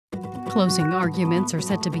Closing arguments are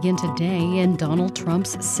set to begin today in Donald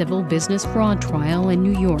Trump's civil business fraud trial in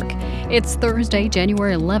New York. It's Thursday,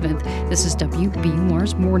 January 11th. This is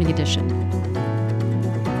WBUR's Morning Edition.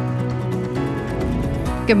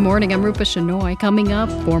 Good morning, I'm Rupa Shenoy. Coming up,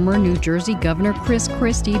 former New Jersey Governor Chris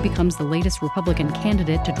Christie becomes the latest Republican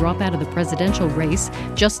candidate to drop out of the presidential race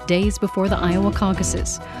just days before the Iowa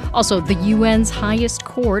caucuses. Also, the UN's highest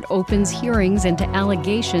court opens hearings into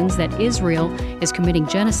allegations that Israel is committing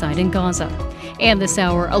genocide in Gaza. And this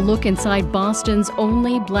hour, a look inside Boston's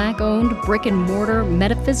only Black-owned brick-and-mortar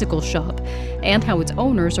metaphysical shop and how its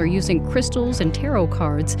owners are using crystals and tarot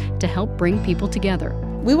cards to help bring people together.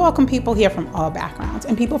 We welcome people here from all backgrounds,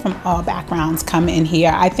 and people from all backgrounds come in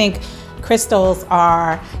here. I think crystals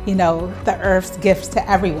are, the earth's gifts to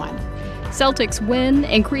everyone. Celtics win,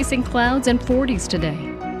 increasing clouds and 40s today.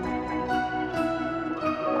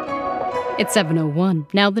 It's 7:01.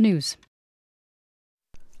 Now the news.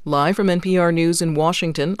 Live from NPR News in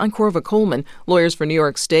Washington, I'm Corva Coleman. Lawyers for New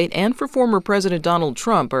York State and for former President Donald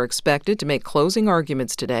Trump are expected to make closing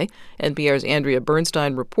arguments today. NPR's Andrea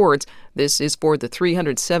Bernstein reports this is for the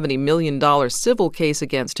 $370 million civil case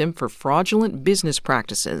against him for fraudulent business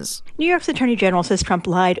practices. New York's Attorney General says Trump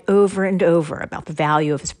lied over and over about the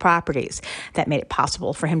value of his properties. That made it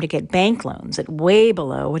possible for him to get bank loans at way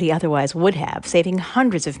below what he otherwise would have, saving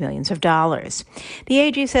hundreds of millions of dollars. The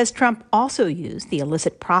AG says Trump also used the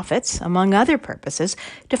illicit profits, among other purposes,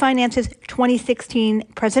 to finance his 2016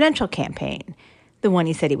 presidential campaign, the one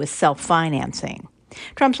he said he was self-financing.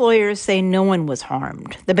 Trump's lawyers say no one was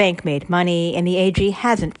harmed. The bank made money, and the AG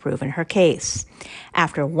hasn't proven her case.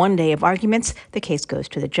 After one day of arguments, the case goes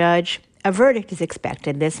to the judge. A verdict is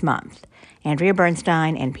expected this month. Andrea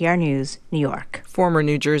Bernstein, NPR News, New York. Former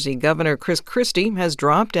New Jersey Governor Chris Christie has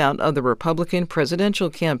dropped out of the Republican presidential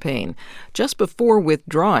campaign. Just before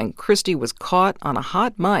withdrawing, Christie was caught on a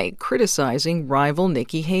hot mic criticizing rival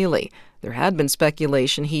Nikki Haley. There had been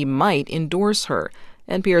speculation he might endorse her.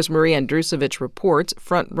 NPR's Maria Andrusevich reports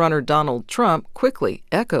frontrunner Donald Trump quickly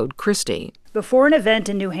echoed Christie. Before an event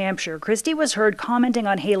in New Hampshire, Christie was heard commenting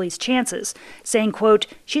on Haley's chances, saying, quote,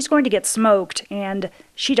 "She's going to get smoked," and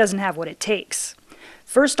 "she doesn't have what it takes."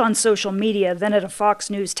 First on social media, then at a Fox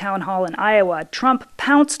News town hall in Iowa, Trump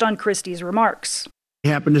pounced on Christie's remarks. He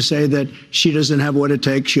happened to say that she doesn't have what it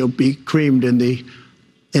takes. She'll be creamed in the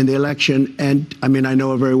election. And I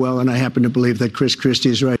know her very well, and I happen to believe that Chris Christie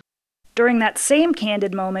is right. During that same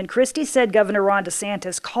candid moment, Christie said Governor Ron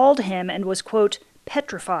DeSantis called him and was, quote,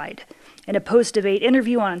 "petrified." In a post-debate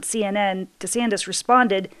interview on CNN, DeSantis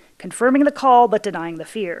responded, confirming the call but denying the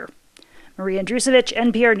fear. Maria Andrusevich,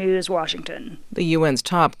 NPR News, Washington. The UN's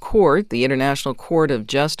top court, the International Court of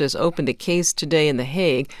Justice, opened a case today in The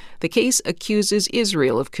Hague. The case accuses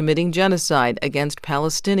Israel of committing genocide against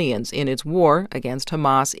Palestinians in its war against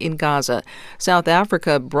Hamas in Gaza. South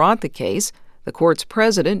Africa brought the case. The court's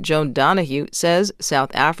president, Joan Donoghue, says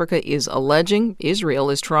South Africa is alleging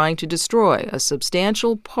Israel is trying to destroy a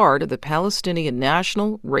substantial part of the Palestinian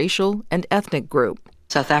national, racial, and ethnic group.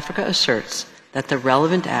 South Africa asserts that the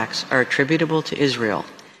relevant acts are attributable to Israel,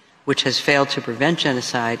 which has failed to prevent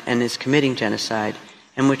genocide and is committing genocide,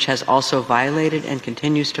 and which has also violated and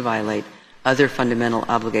continues to violate other fundamental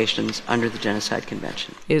obligations under the Genocide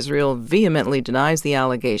Convention. Israel vehemently denies the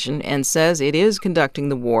allegation and says it is conducting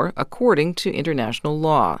the war according to international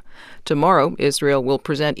law. Tomorrow, Israel will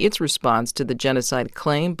present its response to the genocide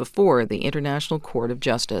claim before the International Court of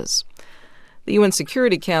Justice. The UN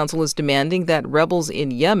Security Council is demanding that rebels in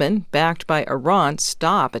Yemen, backed by Iran,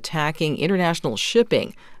 stop attacking international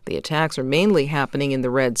shipping. The attacks are mainly happening in the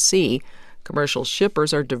Red Sea. Commercial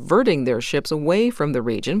shippers are diverting their ships away from the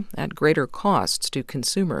region at greater costs to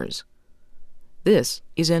consumers. This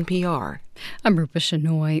is NPR. I'm Rupa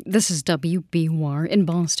Shenoy. This is WBUR in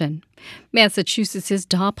Boston. Massachusetts'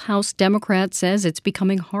 top House Democrat says it's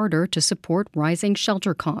becoming harder to support rising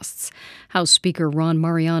shelter costs. House Speaker Ron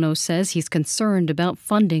Mariano says he's concerned about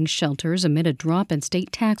funding shelters amid a drop in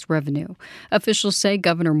state tax revenue. Officials say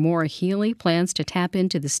Governor Maura Healey plans to tap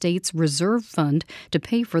into the state's reserve fund to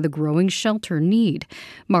pay for the growing shelter need.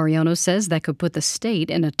 Mariano says that could put the state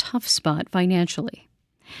in a tough spot financially.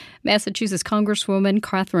 Massachusetts Congresswoman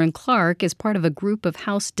Catherine Clark is part of a group of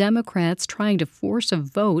House Democrats trying to force a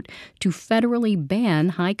vote to federally ban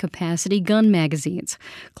high-capacity gun magazines.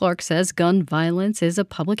 Clark says gun violence is a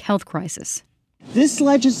public health crisis. This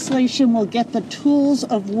legislation will get the tools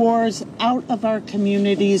of wars out of our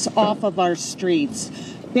communities, off of our streets.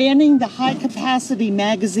 Banning the high-capacity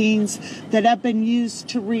magazines that have been used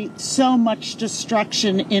to wreak so much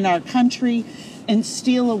destruction in our country and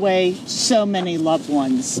steal away so many loved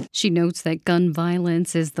ones. She notes that gun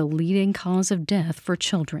violence is the leading cause of death for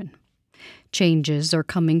children. Changes are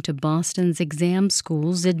coming to Boston's exam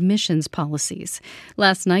school's admissions policies.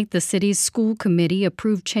 Last night, the city's school committee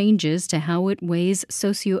approved changes to how it weighs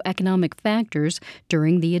socioeconomic factors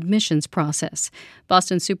during the admissions process.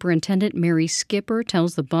 Boston Superintendent Mary Skipper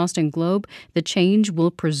tells the Boston Globe the change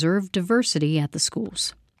will preserve diversity at the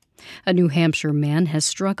schools. A New Hampshire man has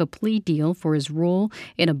struck a plea deal for his role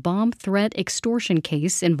in a bomb threat extortion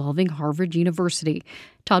case involving Harvard University.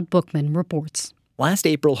 Todd Bookman reports. Last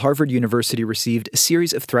April, Harvard University received a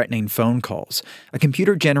series of threatening phone calls. A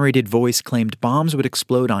computer-generated voice claimed bombs would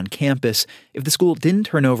explode on campus if the school didn't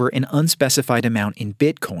turn over an unspecified amount in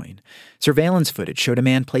Bitcoin. Surveillance footage showed a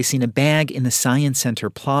man placing a bag in the Science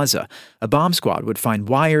Center plaza. A bomb squad would find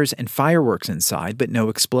wires and fireworks inside, but no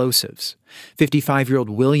explosives. 55-year-old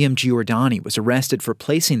William Giordani was arrested for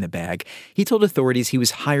placing the bag. He told authorities he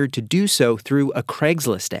was hired to do so through a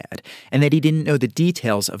Craigslist ad and that he didn't know the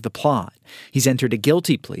details of the plot. He's entered a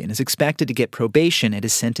guilty plea and is expected to get probation at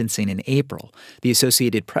his sentencing in April. The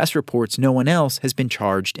Associated Press reports no one else has been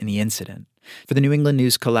charged in the incident. For the New England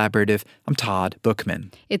News Collaborative, I'm Todd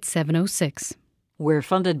Bookman. It's 7:06. We're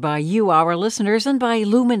funded by you, our listeners, and by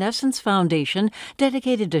Luminescence Foundation,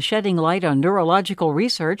 dedicated to shedding light on neurological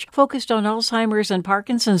research focused on Alzheimer's and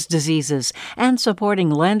Parkinson's diseases and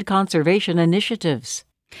supporting land conservation initiatives.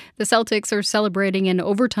 The Celtics are celebrating an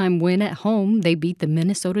overtime win at home. They beat the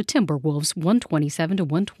Minnesota Timberwolves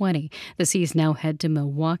 127-120. The Seas now head to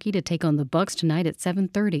Milwaukee to take on the Bucks tonight at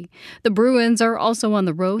 7:30. The Bruins are also on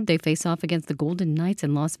the road. They face off against the Golden Knights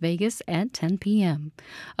in Las Vegas at 10 p.m.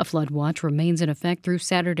 A flood watch remains in effect through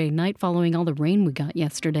Saturday night following all the rain we got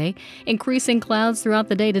yesterday. Increasing clouds throughout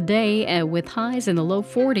the day today with highs in the low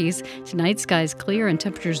 40s. Tonight, skies clear and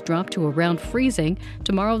temperatures drop to around freezing.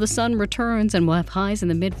 Tomorrow, the sun returns and we'll have highs in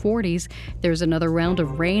the mid-40s. There's another round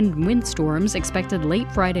of rain and windstorms expected late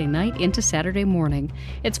Friday night into Saturday morning.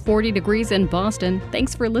 It's 40 degrees in Boston.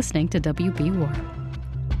 Thanks for listening to WBUR.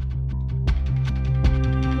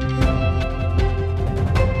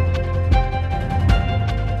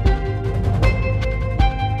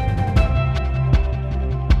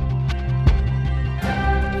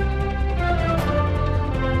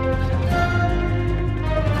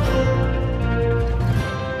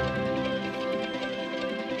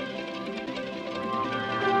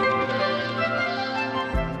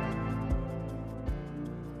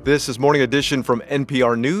 This is Morning Edition from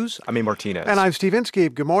NPR News. I'm A. Martinez. And I'm Steve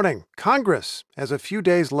Inskeep. Good morning. Congress has a few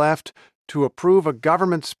days left to approve a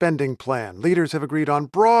government spending plan. Leaders have agreed on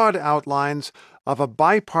broad outlines of a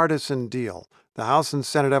bipartisan deal. The House and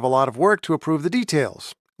Senate have a lot of work to approve the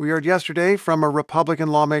details. We heard yesterday from a Republican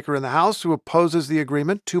lawmaker in the House who opposes the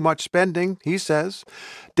agreement. Too much spending, he says.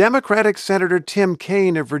 Democratic Senator Tim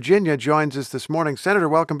Kaine of Virginia joins us this morning. Senator,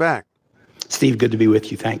 welcome back. Steve, good to be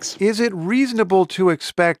with you. Thanks. Is it reasonable to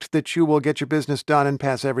expect that you will get your business done and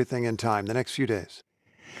pass everything in time the next few days?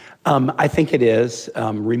 I think it is.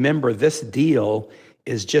 Remember, this deal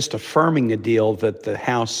is just affirming the deal that the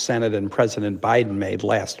House, Senate, and President Biden made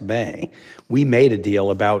last May. We made a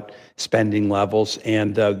deal about spending levels,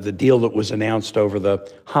 and the deal that was announced over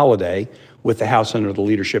the holiday with the House under the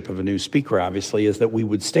leadership of a new speaker, obviously, is that we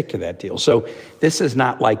would stick to that deal. So this is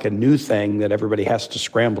not like a new thing that everybody has to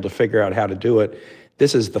scramble to figure out how to do it.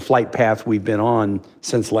 This is the flight path we've been on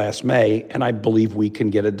since last May, and I believe we can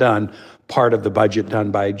get it done. Part of the budget done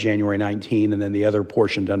by January 19, and then the other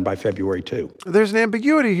portion done by February 2. There's an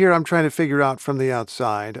ambiguity here I'm trying to figure out from the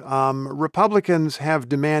outside. Republicans have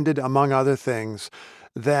demanded, among other things,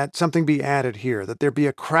 that something be added here, that there be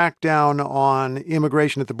a crackdown on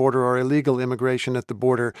immigration at the border or illegal immigration at the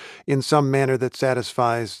border in some manner that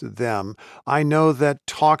satisfies them. I know that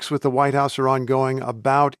talks with the White House are ongoing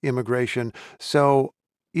about immigration. So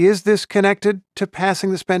is this connected to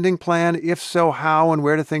passing the spending plan? If so, how and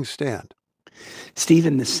where do things stand? Steve,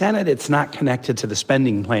 in the Senate, it's not connected to the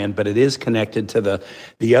spending plan, but it is connected to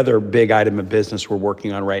the other big item of business we're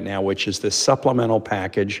working on right now, which is this supplemental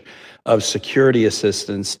package of security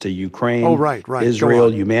assistance to Ukraine,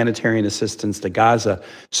 Israel, humanitarian assistance to Gaza.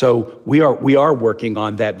 So we are working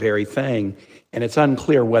on that very thing. And it's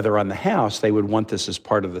unclear whether on the House they would want this as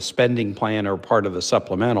part of the spending plan or part of the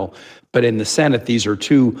supplemental. But in the Senate, these are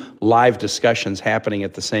two live discussions happening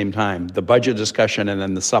at the same time. The budget discussion and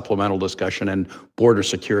then the supplemental discussion, and border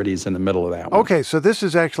security is in the middle of that one. Okay, so this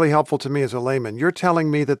is actually helpful to me as a layman. You're telling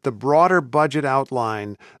me that the broader budget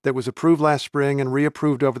outline that was approved last spring and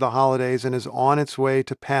reapproved over the holidays and is on its way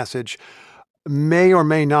to passage may or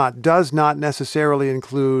may not, does not necessarily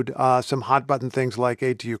include some hot button things like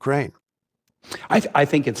aid to Ukraine. I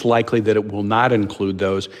think it's likely that it will not include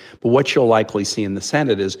those. But what you'll likely see in the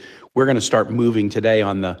Senate is we're going to start moving today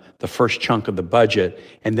on the first chunk of the budget,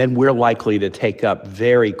 and then we're likely to take up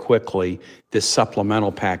very quickly this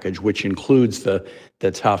supplemental package, which includes the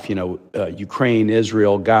tough, Ukraine,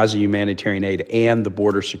 Israel, Gaza humanitarian aid, and the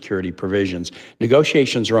border security provisions.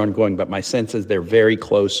 Negotiations are ongoing, but my sense is they're very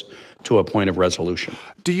close to a point of resolution.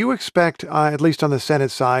 Do you expect, at least on the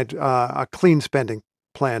Senate side, a clean spending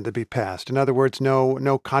plan to be passed? In other words,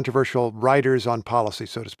 no controversial riders on policy,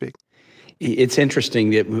 so to speak. It's interesting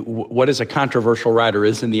that what is a controversial rider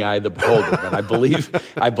is in the eye of the beholder. But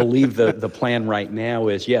I believe the plan right now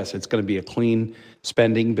is, yes, it's going to be a clean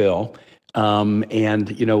spending bill.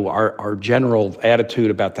 Our general attitude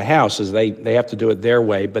about the House is they have to do it their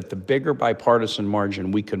way, but the bigger bipartisan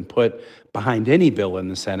margin we can put behind any bill in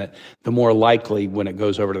the Senate, the more likely when it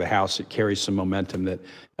goes over to the House, it carries some momentum that,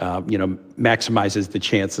 maximizes the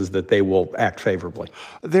chances that they will act favorably.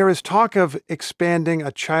 There is talk of expanding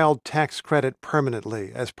a child tax credit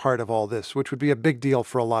permanently as part of all this, which would be a big deal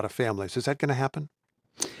for a lot of families. Is that going to happen?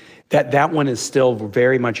 That one is still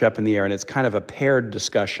very much up in the air, and it's kind of a paired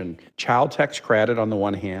discussion. Child tax credit on the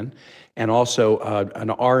one hand, and also an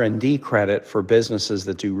R&D credit for businesses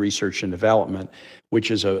that do research and development, which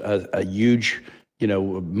is a huge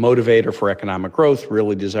motivator for economic growth,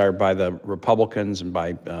 really desired by the Republicans and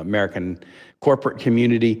by American corporate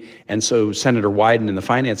community. And so Senator Wyden and the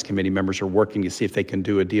Finance Committee members are working to see if they can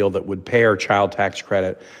do a deal that would pair child tax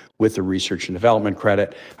credit with the research and development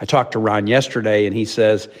credit. I talked to Ron yesterday, and he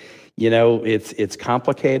says, it's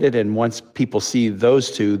complicated, and once people see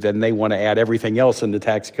those two, then they want to add everything else in the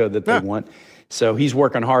tax code that they want. So he's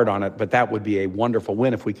working hard on it, but that would be a wonderful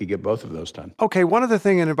win if we could get both of those done. Okay, one other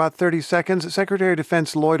thing in about 30 seconds. Secretary of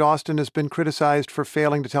Defense Lloyd Austin has been criticized for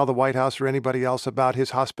failing to tell the White House or anybody else about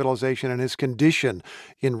his hospitalization and his condition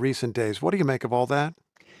in recent days. What do you make of all that?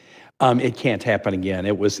 It can't happen again.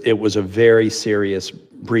 It was a very serious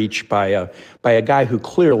breach by a guy who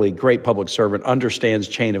clearly, great public servant, understands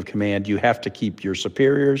chain of command. You have to keep your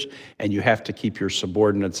superiors and you have to keep your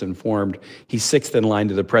subordinates informed. He's sixth in line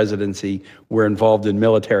to the presidency. We're involved in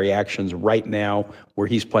military actions right now where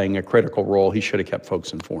he's playing a critical role. He should have kept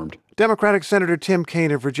folks informed. Democratic Senator Tim Kaine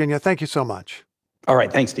of Virginia, thank you so much. All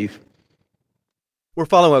right. Thanks, Steve. We're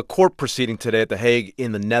following a court proceeding today at The Hague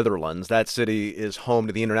in the Netherlands. That city is home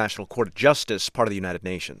to the International Court of Justice, part of the United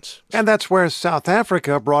Nations. And that's where South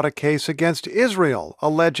Africa brought a case against Israel,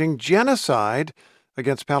 alleging genocide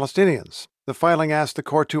against Palestinians. The filing asked the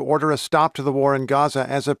court to order a stop to the war in Gaza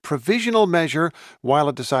as a provisional measure while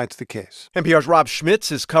it decides the case. NPR's Rob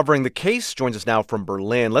Schmitz is covering the case, joins us now from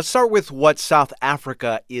Berlin. Let's start with what South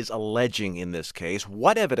Africa is alleging in this case.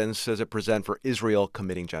 What evidence does it present for Israel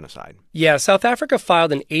committing genocide? Yeah, South Africa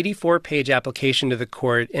filed an 84-page application to the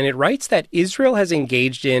court, and it writes that Israel has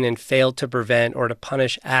engaged in and failed to prevent or to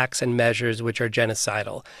punish acts and measures which are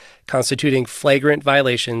genocidal, constituting flagrant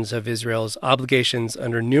violations of Israel's obligations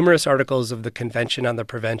under numerous articles of the Convention on the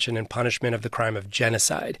Prevention and Punishment of the Crime of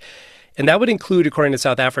Genocide. And that would include, according to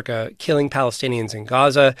South Africa, killing Palestinians in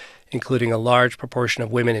Gaza, including a large proportion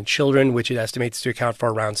of women and children, which it estimates to account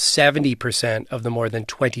for around 70% of the more than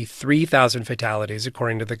 23,000 fatalities,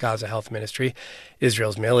 according to the Gaza Health Ministry.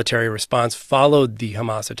 Israel's military response followed the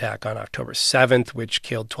Hamas attack on October 7th, which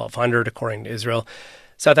killed 1,200, according to Israel.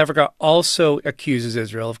 South Africa also accuses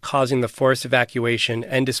Israel of causing the forced evacuation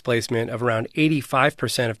and displacement of around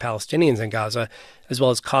 85% of Palestinians in Gaza, as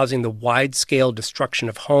well as causing the wide-scale destruction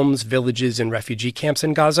of homes, villages, and refugee camps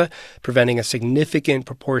in Gaza, preventing a significant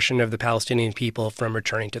proportion of the Palestinian people from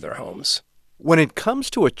returning to their homes. When it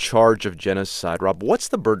comes to a charge of genocide, Rob, what's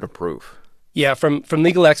the burden of proof? Yeah, from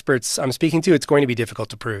legal experts I'm speaking to, it's going to be difficult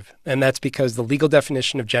to prove. And that's because the legal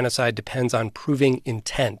definition of genocide depends on proving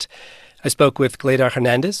intent. I spoke with Gledar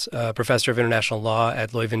Hernandez, a professor of international law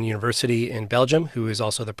at Leuven University in Belgium, who is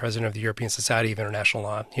also the president of the European Society of International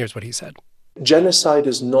Law. Here's what he said. Genocide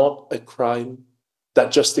is not a crime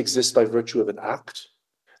that just exists by virtue of an act.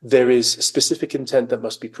 There is specific intent that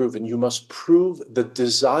must be proven. You must prove the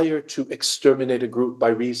desire to exterminate a group by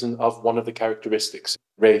reason of one of the characteristics: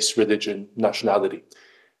 race, religion, nationality.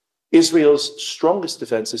 Israel's strongest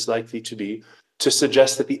defense is likely to be to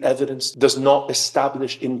suggest that the evidence does not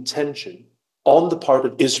establish intention on the part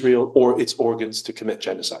of Israel or its organs to commit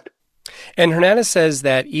genocide. And Hernandez says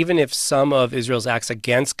that even if some of Israel's acts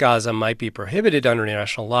against Gaza might be prohibited under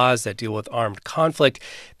international laws that deal with armed conflict,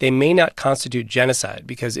 they may not constitute genocide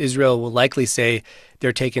because Israel will likely say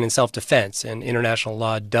they're taken in self-defense, and international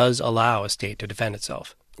law does allow a state to defend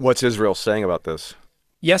itself. What's Israel saying about this?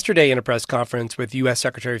 Yesterday, in a press conference with U.S.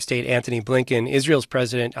 Secretary of State Antony Blinken, Israel's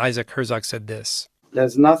President Isaac Herzog said this.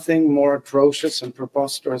 There's nothing more atrocious and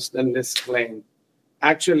preposterous than this claim.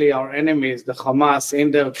 Actually, our enemies, the Hamas,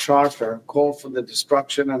 in their charter, call for the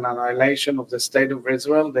destruction and annihilation of the state of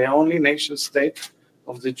Israel, the only nation state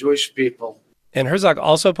of the Jewish people. And Herzog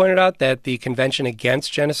also pointed out that the Convention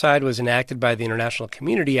Against Genocide was enacted by the international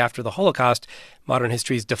community after the Holocaust, modern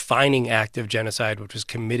history's defining act of genocide, which was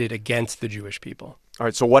committed against the Jewish people. All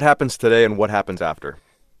right, so what happens today and what happens after?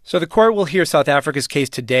 So the court will hear South Africa's case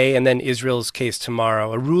today and then Israel's case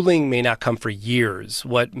tomorrow. A ruling may not come for years.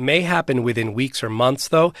 What may happen within weeks or months,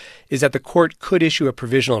 though, is that the court could issue a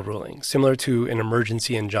provisional ruling, similar to an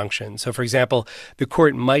emergency injunction. So, for example, the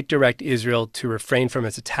court might direct Israel to refrain from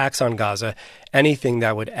its attacks on Gaza, anything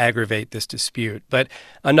that would aggravate this dispute. But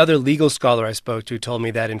another legal scholar I spoke to told me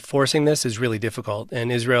that enforcing this is really difficult,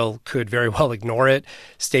 and Israel could very well ignore it.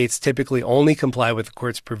 States typically only comply with the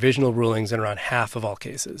court's provisional rulings in around half of all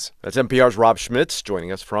cases. That's NPR's Rob Schmitz joining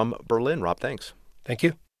us from Berlin. Rob, thanks. Thank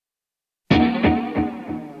you.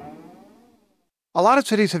 A lot of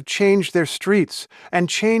cities have changed their streets and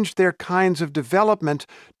changed their kinds of development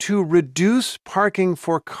to reduce parking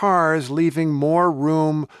for cars, leaving more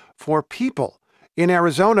room for people. In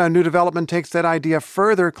Arizona, new development takes that idea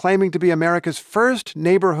further, claiming to be America's first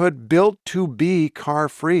neighborhood built to be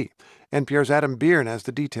car-free. NPR's Adam Byrne has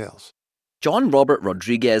the details. John Robert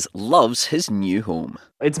Rodriguez loves his new home.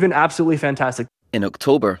 It's been absolutely fantastic. In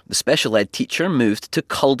October, the special ed teacher moved to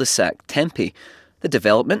Cul-de-sac Tempe. The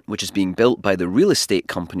development, which is being built by the real estate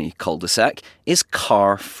company Cul-de-sac, is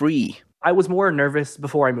car-free. I was more nervous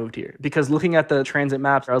before I moved here because looking at the transit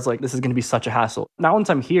maps, I was like, this is going to be such a hassle. Now, once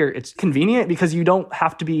I'm here, it's convenient because you don't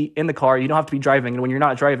have to be in the car. You don't have to be driving. And when you're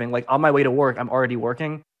not driving, like on my way to work, I'm already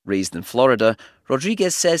working. Raised in Florida,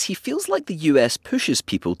 Rodriguez says he feels like the U.S. pushes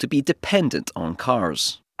people to be dependent on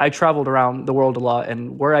cars. I traveled around the world a lot,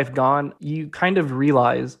 and where I've gone, you kind of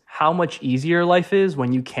realize how much easier life is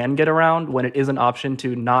when you can get around, when it is an option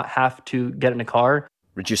to not have to get in a car.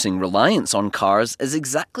 Reducing reliance on cars is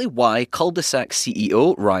exactly why Cul-de-sac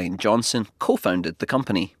CEO Ryan Johnson co-founded the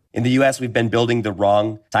company. In the U.S., we've been building the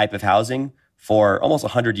wrong type of housing. For almost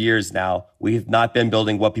 100 years now, we've not been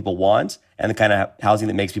building what people want and the kind of housing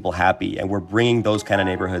that makes people happy. And we're bringing those kind of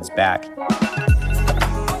neighborhoods back.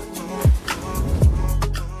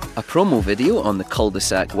 A promo video on the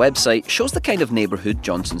Cul-de-sac website shows the kind of neighbourhood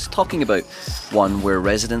Johnson's talking about, one where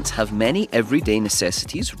residents have many everyday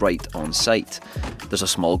necessities right on site. There's a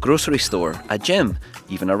small grocery store, a gym,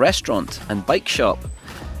 even a restaurant and bike shop.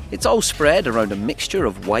 It's all spread around a mixture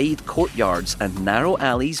of wide courtyards and narrow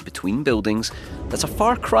alleys between buildings that's a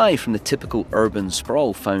far cry from the typical urban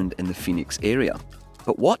sprawl found in the Phoenix area.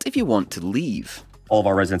 But what if you want to leave? All of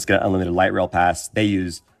our residents get an unlimited light rail pass. They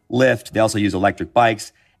use Lyft. They also use electric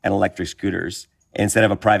bikes and electric scooters instead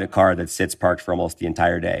of a private car that sits parked for almost the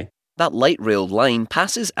entire day. That light rail line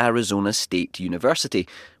passes Arizona State University,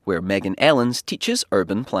 where Megan Ellens teaches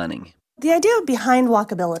urban planning. The idea behind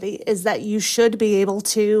walkability is that you should be able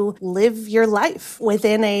to live your life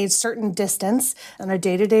within a certain distance on a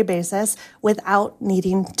day-to-day basis without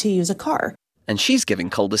needing to use a car. And she's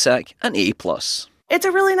giving Cul-de-sac an A+. It's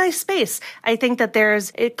a really nice space. I think that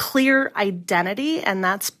there's a clear identity, and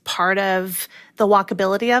that's part of the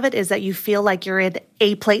walkability of it, is that you feel like you're in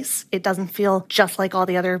a place. It doesn't feel just like all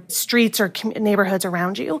the other streets or neighborhoods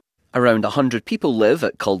around you. Around 100 people live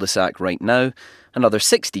at Cul-de-sac right now. Another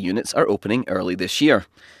 60 units are opening early this year.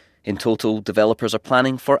 In total, developers are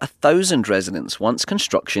planning for 1,000 residents once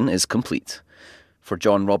construction is complete. For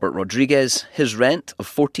John Robert Rodriguez, his rent of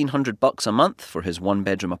 $1,400 a month for his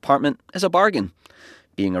one-bedroom apartment is a bargain.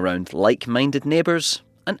 Being around like-minded neighbours,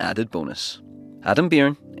 an added bonus. Adam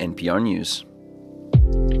Byrne, NPR News.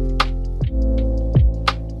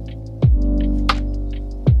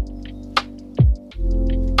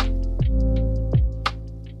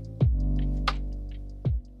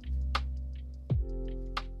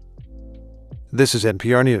 This is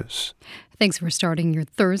NPR News. Thanks for starting your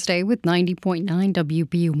Thursday with 90.9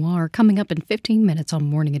 WBUR. Coming up in 15 minutes on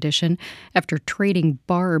Morning Edition. After trading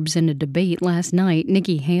barbs in a debate last night,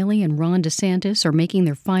 Nikki Haley and Ron DeSantis are making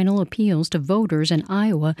their final appeals to voters in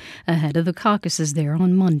Iowa ahead of the caucuses there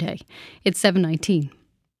on Monday. It's 7:19.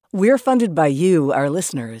 We're funded by you, our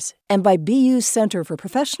listeners, and by BU's Center for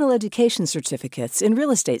Professional Education Certificates in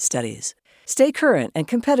Real Estate Studies. Stay current and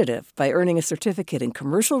competitive by earning a certificate in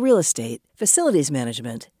commercial real estate, facilities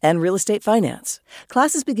management, and real estate finance.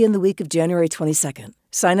 Classes begin the week of January 22nd.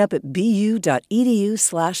 Sign up at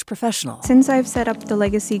bu.edu/professional. Since I've set up the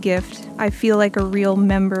Legacy Gift, I feel like a real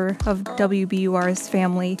member of WBUR's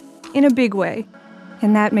family in a big way,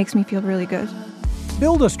 and that makes me feel really good.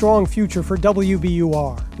 Build a strong future for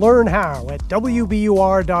WBUR. Learn how at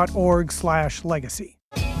wbur.org/legacy.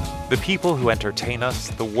 The people who entertain us,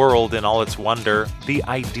 the world in all its wonder, the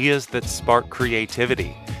ideas that spark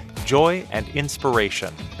creativity, joy and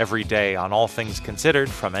inspiration every day on All Things Considered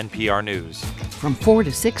from NPR News. From 4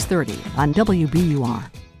 to 6:30 on WBUR.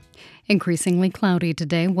 Increasingly cloudy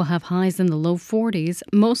today. We'll have highs in the low 40s.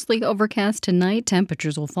 Mostly overcast tonight.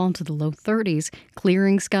 Temperatures will fall to the low 30s.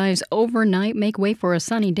 Clearing skies overnight make way for a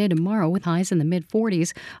sunny day tomorrow with highs in the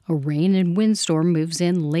mid-40s. A rain and windstorm moves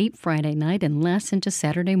in late Friday night and lasts into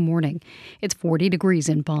Saturday morning. It's 40 degrees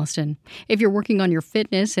in Boston. If you're working on your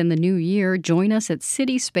fitness in the new year, join us at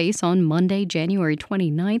City Space on Monday, January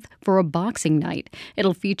 29th for a boxing night.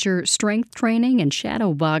 It'll feature strength training and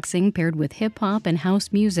shadow boxing paired with hip-hop and house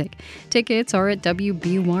music. Tickets are at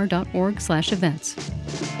wbur.org/events.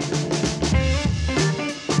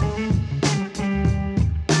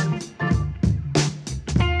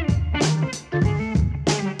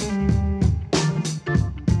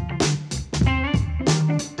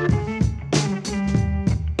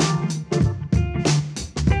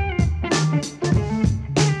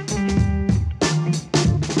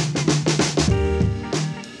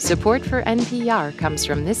 Support for NPR comes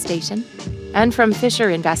from this station and from Fisher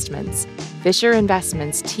Investments. Fisher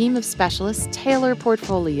Investments' team of specialists tailor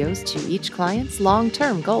portfolios to each client's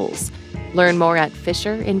long-term goals. Learn more at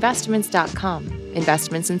FisherInvestments.com.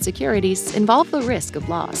 Investments in securities involve the risk of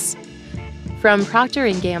loss. From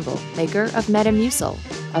Procter & Gamble, maker of Metamucil,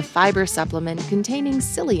 a fiber supplement containing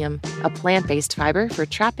psyllium, a plant-based fiber for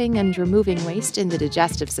trapping and removing waste in the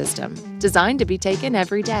digestive system, designed to be taken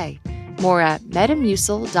every day. More at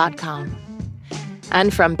Metamucil.com.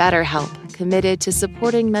 And from BetterHelp, committed to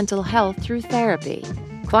supporting mental health through therapy.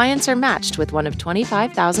 Clients are matched with one of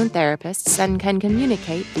 25,000 therapists and can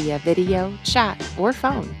communicate via video, chat, or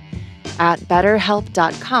phone at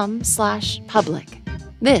betterhelp.com/public.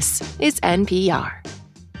 This is NPR.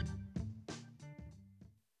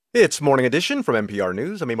 It's Morning Edition from NPR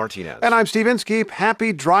News. I'm A. Martinez. And I'm Steve Inskeep.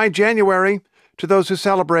 Happy Dry January to those who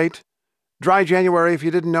celebrate. Dry January, if you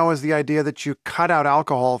didn't know, is the idea that you cut out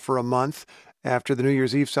alcohol for a month after the New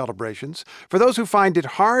Year's Eve celebrations. For those who find it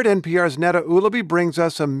hard, NPR's Netta Ulaby brings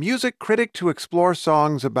us a music critic to explore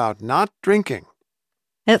songs about not drinking.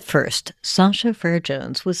 At first, Sasha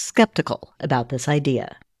Fairjones was skeptical about this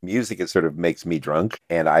idea. Music, it sort of makes me drunk,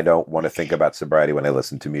 and I don't want to think about sobriety when I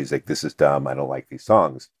listen to music. This is dumb. I don't like these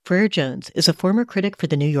songs. Fairjones is a former critic for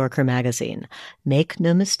The New Yorker magazine. Make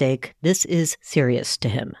no mistake, this is serious to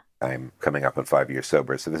him. I'm coming up on 5 years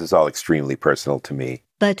sober, so this is all extremely personal to me.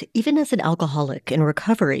 But even as an alcoholic in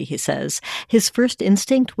recovery, he says, his first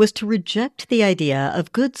instinct was to reject the idea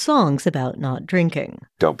of good songs about not drinking.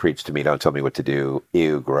 Don't preach to me, don't tell me what to do.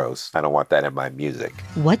 Ew, gross. I don't want that in my music.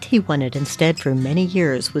 What he wanted instead for many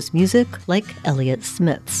years was music like Elliott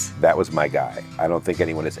Smith's. That was my guy. I don't think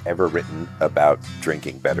anyone has ever written about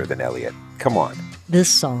drinking better than Elliott. Come on. This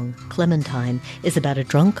song, Clementine, is about a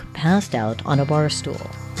drunk passed out on a bar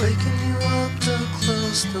stool. Waking you up to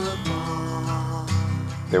close the bar.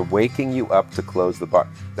 They're waking you up to close the bar.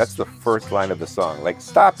 That's the first line of the song. Like,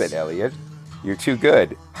 stop it, Elliott. You're too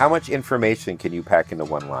good. How much information can you pack into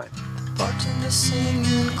one line? Bartender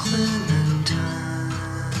singing Clementine.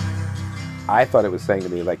 I thought it was saying to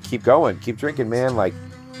me, like, keep going, keep drinking, man. Like,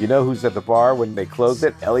 you know who's at the bar when they close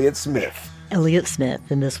it? Elliott Smith. Elliott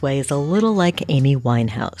Smith, in this way, is a little like Amy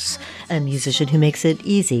Winehouse, a musician who makes it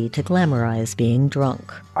easy to glamorize being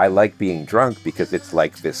drunk. I like being drunk because it's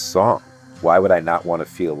like this song. Why would I not want to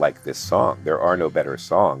feel like this song? There are no better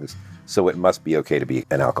songs, so it must be okay to be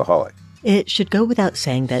an alcoholic. It should go without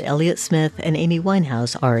saying that Elliott Smith and Amy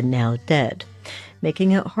Winehouse are now dead,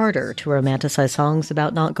 making it harder to romanticize songs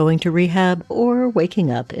about not going to rehab or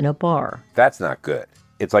waking up in a bar. That's not good.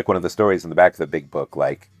 It's like one of the stories in the back of the big book,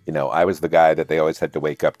 like, you know, I was the guy that they always had to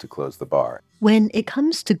wake up to close the bar. When it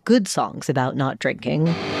comes to good songs about not drinking,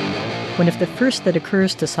 one of the first that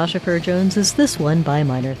occurs to Sasha Fairjones is this one by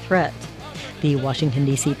Minor Threat, the Washington,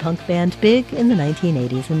 D.C. punk band big in the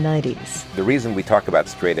 1980s and 90s. The reason we talk about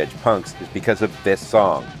straight-edge punks is because of this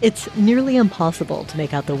song. It's nearly impossible to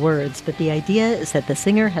make out the words, but the idea is that the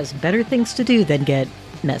singer has better things to do than get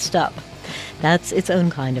messed up. That's its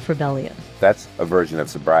own kind of rebellion. That's a version of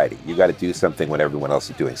sobriety. You got to do something when everyone else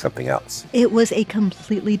is doing something else. It was a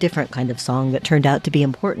completely different kind of song that turned out to be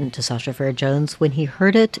important to Sasha Fairjones when he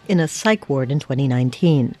heard it in a psych ward in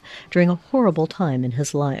 2019, during a horrible time in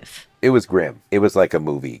his life. It was grim. It was like a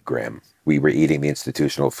movie grim. We were eating the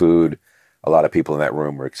institutional food. A lot of people in that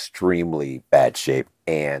room were extremely bad shape.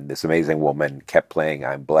 And this amazing woman kept playing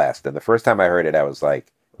I'm Blessed. And the first time I heard it, I was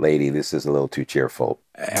like, lady, this is a little too cheerful.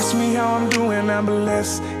 Ask me how I'm doing, I'm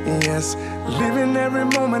blessed, yes. Living every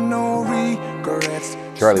moment, no regrets.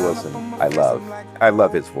 Charlie Wilson, I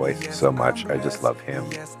love his voice so much. I just love him.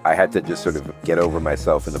 I had to just sort of get over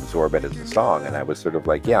myself and absorb it as a song, and I was sort of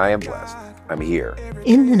like, yeah, I am blessed. I'm here.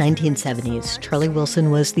 In the 1970s, Charlie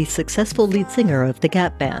Wilson was the successful lead singer of the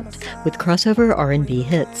Gap Band, with crossover R&B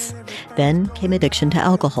hits. Then came addiction to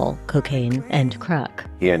alcohol, cocaine, and crack.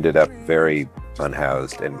 He ended up very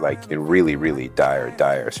unhoused and in really, really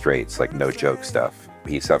dire straits, no joke stuff.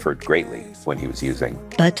 He suffered greatly when he was using.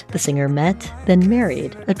 But the singer met, then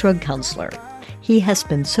married, a drug counselor. He has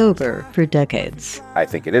been sober for decades. I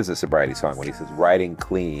think it is a sobriety song. When he says riding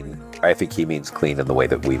clean, I think he means clean in the way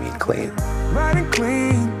that we mean clean. Riding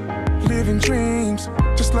clean, living dreams.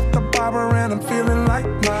 Just left the barber and I'm feeling like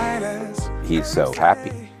Midas. He's so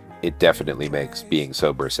happy. It definitely makes being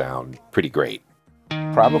sober sound pretty great.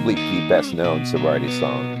 Probably the best known sobriety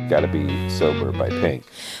song, Gotta Be Sober by Pink.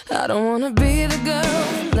 I don't wanna be the girl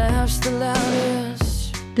that laughs the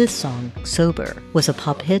loudest. This song, Sober, was a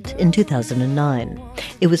pop hit in 2009.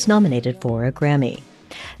 It was nominated for a Grammy.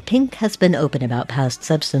 Pink has been open about past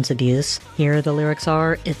substance abuse. Here the lyrics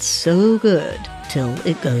are, it's so good till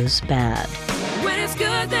it goes bad. When it's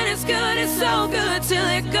good, then it's good, it's so good till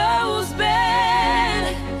it goes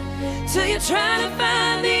bad. Till you're trying to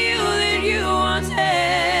find the you that you wanted.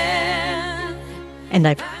 And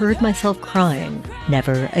I've heard myself crying,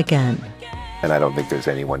 never again. And I don't think there's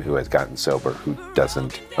anyone who has gotten sober who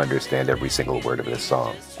doesn't understand every single word of this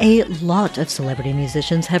song. A lot of celebrity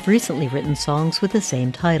musicians have recently written songs with the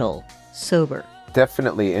same title, Sober.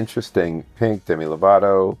 Definitely interesting. Pink, Demi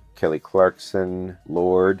Lovato, Kelly Clarkson,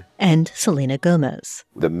 Lorde. And Selena Gomez.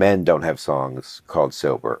 The men don't have songs called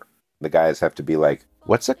Sober. The guys have to be like,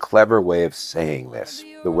 what's a clever way of saying this?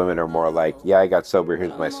 The women are more like, yeah, I got sober,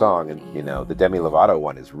 here's my song. And, the Demi Lovato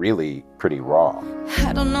one is really pretty raw.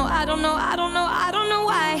 I don't know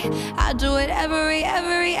why. I do it every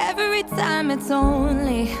time. It's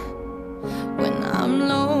only when I'm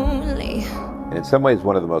lonely. And in some ways,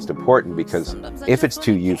 one of the most important, because if it's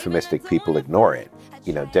too euphemistic, people ignore it.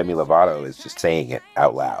 Demi Lovato is just saying it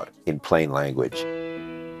out loud in plain language.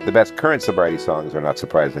 The best current sobriety songs are not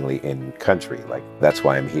surprisingly in country, like That's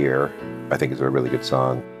Why I'm Here, I think is a really good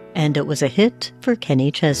song. And it was a hit for Kenny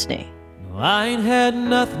Chesney. No, I ain't had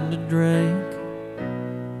nothing to drink.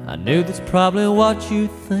 I knew that's probably what you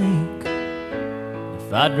think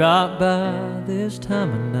if I dropped by this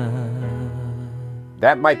time of night.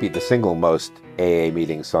 That might be the single most AA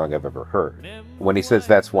meeting song I've ever heard. When he says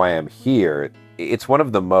That's Why I'm Here, it's one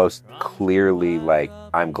of the most clearly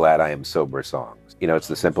I'm glad I am sober songs. It's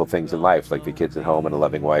the simple things in life, like the kids at home and a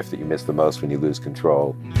loving wife that you miss the most when you lose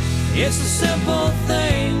control. It's the simple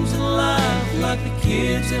things in life, like the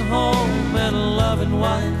kids at home and a loving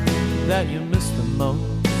wife that you miss the most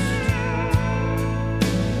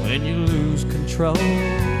when you lose control.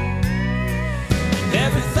 And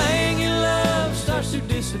everything you love starts to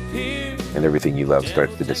disappear. And everything you love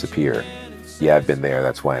starts to disappear. Yeah, I've been there.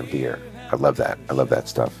 That's why I'm here. I love that. I love that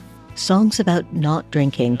stuff. Songs about not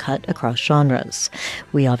drinking cut across genres.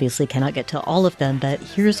 We obviously cannot get to all of them, but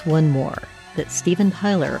here's one more that Steven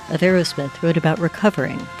Tyler of Aerosmith wrote about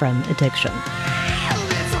recovering from addiction.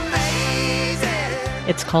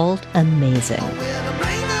 It's called Amazing.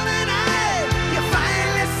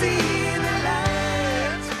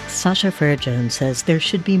 Sasha Farah Jones says there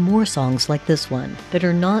should be more songs like this one that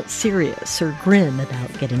are not serious or grim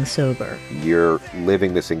about getting sober. You're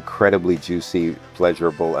living this incredibly juicy,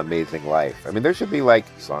 pleasurable, amazing life. I mean, there should be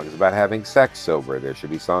songs about having sex sober. There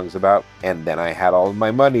should be songs about, and then I had all of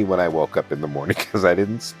my money when I woke up in the morning because I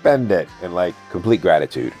didn't spend it, and complete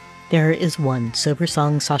gratitude. There is one sober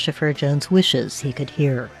song Sasha Farah Jones wishes he could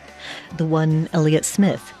hear. The one Elliott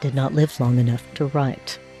Smith did not live long enough to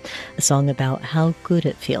write. A song about how good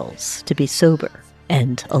it feels to be sober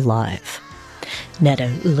and alive. Netta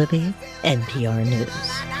Ulaby, NPR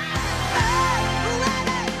News.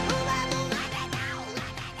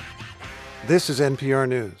 This is NPR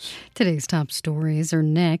News. Today's top stories are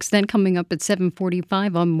next. Then coming up at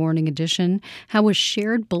 7:45 on Morning Edition, how a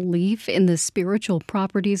shared belief in the spiritual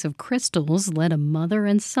properties of crystals led a mother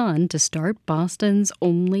and son to start Boston's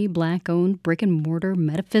only Black-owned brick-and-mortar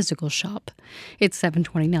metaphysical shop. It's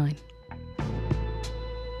 7:29.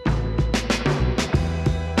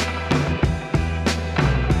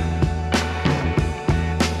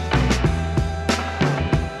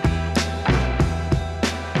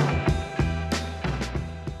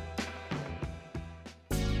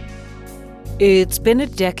 It's been a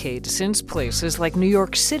decade since places like New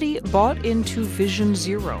York City bought into Vision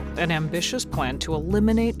Zero, an ambitious plan to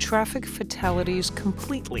eliminate traffic fatalities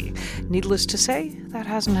completely. Needless to say, that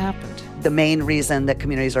hasn't happened. The main reason that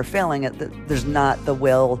communities are failing is that there's not the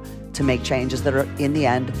will to make changes that are, in the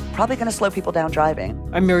end, probably going to slow people down driving.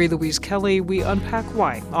 I'm Mary Louise Kelly. We unpack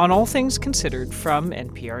why on All Things Considered from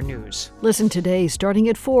NPR News. Listen today starting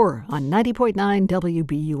at 4 on 90.9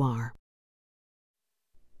 WBUR.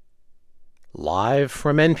 Live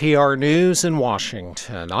from NPR News in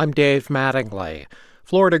Washington, I'm Dave Mattingly.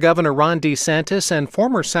 Florida Governor Ron DeSantis and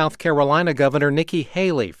former South Carolina Governor Nikki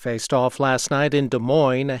Haley faced off last night in Des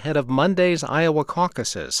Moines ahead of Monday's Iowa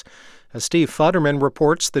caucuses. As Steve Futterman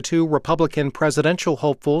reports, the two Republican presidential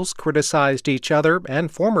hopefuls criticized each other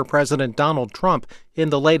and former President Donald Trump in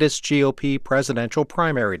the latest GOP presidential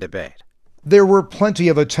primary debate. There were plenty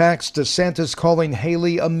of attacks, DeSantis calling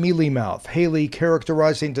Haley a mealy-mouth, Haley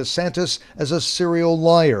characterizing DeSantis as a serial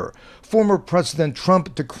liar. Former President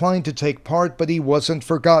Trump declined to take part, but he wasn't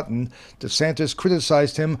forgotten. DeSantis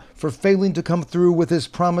criticized him for failing to come through with his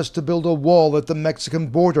promise to build a wall at the Mexican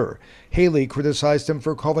border. Haley criticized him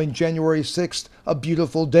for calling January 6th a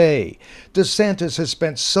beautiful day. DeSantis has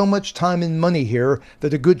spent so much time and money here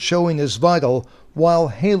that a good showing is vital, while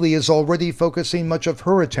Haley is already focusing much of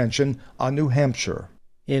her attention on New Hampshire.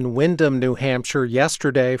 In Windham, New Hampshire,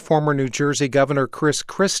 yesterday, former New Jersey Governor Chris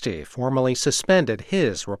Christie formally suspended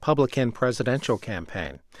his Republican presidential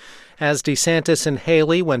campaign. As DeSantis and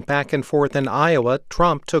Haley went back and forth in Iowa,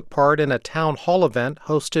 Trump took part in a town hall event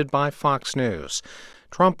hosted by Fox News.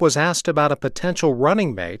 Trump was asked about a potential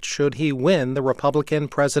running mate should he win the Republican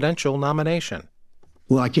presidential nomination.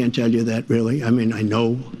 Well, I can't tell you that, really. I mean, I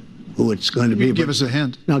know who it's going to be. Give us a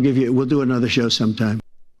hint. We'll do another show sometime.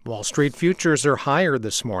 Wall Street futures are higher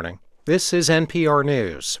this morning. This is NPR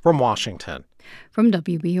News from Washington. From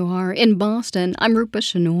WBUR in Boston, I'm Rupa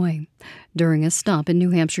Shenoy. During a stop in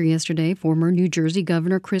New Hampshire yesterday, former New Jersey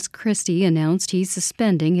Governor Chris Christie announced he's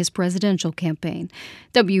suspending his presidential campaign.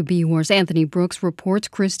 WBUR's Anthony Brooks reports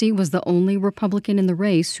Christie was the only Republican in the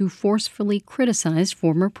race who forcefully criticized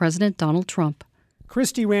former President Donald Trump.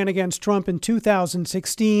 Christie ran against Trump in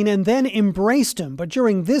 2016 and then embraced him. But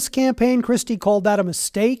during this campaign, Christie called that a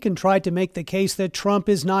mistake and tried to make the case that Trump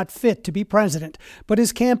is not fit to be president. But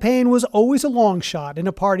his campaign was always a long shot in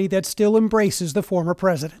a party that still embraces the former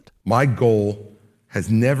president. My goal has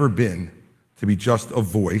never been to be just a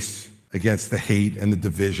voice against the hate and the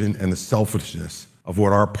division and the selfishness of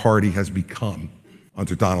what our party has become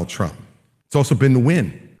under Donald Trump. It's also been to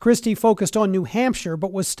win. Christie focused on New Hampshire,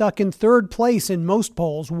 but was stuck in third place in most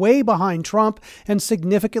polls, way behind Trump and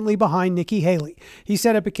significantly behind Nikki Haley. He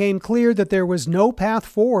said it became clear that there was no path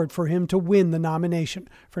forward for him to win the nomination.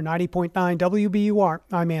 For 90.9 WBUR,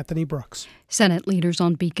 I'm Anthony Brooks. Senate leaders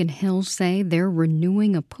on Beacon Hill say they're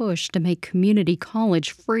renewing a push to make community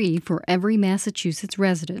college free for every Massachusetts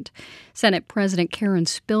resident. Senate President Karen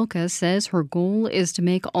Spilka says her goal is to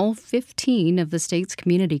make all 15 of the state's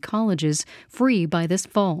community colleges free by this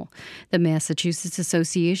fall. The Massachusetts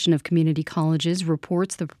Association of Community Colleges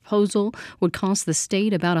reports the proposal would cost the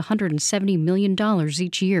state about $170 million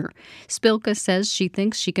each year. Spilka says she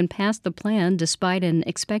thinks she can pass the plan despite an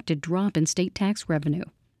expected drop in state tax revenue.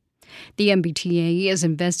 The MBTA is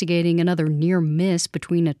investigating another near miss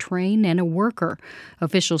between a train and a worker.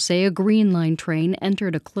 Officials say a Green Line train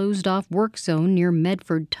entered a closed-off work zone near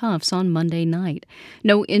Medford Tufts on Monday night.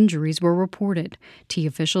 No injuries were reported. T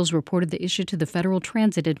officials reported the issue to the Federal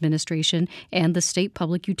Transit Administration and the State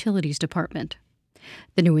Public Utilities Department.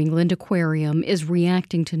 The New England Aquarium is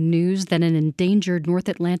reacting to news that an endangered North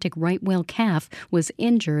Atlantic right whale calf was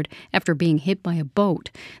injured after being hit by a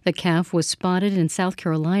boat. The calf was spotted in South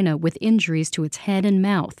Carolina with injuries to its head and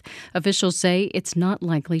mouth. Officials say it's not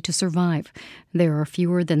likely to survive. There are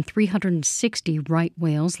fewer than 360 right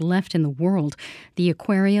whales left in the world. The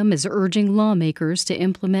aquarium is urging lawmakers to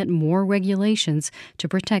implement more regulations to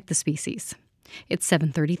protect the species. It's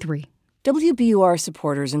 7:33. WBUR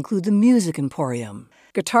supporters include the Music Emporium,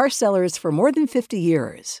 guitar sellers for more than 50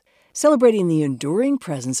 years, celebrating the enduring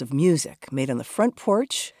presence of music made on the front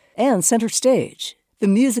porch and center stage.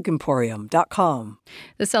 TheMusicEmporium.com.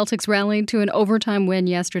 The Celtics rallied to an overtime win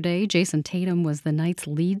yesterday. Jason Tatum was the night's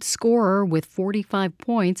lead scorer with 45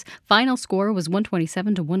 points. Final score was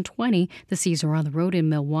 127-120. The C's are on the road in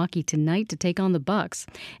Milwaukee tonight to take on the Bucks.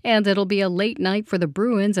 And it'll be a late night for the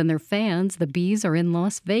Bruins and their fans. The Bees are in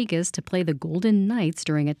Las Vegas to play the Golden Knights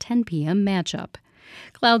during a 10 p.m. matchup.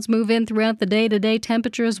 Clouds move in throughout the day. Today,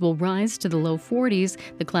 temperatures will rise to the low 40s.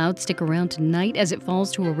 The clouds stick around tonight as it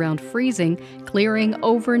falls to around freezing, clearing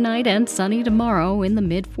overnight and sunny tomorrow in the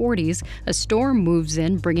mid-40s. A storm moves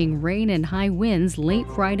in, bringing rain and high winds late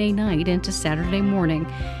Friday night into Saturday morning.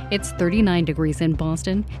 It's 39 degrees in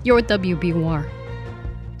Boston. You're at WBUR.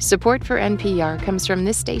 Support for NPR comes from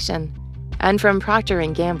this station and from Procter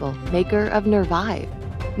 & Gamble, maker of Nervive.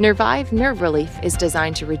 Nervive Nerve Relief is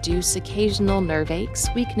designed to reduce occasional nerve aches,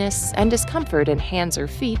 weakness, and discomfort in hands or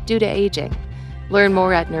feet due to aging. Learn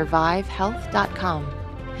more at nervivehealth.com.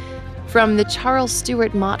 From the Charles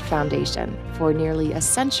Stewart Mott Foundation, for nearly a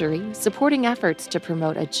century, supporting efforts to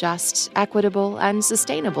promote a just, equitable, and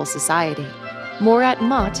sustainable society. More at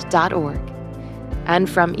mott.org. And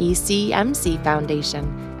from ECMC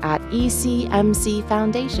Foundation at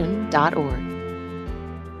ecmcfoundation.org.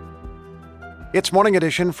 It's Morning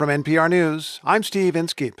Edition from NPR News. I'm Steve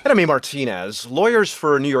Inskeep. And I'm Amy Martinez. Lawyers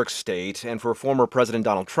for New York State and for former President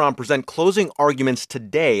Donald Trump present closing arguments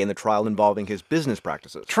today in the trial involving his business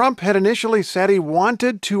practices. Trump had initially said he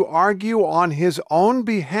wanted to argue on his own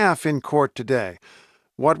behalf in court today.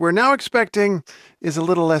 What we're now expecting is a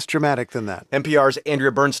little less dramatic than that. NPR's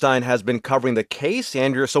Andrea Bernstein has been covering the case.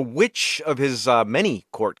 Andrea, so which of his many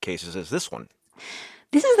court cases is this one?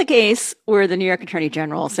 This is the case where the New York Attorney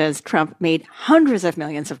General says Trump made hundreds of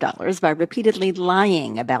millions of dollars by repeatedly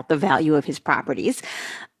lying about the value of his properties,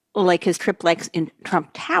 like his triplex in Trump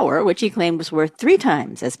Tower, which he claimed was worth 3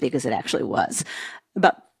 times as big as it actually was,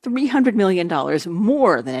 about $300 million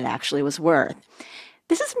more than it actually was worth.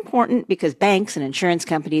 This is important because banks and insurance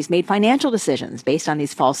companies made financial decisions based on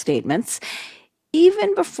these false statements.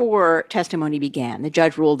 Even before testimony began, the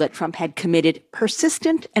judge ruled that Trump had committed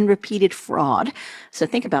persistent and repeated fraud. So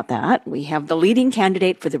think about that. We have the leading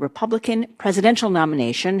candidate for the Republican presidential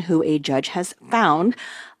nomination who a judge has found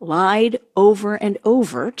lied over and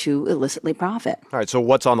over to illicitly profit. All right, so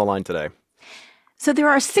what's on the line today? So there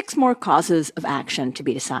are 6 more causes of action to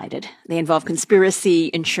be decided. They involve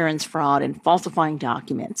conspiracy, insurance fraud, and falsifying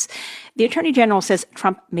documents. The Attorney General says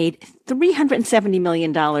Trump made $370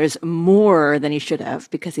 million more than he should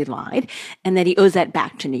have because he lied, and that he owes that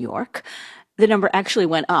back to New York. The number actually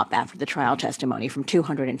went up after the trial testimony from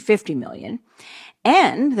 $250 million.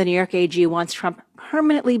 And the New York AG wants Trump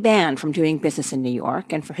permanently banned from doing business in New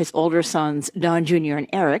York and for his older sons, Don Jr. and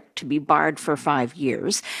Eric, to be barred for 5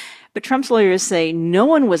 years. But Trump's lawyers say no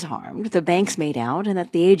one was harmed, the banks made out, and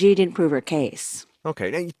that the AG didn't prove her case.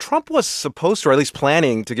 Okay. Now, Trump was supposed to, or at least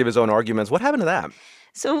planning to give his own arguments. What happened to that?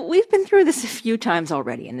 So we've been through this a few times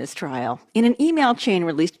already in this trial. In an email chain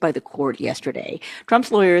released by the court yesterday, Trump's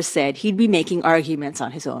lawyers said he'd be making arguments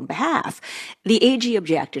on his own behalf. The AG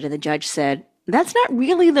objected, and the judge said, that's not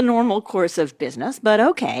really the normal course of business, but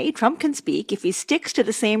okay, Trump can speak if he sticks to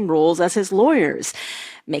the same rules as his lawyers,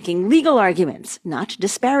 making legal arguments, not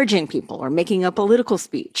disparaging people or making a political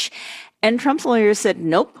speech. And Trump's lawyers said,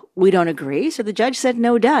 nope, we don't agree, so the judge said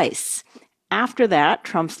no dice. After that,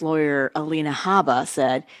 Trump's lawyer, Alina Habba,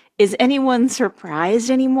 said, is anyone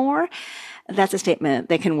surprised anymore? That's a statement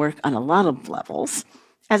that can work on a lot of levels.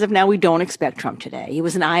 As of now, we don't expect Trump today. He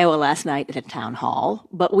was in Iowa last night at a town hall,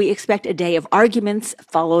 but we expect a day of arguments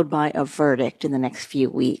followed by a verdict in the next few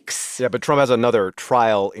weeks. Yeah, but Trump has another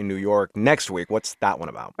trial in New York next week. What's that one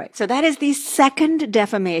about? Right. So that is the second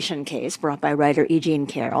defamation case brought by writer E. Jean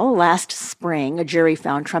Carroll. Last spring, a jury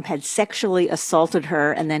found Trump had sexually assaulted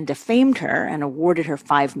her and then defamed her and awarded her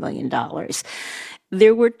 $5 million.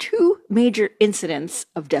 There were 2 major incidents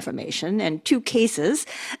of defamation and 2 cases.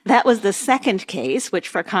 That was the second case, which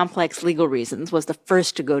for complex legal reasons was the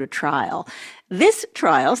first to go to trial. This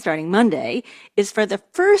trial, starting Monday, is for the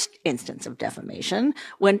first instance of defamation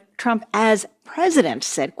when Trump, as president,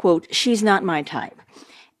 said, quote, she's not my type.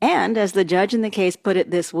 And as the judge in the case put it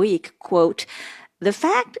this week, quote, the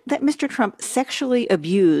fact that Mr. Trump sexually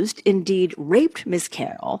abused, indeed raped Ms.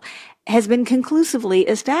 Carroll, has been conclusively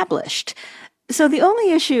established. So the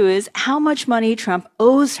only issue is how much money Trump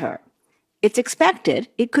owes her. It's expected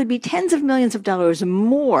it could be tens of millions of dollars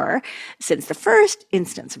more, since the first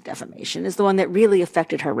instance of defamation is the one that really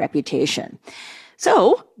affected her reputation.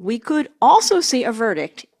 So we could also see a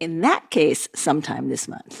verdict in that case sometime this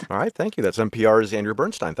month. All right, thank you. That's NPR's Andrea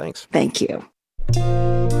Bernstein. Thanks. Thank you.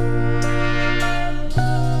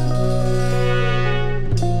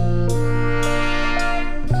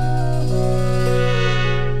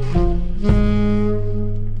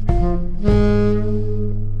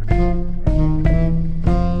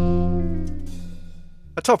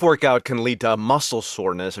 A tough workout can lead to muscle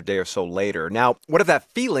soreness a day or so later. Now, what if that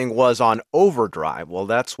feeling was on overdrive? Well,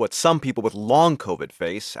 that's what some people with long COVID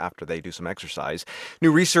face after they do some exercise.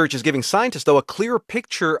 New research is giving scientists, though, a clearer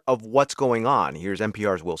picture of what's going on. Here's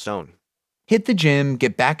NPR's Will Stone. Hit the gym,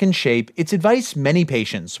 get back in shape. It's advice many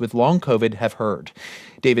patients with long COVID have heard.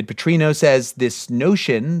 David Petrino says this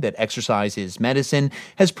notion that exercise is medicine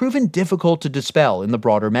has proven difficult to dispel in the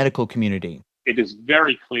broader medical community. It is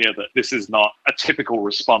very clear that this is not a typical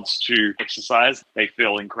response to exercise. They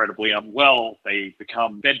feel incredibly unwell. They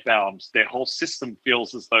become bedbound. Their whole system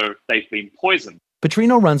feels as though they've been poisoned.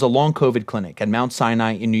 Petrino runs a long COVID clinic at Mount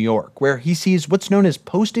Sinai in New York, where he sees what's known as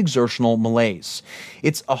post-exertional malaise.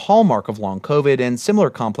 It's a hallmark of long COVID and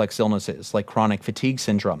similar complex illnesses like chronic fatigue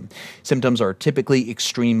syndrome. Symptoms are typically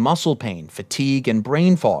extreme muscle pain, fatigue, and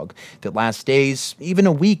brain fog that last days, even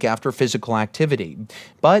a week after physical activity.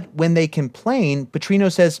 But when they complain,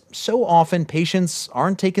 Petrino says so often patients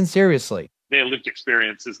aren't taken seriously. Their lived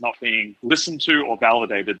experience is not being listened to or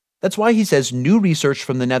validated. That's why he says new research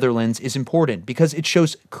from the Netherlands is important, because it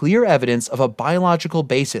shows clear evidence of a biological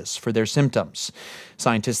basis for their symptoms.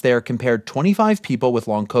 Scientists there compared 25 people with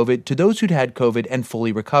long COVID to those who'd had COVID and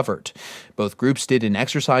fully recovered. Both groups did an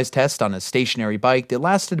exercise test on a stationary bike that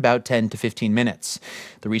lasted about 10 to 15 minutes.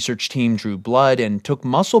 The research team drew blood and took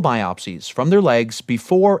muscle biopsies from their legs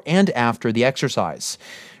before and after the exercise.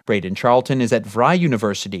 Braden Charlton is at Vrij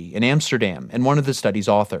University in Amsterdam and one of the study's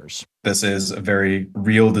authors. This is a very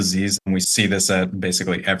real disease, and we see this at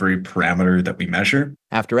basically every parameter that we measure.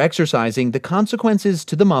 After exercising, the consequences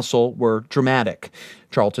to the muscle were dramatic.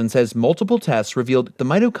 Charlton says multiple tests revealed the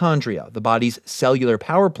mitochondria, the body's cellular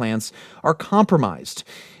power plants, are compromised,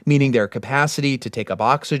 meaning their capacity to take up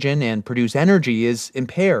oxygen and produce energy is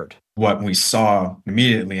impaired. What we saw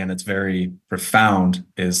immediately, and it's very profound,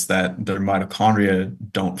 is that their mitochondria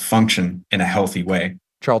don't function in a healthy way.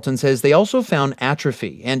 Charlton says they also found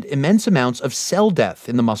atrophy and immense amounts of cell death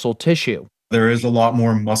in the muscle tissue. There is a lot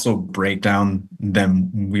more muscle breakdown than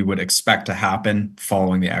we would expect to happen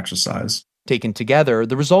following the exercise. Taken together,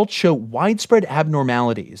 the results show widespread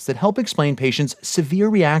abnormalities that help explain patients' severe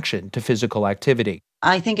reaction to physical activity.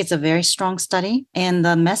 I think it's a very strong study, and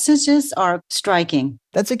the messages are striking.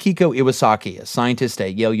 That's Akiko Iwasaki, a scientist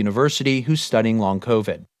at Yale University who's studying long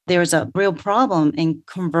COVID. There's a real problem in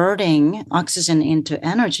converting oxygen into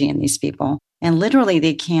energy in these people, and literally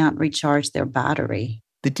they can't recharge their battery.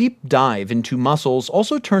 The deep dive into muscles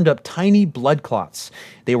also turned up tiny blood clots.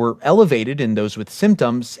 They were elevated in those with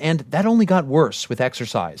symptoms, and that only got worse with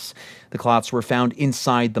exercise. The clots were found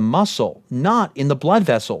inside the muscle, not in the blood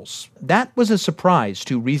vessels. That was a surprise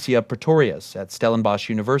to Rizia Pretorius at Stellenbosch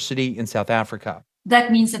University in South Africa.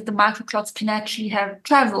 That means that the microclots can actually have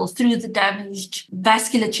travel through the damaged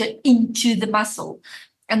vasculature into the muscle.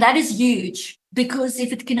 And that is huge, because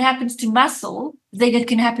if it can happen to muscle, then it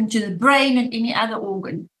can happen to the brain and any other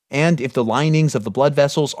organ. And if the linings of the blood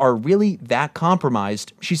vessels are really that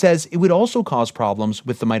compromised, she says it would also cause problems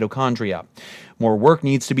with the mitochondria. More work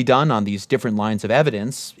needs to be done on these different lines of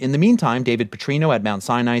evidence. In the meantime, David Petrino at Mount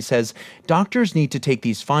Sinai says doctors need to take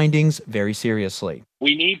these findings very seriously.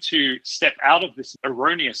 We need to step out of this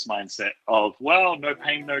erroneous mindset of, well, no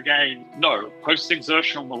pain, no gain. No,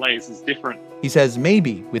 post-exertional malaise is different. He says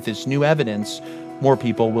maybe with this new evidence, more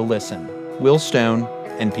people will listen. Will Stone,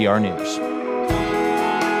 NPR News.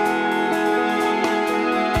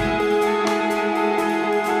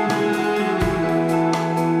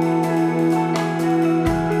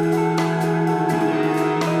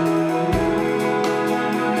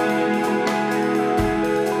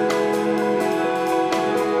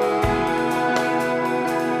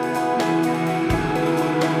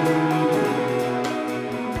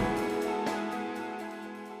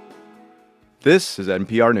 This is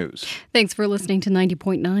NPR News. Thanks for listening to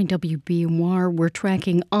 90.9 WBUR. We're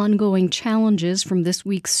tracking ongoing challenges from this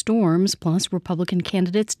week's storms, plus Republican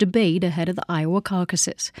candidates' debate ahead of the Iowa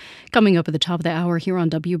caucuses. Coming up at the top of the hour here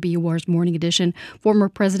on WBUR's Morning Edition, former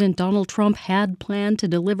President Donald Trump had planned to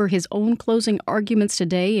deliver his own closing arguments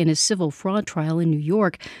today in his civil fraud trial in New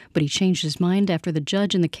York, but he changed his mind after the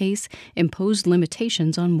judge in the case imposed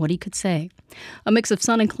limitations on what he could say. A mix of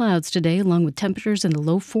sun and clouds today, along with temperatures in the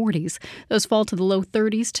low 40s. Those fall to the low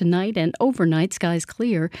 30s tonight, and overnight skies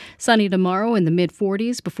clear. Sunny tomorrow in the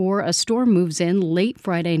mid-40s before a storm moves in late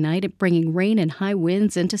Friday night, bringing rain and high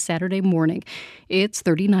winds into Saturday morning. It's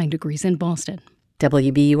 39 degrees in Boston.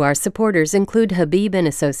 WBUR supporters include Habib &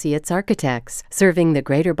 Associates Architects, serving the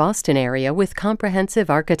greater Boston area with comprehensive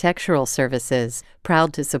architectural services.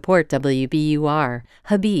 Proud to support WBUR.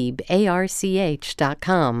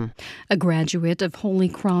 HabibARCH.com. A graduate of Holy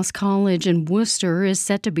Cross College in Worcester is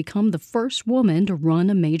set to become the first woman to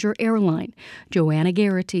run a major airline. Joanna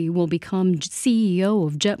Garrity will become CEO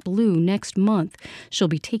of JetBlue next month. She'll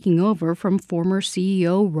be taking over from former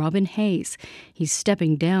CEO Robin Hayes. He's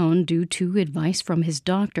stepping down due to advice from his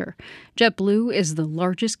doctor. JetBlue is the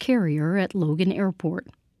largest carrier at Logan Airport.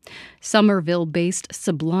 Somerville-based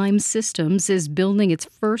Sublime Systems is building its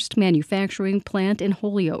first manufacturing plant in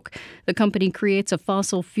Holyoke. The company creates a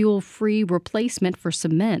fossil fuel-free replacement for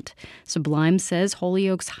cement. Sublime says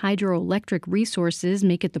Holyoke's hydroelectric resources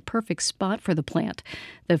make it the perfect spot for the plant.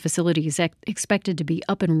 The facility is expected to be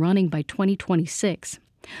up and running by 2026.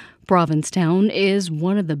 Provincetown is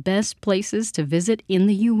one of the best places to visit in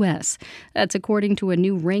the U.S. That's according to a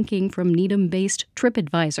new ranking from Needham-based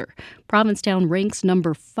TripAdvisor. Provincetown ranks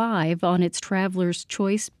number 5 on its Traveler's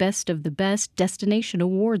Choice Best of the Best Destination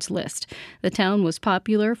Awards list. The town was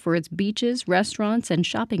popular for its beaches, restaurants, and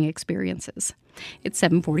shopping experiences. It's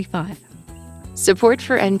 7:45. Support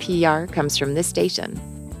for NPR comes from this station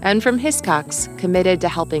and from Hiscox, committed to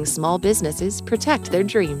helping small businesses protect their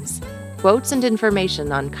dreams. Quotes and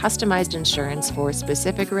information on customized insurance for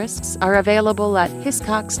specific risks are available at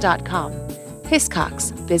hiscox.com.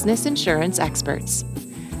 Hiscox, business insurance experts.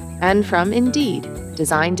 And from Indeed,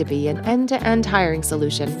 designed to be an end-to-end hiring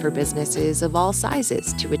solution for businesses of all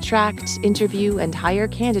sizes to attract, interview, and hire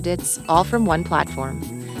candidates all from one platform.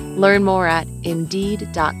 Learn more at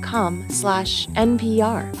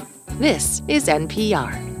Indeed.com/NPR. This is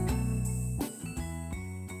NPR.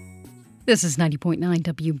 This is 90.9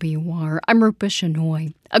 WBUR. I'm Rupa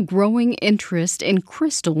Shenoy. A growing interest in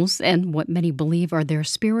crystals and what many believe are their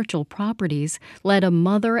spiritual properties led a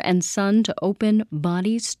mother and son to open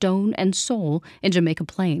Body, Stone, and Soul in Jamaica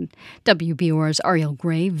Plain. WBUR's Ariel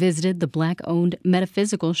Gray visited the Black-owned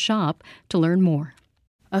metaphysical shop to learn more.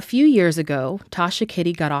 A few years ago, Tasha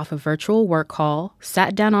Kitty got off a virtual work call,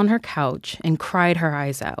 sat down on her couch, and cried her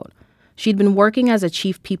eyes out. She'd been working as a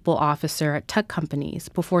chief people officer at tech companies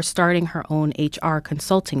before starting her own HR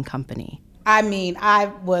consulting company. I mean, I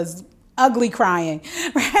was ugly crying,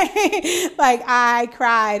 right? Like, I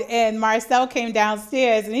cried, and Marcel came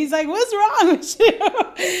downstairs, and he's like, "What's wrong with you?"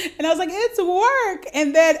 And I was like, "It's work."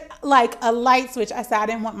 And then, like, a light switch. I said, I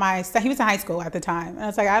didn't want my son, he was in high school at the time, and I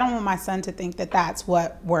was like, I don't want my son to think that that's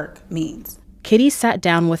what work means. Kitty sat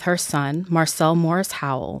down with her son, Marcel Morris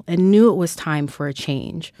Howell, and knew it was time for a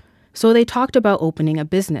change. So they talked about opening a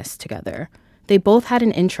business together. They both had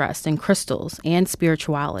an interest in crystals and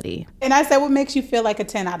spirituality. And I said, what makes you feel like a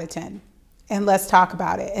 10 out of 10? And let's talk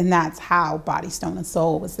about it. And that's how Body, Stone, and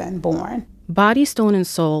Soul was then born. Body, Stone, and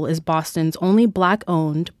Soul is Boston's only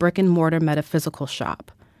Black-owned brick-and-mortar metaphysical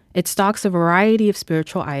shop. It stocks a variety of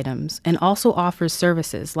spiritual items and also offers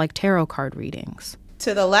services like tarot card readings.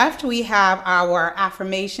 To the left, we have our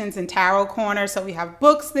affirmations and tarot corner. So we have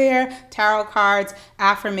books there, tarot cards,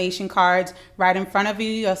 affirmation cards. Right in front of you,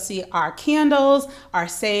 you'll see our candles, our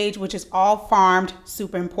sage, which is all farmed,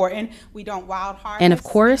 super important. We don't wild harvest. And of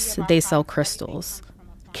course, they sell crystals.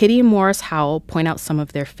 Kitty and Morris Howell point out some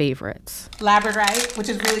of their favorites. Labradorite, which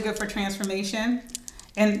is really good for transformation.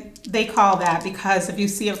 And they call that because if you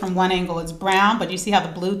see it from one angle, it's brown, but you see how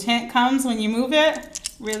the blue tint comes when you move it?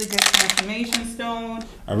 Really good transformation stone.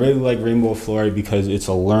 I really like Rainbow Fluorite because it's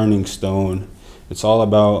a learning stone. It's all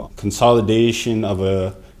about consolidation of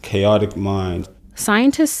a chaotic mind.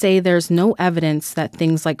 Scientists say there's no evidence that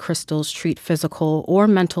things like crystals treat physical or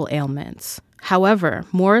mental ailments. However,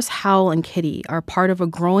 Morris Howell and Kitty are part of a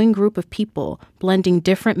growing group of people blending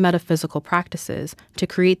different metaphysical practices to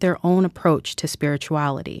create their own approach to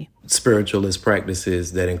spirituality. Spiritualist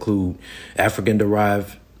practices that include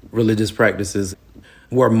African-derived religious practices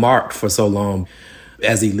were marked for so long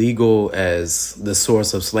as illegal, as the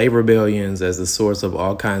source of slave rebellions, as the source of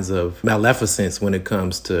all kinds of maleficence when it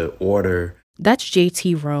comes to order. That's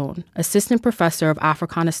J.T. Rohn, assistant professor of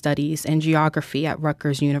Africana Studies and Geography at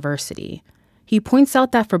Rutgers University. He points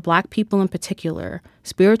out that for Black people in particular,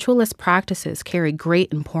 spiritualist practices carry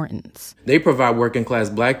great importance. They provide working class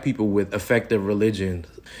Black people with effective religion,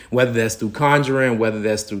 whether that's through conjuring, whether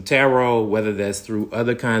that's through tarot, whether that's through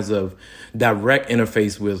other kinds of direct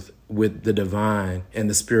interface with the divine and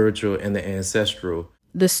the spiritual and the ancestral.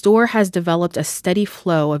 The store has developed a steady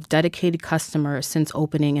flow of dedicated customers since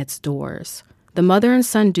opening its doors. The mother and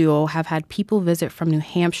son duo have had people visit from New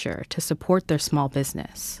Hampshire to support their small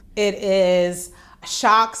business. It is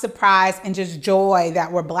shock, surprise, and just joy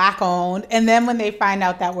that we're Black owned. And then when they find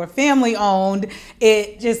out that we're family owned,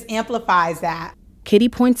 it just amplifies that. Kitty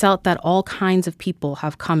points out that all kinds of people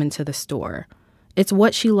have come into the store. It's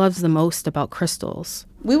what she loves the most about Crystals.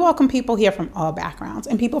 We welcome people here from all backgrounds,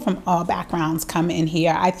 and people from all backgrounds come in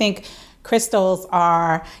here. I think crystals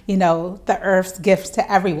are, the Earth's gifts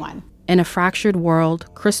to everyone. In a fractured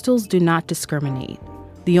world, crystals do not discriminate.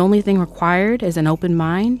 The only thing required is an open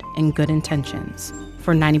mind and good intentions.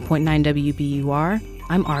 For 90.9 WBUR,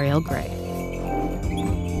 I'm Ariel Gray.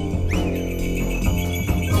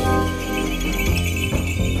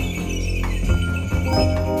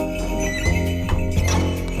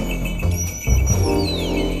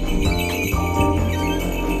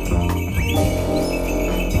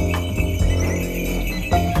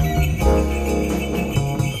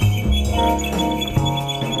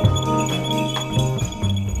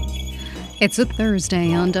 It's a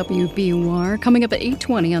Thursday on WBUR. Coming up at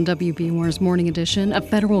 8:20 on WBUR's Morning Edition, a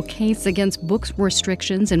federal case against books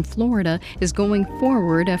restrictions in Florida is going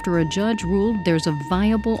forward after a judge ruled there's a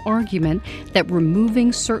viable argument that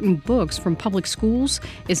removing certain books from public schools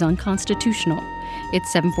is unconstitutional.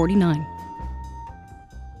 It's 7:49.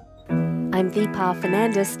 I'm Deepa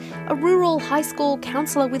Fernandez. A rural high school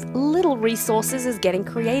counsellor with little resources is getting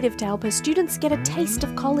creative to help her students get a taste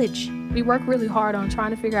of college. We work really hard on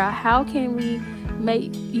trying to figure out how can we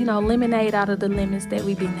make, lemonade out of the lemons that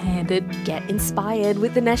we've been handed. Get inspired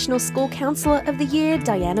with the National School Counsellor of the Year,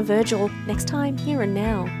 Diana Virgil. Next time, Here and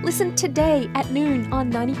Now. Listen today at noon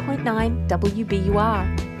on 90.9 WBUR.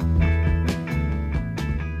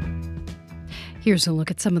 Here's a look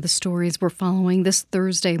at some of the stories we're following this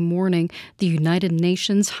Thursday morning. The United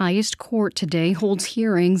Nations highest court today holds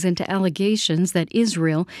hearings into allegations that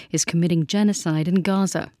Israel is committing genocide in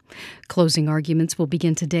Gaza. Closing arguments will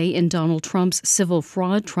begin today in Donald Trump's civil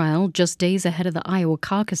fraud trial, just days ahead of the Iowa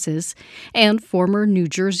caucuses. And former New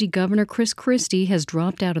Jersey Governor Chris Christie has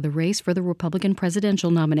dropped out of the race for the Republican presidential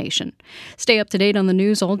nomination. Stay up to date on the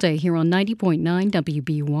news all day here on 90.9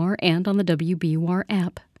 WBUR and on the WBUR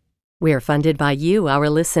app. We're funded by you, our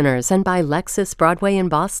listeners, and by Lexus Broadway in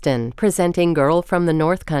Boston, presenting Girl from the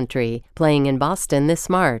North Country, playing in Boston this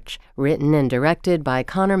March. Written and directed by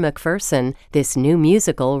Connor McPherson, this new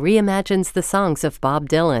musical reimagines the songs of Bob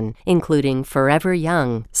Dylan, including Forever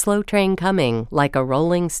Young, Slow Train Coming, Like a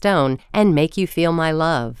Rolling Stone, and Make You Feel My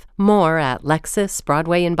Love. More at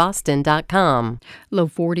LexusBroadwayInBoston.com. Low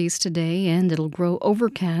 40s today, and it'll grow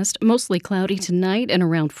overcast, mostly cloudy tonight and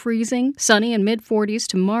around freezing. Sunny and mid-40s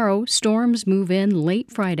tomorrow. Storms move in late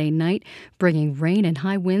Friday night, bringing rain and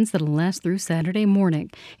high winds that'll last through Saturday morning.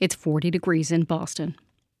 It's 40 degrees in Boston.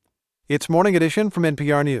 It's Morning Edition from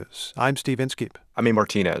NPR News. I'm Steve Inskeep. I'm A.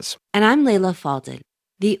 Martinez. And I'm Layla Falded.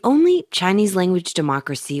 The only Chinese-language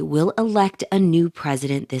democracy will elect a new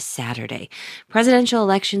president this Saturday. Presidential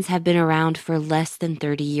elections have been around for less than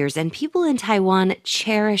 30 years, and people in Taiwan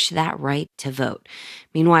cherish that right to vote.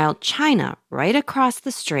 Meanwhile, China, right across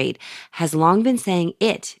the strait, has long been saying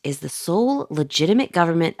it is the sole legitimate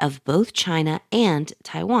government of both China and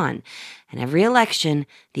Taiwan. And every election,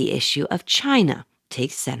 the issue of China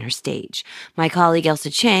takes center stage. My colleague Elsa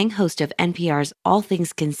Chang, host of NPR's All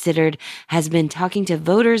Things Considered, has been talking to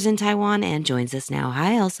voters in Taiwan and joins us now.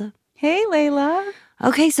 Hi, Elsa. Hey, Layla.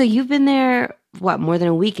 Okay, so you've been there, more than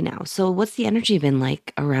a week now. So what's the energy been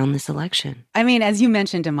like around this election? I mean, as you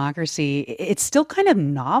mentioned, democracy, it's still kind of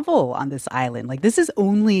novel on this island. This is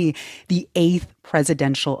only the 8th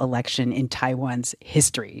presidential election in Taiwan's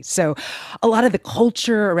history. So a lot of the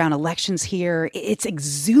culture around elections here, it's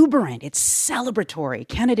exuberant, it's celebratory.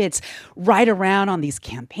 Candidates ride around on these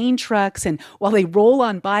campaign trucks, and while they roll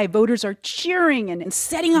on by, voters are cheering and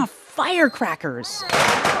setting off firecrackers.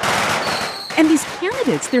 And these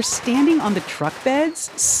candidates, they're standing on the truck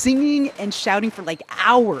beds, singing and shouting for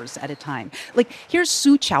hours at a time. Here's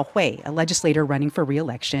Su Chaohui, a legislator running for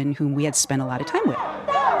re-election, whom we had spent a lot of time with.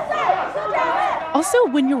 Also,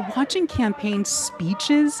 when you're watching campaign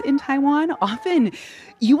speeches in Taiwan, often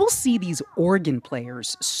you will see these organ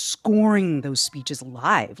players scoring those speeches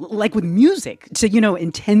live, with music to,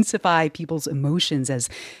 intensify people's emotions as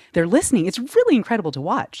they're listening. It's really incredible to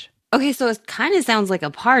watch. Okay, so it kind of sounds like a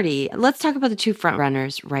party. Let's talk about the two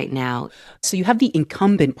frontrunners right now. So you have the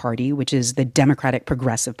incumbent party, which is the Democratic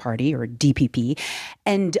Progressive Party, or DPP.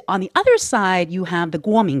 And on the other side, you have the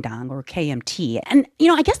Kuomintang, or KMT. And,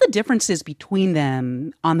 I guess the differences between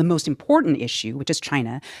them on the most important issue, which is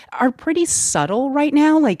China, are pretty subtle right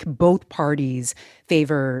now. Both parties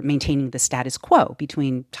favor maintaining the status quo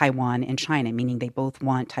between Taiwan and China, meaning they both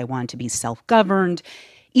want Taiwan to be self-governed,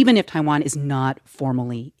 even if Taiwan is not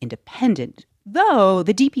formally independent. Though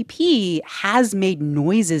the DPP has made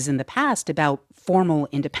noises in the past about formal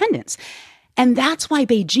independence. And that's why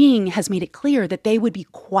Beijing has made it clear that they would be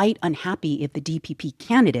quite unhappy if the DPP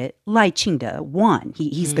candidate, Lai Ching-te, won.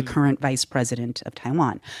 He's the current vice president of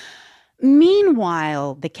Taiwan.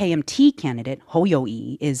 Meanwhile, the KMT candidate, Hou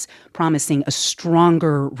You-yi, is promising a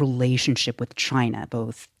stronger relationship with China,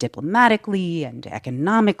 both diplomatically and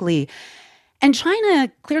economically. And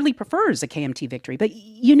China clearly prefers a KMT victory. But,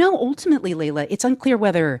 ultimately, Layla, it's unclear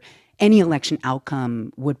whether any election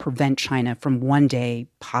outcome would prevent China from one day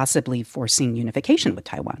possibly forcing unification with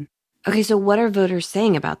Taiwan. Okay, so what are voters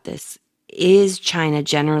saying about this? Is China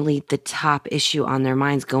generally the top issue on their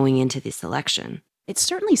minds going into this election? It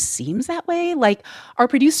certainly seems that way. Like, our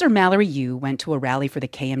producer Mallory Yu went to a rally for the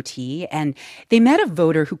KMT, and they met a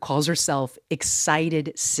voter who calls herself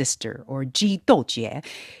Excited Sister, or Ji Doujie.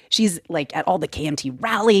 She's like at all the KMT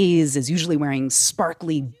rallies, is usually wearing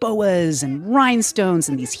sparkly boas and rhinestones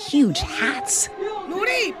and these huge hats.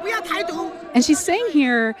 And she's saying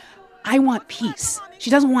here, I want peace.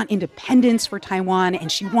 She doesn't want independence for Taiwan, and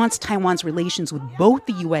she wants Taiwan's relations with both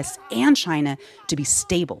the U.S. and China to be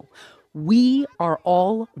stable. We are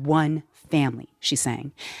all one family, she's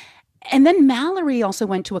saying. And then Mallory also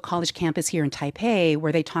went to a college campus here in Taipei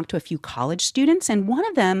where they talked to a few college students, and one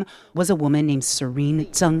of them was a woman named Serene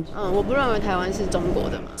Zheng.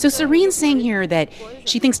 So Serene's saying here that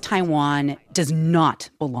she thinks Taiwan does not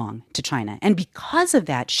belong to China, and because of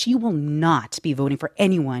that, she will not be voting for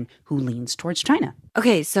anyone who leans towards China.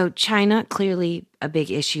 Okay, so China, clearly a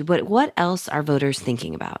big issue, but what else are voters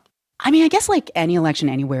thinking about? I mean, I guess like any election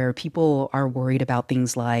anywhere, people are worried about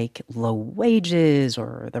things like low wages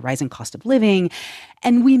or the rising cost of living.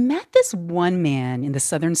 And we met this one man in the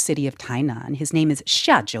southern city of Tainan. His name is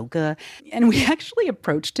Xia Zhouge. And we actually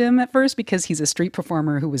approached him at first because he's a street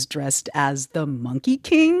performer who was dressed as the Monkey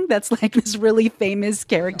King. That's like this really famous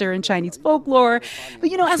character in Chinese folklore.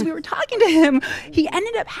 But, as we were talking to him, he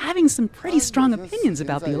ended up having some pretty strong opinions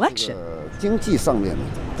about the election.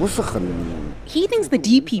 He thinks the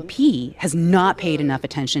DPP has not paid enough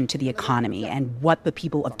attention to the economy and what the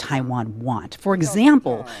people of Taiwan want. For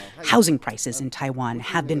example, housing prices in Taiwan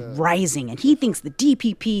have been rising, and he thinks the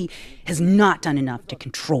DPP has not done enough to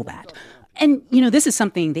control that. And, this is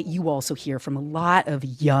something that you also hear from a lot of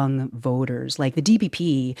young voters. Like the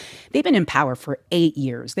DPP, they've been in power for 8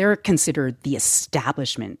 years. They're considered the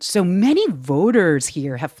establishment. So many voters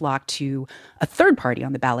here have flocked to a third party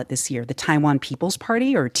on the ballot this year, the Taiwan People's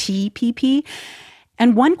Party, or TPP.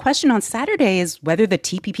 And one question on Saturday is whether the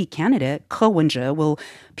TPP candidate, Ke Wen-je, will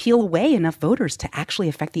peel away enough voters to actually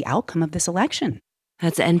affect the outcome of this election.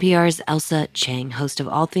 That's NPR's Elsa Chang, host of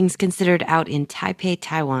All Things Considered out in Taipei,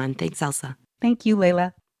 Taiwan. Thanks, Elsa. Thank you,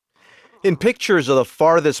 Layla. In pictures of the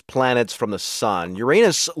farthest planets from the sun,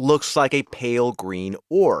 Uranus looks like a pale green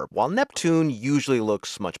orb, while Neptune usually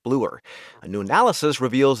looks much bluer. A new analysis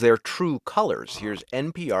reveals their true colors. Here's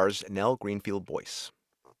NPR's Nell Greenfield-Boyce.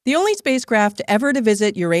 The only spacecraft ever to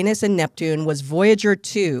visit Uranus and Neptune was Voyager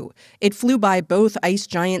 2. It flew by both ice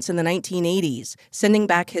giants in the 1980s, sending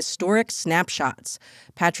back historic snapshots.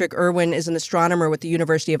 Patrick Irwin is an astronomer with the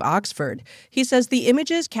University of Oxford. He says the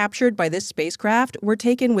images captured by this spacecraft were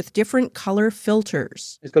taken with different color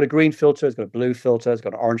filters. It's got a green filter, it's got a blue filter, it's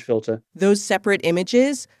got an orange filter. Those separate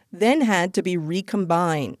images then had to be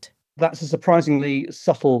recombined. That's a surprisingly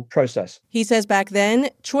subtle process. He says back then,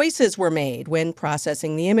 choices were made when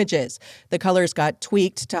processing the images. The colors got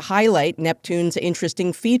tweaked to highlight Neptune's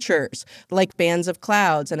interesting features, like bands of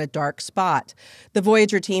clouds and a dark spot. The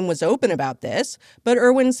Voyager team was open about this, but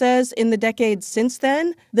Irwin says in the decades since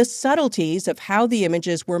then, the subtleties of how the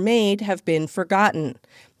images were made have been forgotten.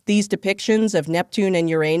 These depictions of Neptune and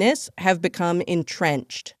Uranus have become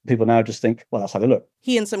entrenched. People now just think, well, let's have a look.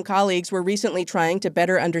 He and some colleagues were recently trying to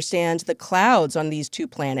better understand the clouds on these two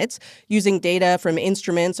planets, using data from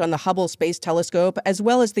instruments on the Hubble Space Telescope as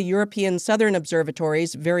well as the European Southern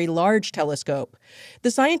Observatory's Very Large Telescope. The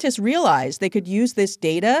scientists realized they could use this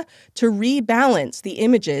data to rebalance the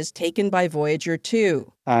images taken by Voyager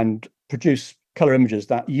 2. And produce color images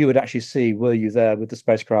that you would actually see were you there with the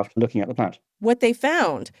spacecraft looking at the planet. What they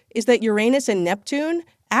found is that Uranus and Neptune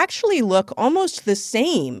actually look almost the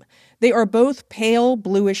same. They are both pale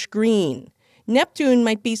bluish green. Neptune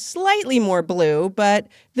might be slightly more blue, but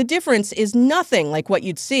the difference is nothing like what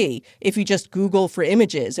you'd see if you just Google for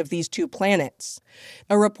images of these two planets.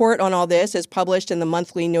 A report on all this is published in the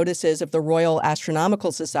monthly notices of the Royal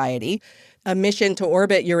Astronomical Society. A mission to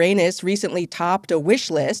orbit Uranus recently topped a wish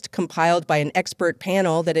list compiled by an expert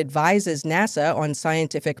panel that advises NASA on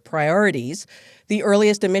scientific priorities. The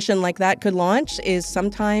earliest a mission like that could launch is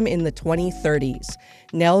sometime in the 2030s.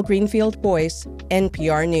 Nell Greenfield-Boyce,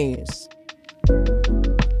 NPR News.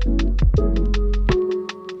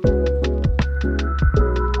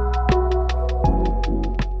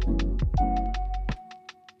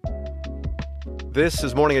 This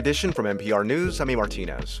is Morning Edition from NPR News. I'm E.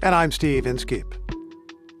 Martinez. And I'm Steve Inskeep.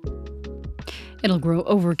 It'll grow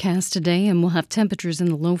overcast today and we'll have temperatures in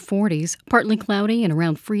the low 40s. Partly cloudy and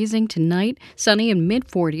around freezing tonight. Sunny and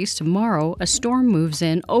mid-40s tomorrow. A storm moves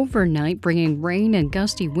in overnight, bringing rain and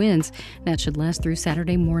gusty winds. That should last through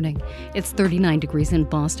Saturday morning. It's 39 degrees in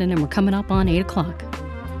Boston, and we're coming up on 8 o'clock.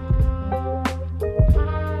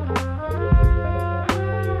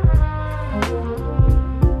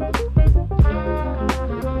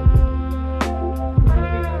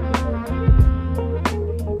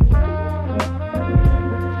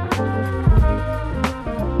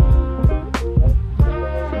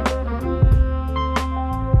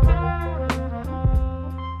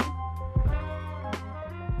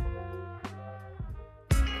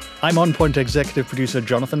 I'm On Point executive producer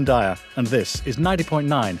Jonathan Dyer, and this is 90.9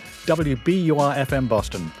 WBUR FM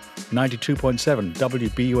Boston, 92.7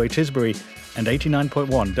 WBUA Tisbury, and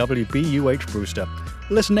 89.1 WBUH Brewster.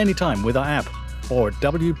 Listen anytime with our app or at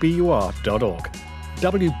WBUR.org.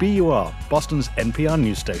 WBUR, Boston's NPR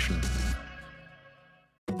news station.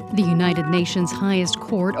 The United Nations highest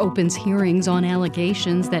court opens hearings on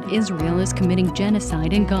allegations that Israel is committing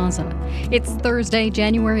genocide in Gaza. It's Thursday,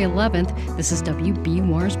 January 11th. This is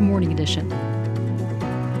WBUR's Morning Edition.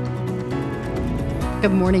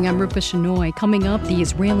 Good morning, I'm Rupa Shenoy. Coming up, the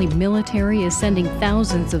Israeli military is sending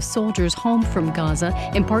thousands of soldiers home from Gaza,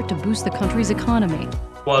 in part to boost the country's economy.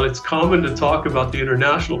 While it's common to talk about the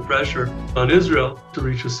international pressure on Israel to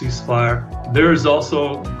reach a ceasefire, there is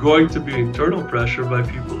also going to be internal pressure by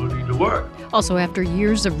people who need to work. Also, after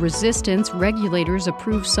years of resistance, regulators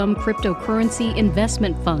approve some cryptocurrency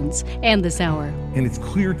investment funds. And this hour. And it's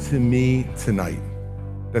clear to me tonight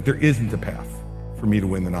that there isn't a path for me to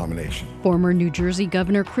win the nomination. Former New Jersey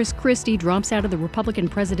Governor Chris Christie drops out of the Republican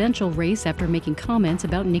presidential race after making comments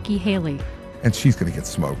about Nikki Haley. And she's going to get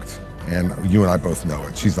smoked. And you and I both know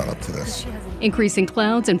it. She's not up to this. Increasing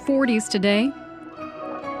clouds and 40s today.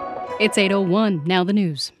 It's 8:01. Now the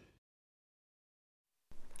news.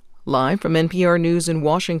 Live from NPR News in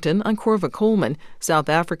Washington, I'm Corva Coleman. South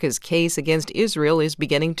Africa's case against Israel is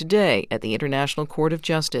beginning today at the International Court of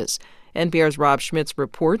Justice. NPR's Rob Schmitz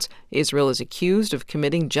reports Israel is accused of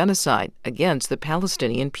committing genocide against the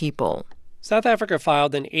Palestinian people. South Africa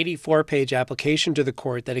filed an 84-page application to the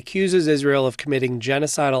court that accuses Israel of committing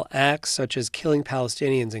genocidal acts such as killing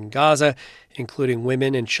Palestinians in Gaza, including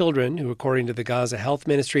women and children, who, according to the Gaza Health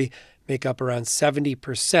Ministry, make up around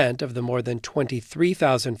 70% of the more than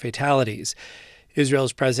 23,000 fatalities.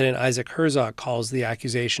 Israel's President Isaac Herzog calls the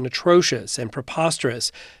accusation atrocious and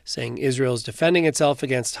preposterous, saying Israel is defending itself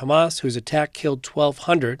against Hamas, whose attack killed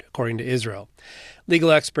 1,200, according to Israel.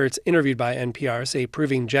 Legal experts interviewed by NPR say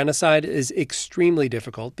proving genocide is extremely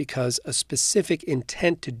difficult because a specific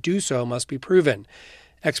intent to do so must be proven.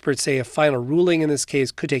 Experts say a final ruling in this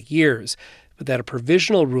case could take years, but that a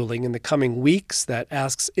provisional ruling in the coming weeks that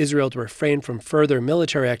asks Israel to refrain from further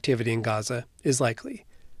military activity in Gaza is likely.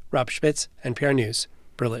 Rob Schmitz, NPR News,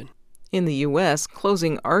 Berlin. In the U.S.,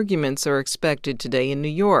 closing arguments are expected today in New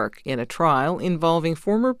York in a trial involving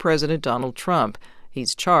former President Donald Trump.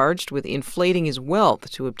 He's charged with inflating his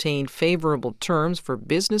wealth to obtain favorable terms for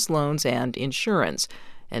business loans and insurance.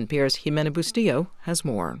 NPR's Jimena Bustillo has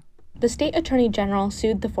more. The state attorney general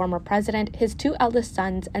sued the former president, his two eldest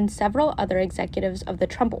sons, and several other executives of the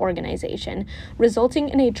Trump Organization, resulting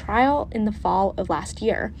in a trial in the fall of last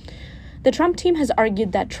year. The Trump team has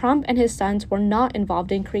argued that Trump and his sons were not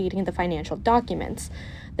involved in creating the financial documents.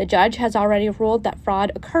 The judge has already ruled that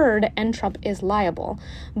fraud occurred and Trump is liable,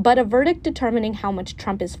 but a verdict determining how much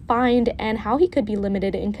Trump is fined and how he could be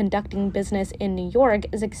limited in conducting business in New York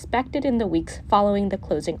is expected in the weeks following the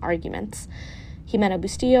closing arguments. Jimena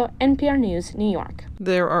Bustillo, NPR News, New York.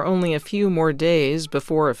 There are only a few more days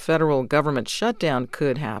before a federal government shutdown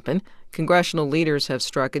could happen. Congressional leaders have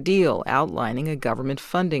struck a deal outlining a government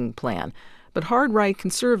funding plan. But hard-right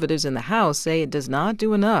conservatives in the House say it does not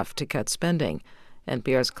do enough to cut spending.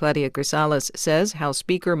 NPR's Claudia Grisales says House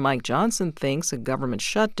Speaker Mike Johnson thinks a government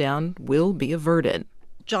shutdown will be averted.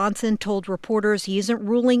 Johnson told reporters he isn't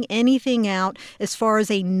ruling anything out as far as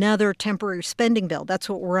another temporary spending bill. That's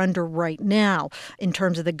what we're under right now in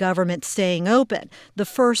terms of the government staying open. The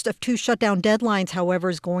first of two shutdown deadlines, however,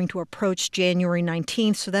 is going to approach January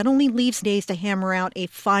 19th, so that only leaves days to hammer out a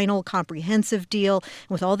final comprehensive deal.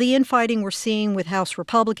 And with all the infighting we're seeing with House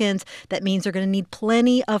Republicans, that means they're going to need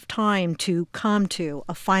plenty of time to come to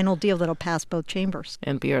a final deal that'll pass both chambers.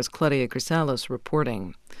 NPR's Claudia Grisales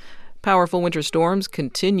reporting. Powerful winter storms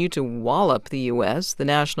continue to wallop the U.S. The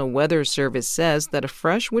National Weather Service says that a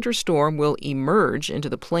fresh winter storm will emerge into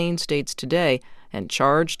the Plain States today and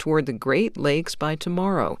charge toward the Great Lakes by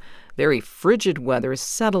tomorrow. Very frigid weather is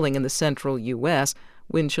settling in the central U.S.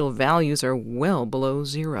 Wind chill values are well below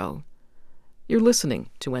zero. You're listening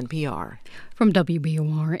to NPR. From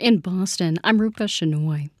WBUR in Boston, I'm Rupa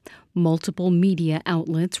Shenoy. Multiple media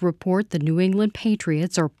outlets report the New England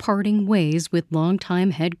Patriots are parting ways with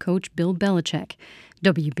longtime head coach Bill Belichick.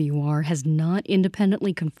 WBUR has not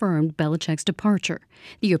independently confirmed Belichick's departure.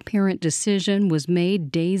 The apparent decision was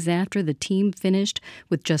made days after the team finished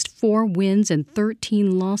with just 4 wins and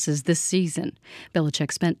 13 losses this season.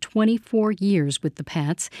 Belichick spent 24 years with the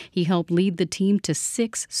Pats. He helped lead the team to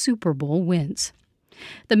 6 Super Bowl wins.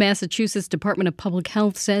 The Massachusetts Department of Public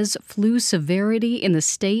Health says flu severity in the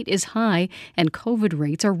state is high and COVID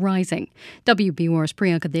rates are rising. WBUR's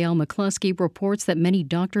Priyanka Dale McCluskey reports that many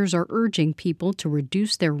doctors are urging people to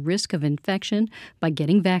reduce their risk of infection by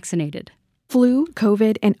getting vaccinated. Flu,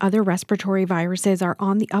 COVID, and other respiratory viruses are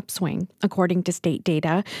on the upswing, according to state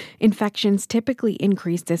data. Infections typically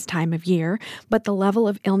increase this time of year, but the level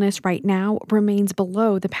of illness right now remains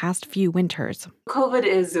below the past few winters. COVID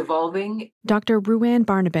is evolving. Dr. Ruann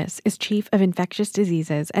Barnabas is chief of infectious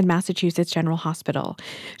diseases at Massachusetts General Hospital.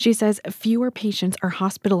 She says fewer patients are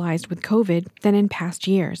hospitalized with COVID than in past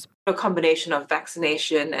years. A combination of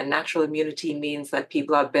vaccination and natural immunity means that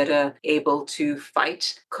people are better able to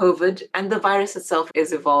fight COVID, and the virus itself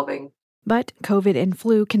is evolving. But COVID and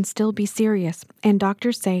flu can still be serious, and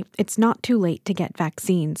doctors say it's not too late to get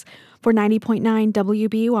vaccines. For 90.9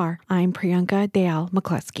 WBUR, I'm Priyanka Dale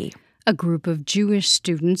McCluskey. A group of Jewish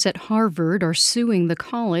students at Harvard are suing the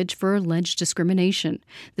college for alleged discrimination.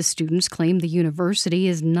 The students claim the university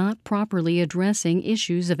is not properly addressing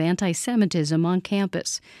issues of anti-Semitism on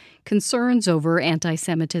campus. Concerns over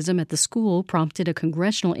anti-Semitism at the school prompted a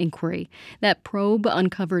congressional inquiry. That probe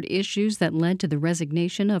uncovered issues that led to the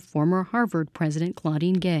resignation of former Harvard President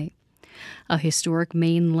Claudine Gay. A historic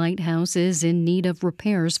Maine lighthouse is in need of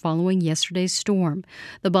repairs following yesterday's storm.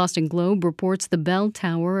 The Boston Globe reports the bell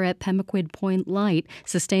tower at Pemaquid Point Light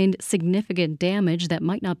sustained significant damage that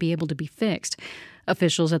might not be able to be fixed.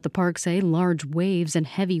 Officials at the park say large waves and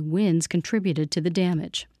heavy winds contributed to the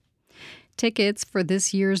damage. Tickets for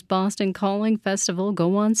this year's Boston Calling Festival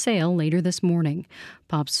go on sale later this morning.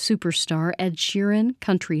 Pop superstar Ed Sheeran,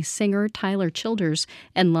 country singer Tyler Childers,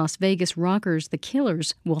 and Las Vegas rockers The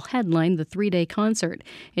Killers will headline the 3-day concert.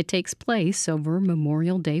 It takes place over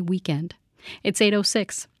Memorial Day weekend. It's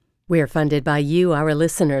 8:06. We're funded by you, our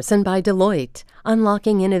listeners, and by Deloitte.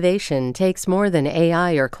 Unlocking innovation takes more than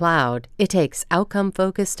AI or cloud. It takes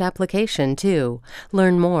outcome-focused application, too.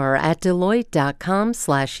 Learn more at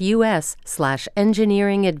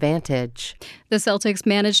Deloitte.com/US/engineering advantage. The Celtics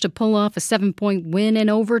managed to pull off a 7-point win in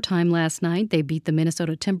overtime last night. They beat the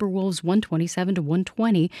Minnesota Timberwolves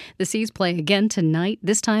 127-120. The Seas play again tonight,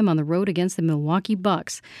 this time on the road against the Milwaukee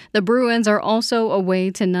Bucks. The Bruins are also away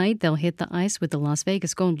tonight. They'll hit the ice with the Las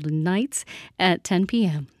Vegas Golden Knights at 10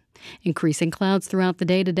 p.m. Increasing clouds throughout the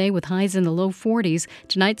day today with highs in the low 40s.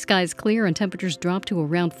 Tonight, skies clear and temperatures drop to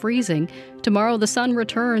around freezing. Tomorrow, the sun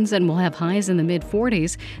returns and we'll have highs in the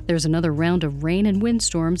mid-40s. There's another round of rain and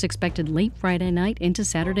windstorms expected late Friday night into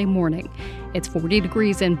Saturday morning. It's 40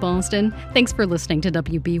 degrees in Boston. Thanks for listening to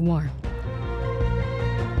WBUR.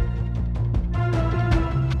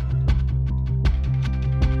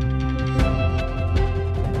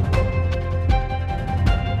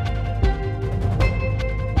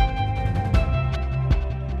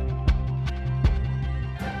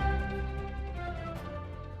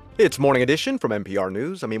 It's Morning Edition from NPR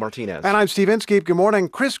News. I'm E. Martinez. And I'm Steve Inskeep. Good morning.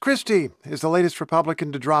 Chris Christie is the latest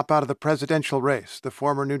Republican to drop out of the presidential race. The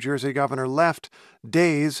former New Jersey governor left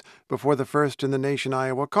days before the first-in-the-nation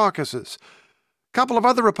Iowa caucuses. A couple of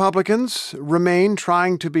other Republicans remain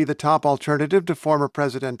trying to be the top alternative to former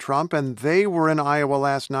President Trump, and they were in Iowa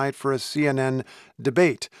last night for a CNN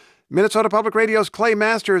debate. Minnesota Public Radio's Clay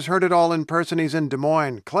Masters heard it all in person. He's in Des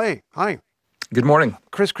Moines. Clay, hi. Good morning.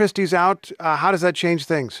 Chris Christie's out. How does that change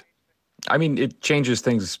things? I mean, it changes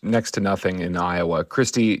things next to nothing in Iowa.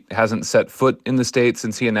 Christie hasn't set foot in the state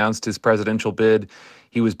since he announced his presidential bid.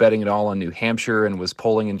 He was betting it all on New Hampshire and was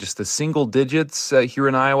polling in just the single digits here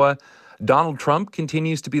in Iowa. Donald Trump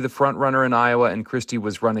continues to be the front runner in Iowa, and Christie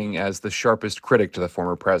was running as the sharpest critic to the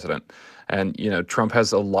former president. And, Trump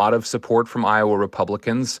has a lot of support from Iowa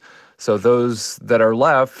Republicans. So those that are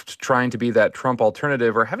left trying to be that Trump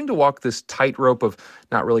alternative are having to walk this tightrope of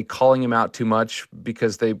not really calling him out too much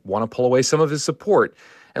because they want to pull away some of his support.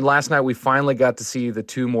 And last night, we finally got to see the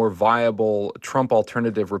two more viable Trump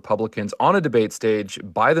alternative Republicans on a debate stage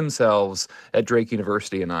by themselves at Drake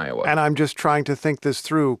University in Iowa. And I'm just trying to think this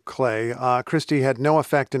through, Clay. Christie had no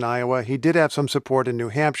effect in Iowa. He did have some support in New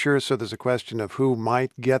Hampshire, so there's a question of who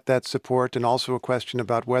might get that support, and also a question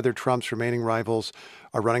about whether Trump's remaining rivals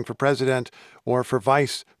are running for president or for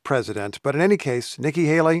vice president. But in any case, Nikki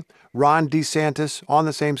Haley, Ron DeSantis on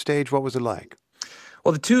the same stage. What was it like?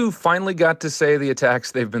 Well, the two finally got to say the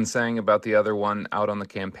attacks they've been saying about the other one out on the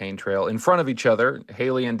campaign trail in front of each other.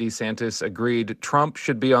 Haley and DeSantis agreed Trump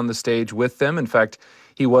should be on the stage with them. In fact,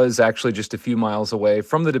 he was actually just a few miles away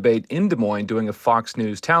from the debate in Des Moines doing a Fox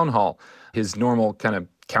News town hall, his normal kind of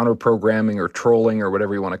counter-programming or trolling or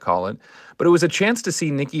whatever you want to call it. But it was a chance to see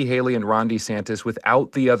Nikki Haley and Ron DeSantis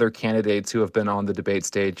without the other candidates who have been on the debate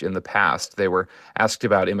stage in the past. They were asked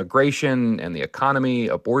about immigration and the economy,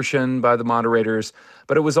 abortion by the moderators,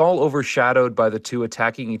 but it was all overshadowed by the two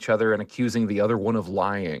attacking each other and accusing the other one of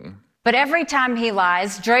lying. But every time he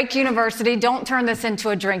lies, Drake University, don't turn this into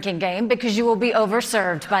a drinking game because you will be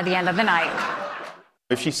overserved by the end of the night.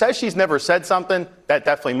 If she says she's never said something, that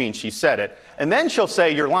definitely means she said it. And then she'll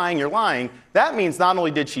say, you're lying, you're lying. That means not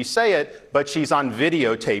only did she say it, but she's on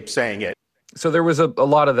videotape saying it. So there was a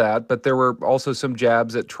lot of that, but there were also some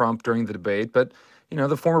jabs at Trump during the debate. But, you know,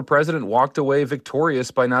 the former president walked away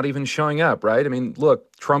victorious by not even showing up, right? I mean,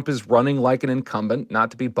 look, Trump is running like an incumbent,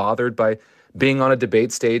 not to be bothered by being on a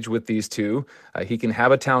debate stage with these two. He can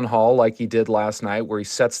have a town hall like he did last night where he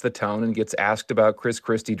sets the tone and gets asked about Chris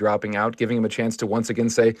Christie dropping out, giving him a chance to once again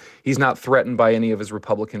say he's not threatened by any of his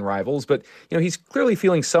Republican rivals. But, you know, he's clearly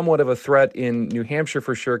feeling somewhat of a threat in New Hampshire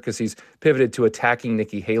for sure because he's pivoted to attacking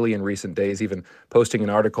Nikki Haley in recent days, even posting an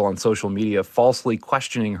article on social media falsely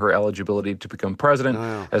questioning her eligibility to become president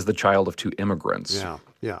as the child of two immigrants.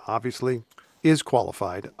 Yeah, obviously is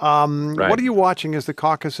qualified. Right. What are you watching as the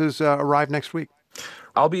caucuses arrive next week?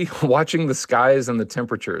 I'll be watching the skies and the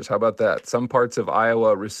temperatures. How about that? Some parts of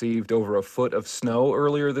Iowa received over a foot of snow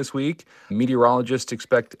earlier this week. Meteorologists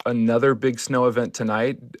expect another big snow event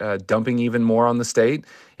tonight, dumping even more on the state.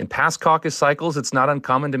 In past caucus cycles, it's not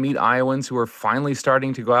uncommon to meet Iowans who are finally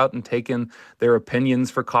starting to go out and take in their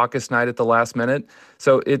opinions for caucus night at the last minute.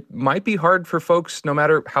 So it might be hard for folks, no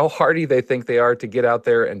matter how hardy they think they are, to get out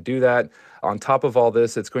there and do that. On top of all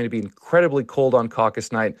this, it's going to be incredibly cold on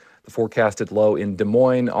caucus night. The forecasted low in Des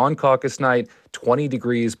Moines on caucus night, 20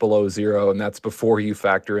 degrees below zero, and that's before you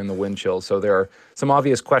factor in the wind chill. So there are some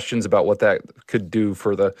obvious questions about what that could do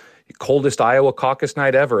for the coldest Iowa caucus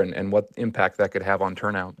night ever and what impact that could have on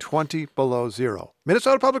turnout. 20 below zero.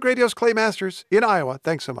 Minnesota Public Radio's Clay Masters in Iowa.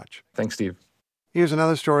 Thanks so much. Thanks, Steve. Here's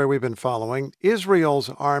another story we've been following. Israel's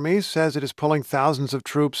army says it is pulling thousands of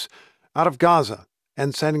troops out of Gaza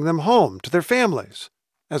and sending them home to their families,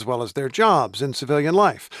 as well as their jobs in civilian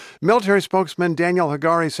life. Military spokesman Daniel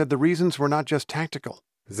Hagari said the reasons were not just tactical.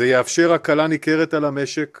 This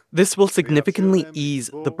will significantly ease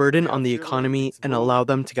the burden on the economy and allow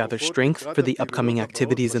them to gather strength for the upcoming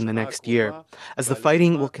activities in the next year, as the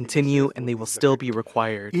fighting will continue and they will still be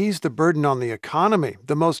required. Ease the burden on the economy.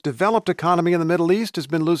 The most developed economy in the Middle East has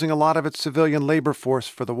been losing a lot of its civilian labor force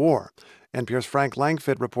for the war. NPR's Frank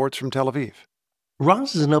Langfitt reports from Tel Aviv.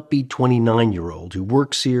 Roz is an upbeat 29-year-old who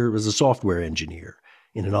works here as a software engineer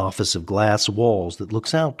in an office of glass walls that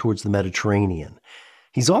looks out towards the Mediterranean.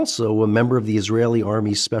 He's also a member of the Israeli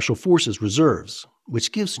Army's Special Forces Reserves,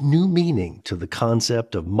 which gives new meaning to the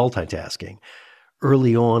concept of multitasking.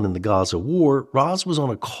 Early on in the Gaza war, Roz was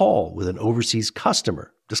on a call with an overseas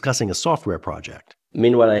customer discussing a software project.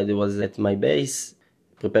 Meanwhile, I was at my base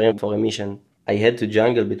preparing for a mission. I had to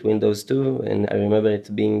jungle between those two, and I remember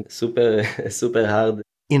it being super hard.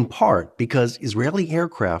 In part because Israeli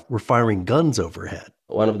aircraft were firing guns overhead.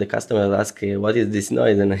 One of the customers asked, what is this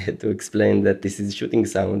noise? And I had to explain that this is shooting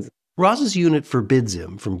sounds. Roz's unit forbids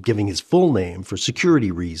him from giving his full name for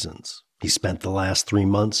security reasons. He spent the last 3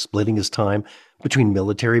 months splitting his time between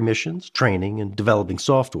military missions, training, and developing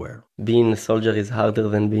software. Being a soldier is harder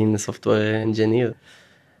than being a software engineer.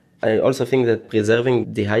 I also think that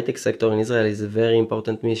preserving the high-tech sector in Israel is a very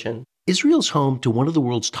important mission. Israel's home to one of the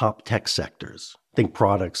world's top tech sectors. Think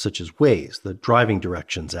products such as Waze, the driving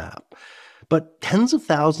directions app. But tens of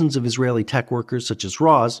thousands of Israeli tech workers such as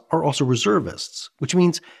Roz are also reservists, which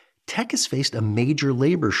means tech has faced a major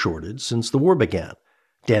labor shortage since the war began.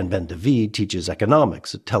 Dan Ben-David teaches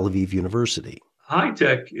economics at Tel Aviv University.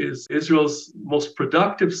 High-tech is Israel's most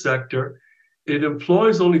productive sector. It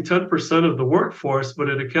employs only 10% of the workforce, but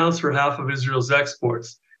it accounts for half of Israel's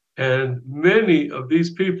exports. And many of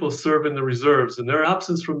these people serve in the reserves, and their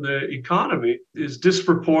absence from the economy is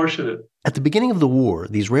disproportionate. At the beginning of the war,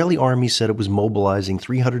 the Israeli army said it was mobilizing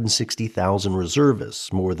 360,000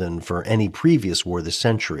 reservists, more than for any previous war this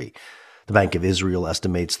century. The Bank of Israel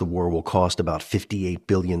estimates the war will cost about $58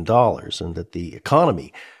 billion and that the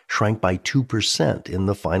economy shrank by 2% in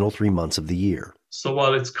the final 3 months of the year. So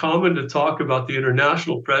while it's common to talk about the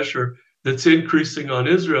international pressure that's increasing on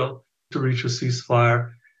Israel to reach a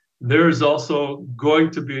ceasefire, there is also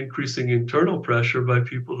going to be increasing internal pressure by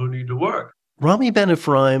people who need to work. Rami Ben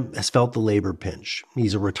Ephraim has felt the labor pinch.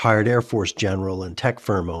 He's a retired Air Force general and tech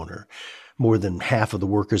firm owner. More than half of the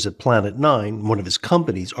workers at Planet 9, one of his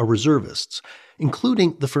companies, are reservists,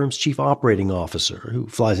 including the firm's chief operating officer, who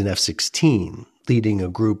flies an F-16, leading a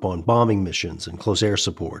group on bombing missions and close air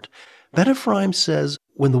support. Ben Ephraim says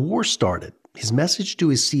when the war started, his message to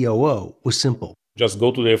his COO was simple. Just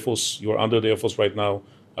go to the Air Force. You're under the Air Force right now.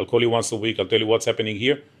 I'll call you once a week. I'll tell you what's happening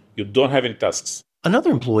here. You don't have any tasks.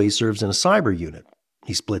 Another employee serves in a cyber unit.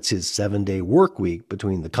 He splits his 7-day work week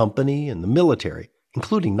between the company and the military,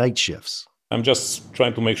 including night shifts. I'm just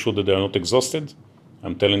trying to make sure that they're not exhausted.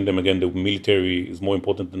 I'm telling them again, the military is more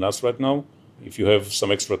important than us right now. If you have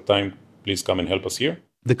some extra time, please come and help us here.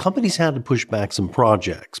 The company's had to push back some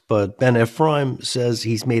projects, but Ben Ephraim says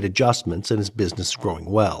he's made adjustments and his business is growing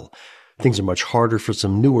well. Things are much harder for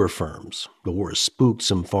some newer firms. The war has spooked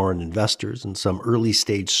some foreign investors, and some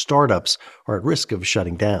early-stage startups are at risk of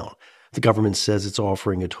shutting down. The government says it's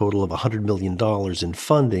offering a total of $100 million in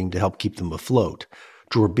funding to help keep them afloat.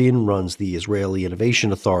 Dror Bin runs the Israeli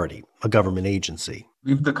Innovation Authority, a government agency.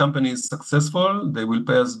 If the company is successful, they will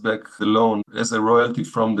pay us back the loan as a royalty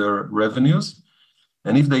from their revenues.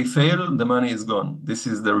 And if they fail, the money is gone. This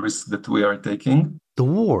is the risk that we are taking. The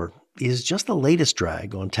war is just the latest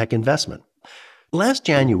drag on tech investment. Last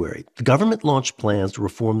January, the government launched plans to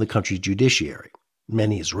reform the country's judiciary.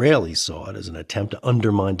 Many Israelis saw it as an attempt to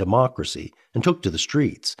undermine democracy and took to the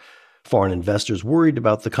streets. Foreign investors worried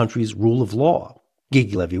about the country's rule of law.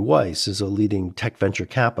 Gigi Levy-Weiss is a leading tech venture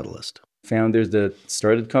capitalist. Founders that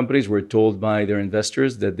started companies were told by their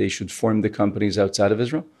investors that they should form the companies outside of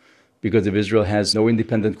Israel, because if Israel has no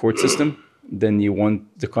independent court system, then you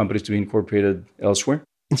want the companies to be incorporated elsewhere.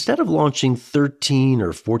 Instead of launching 13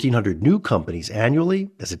 or 1,400 new companies annually,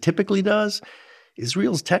 as it typically does,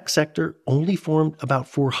 Israel's tech sector only formed about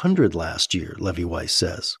 400 last year, Levy-Weiss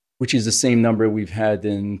says. Which is the same number we've had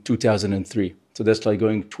in 2003. So that's like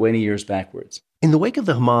going 20 years backwards. In the wake of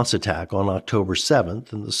the Hamas attack on October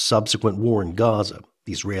 7th and the subsequent war in Gaza,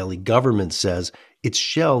 the Israeli government says it's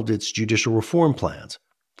shelved its judicial reform plans.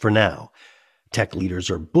 For now, tech leaders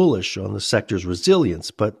are bullish on the sector's resilience,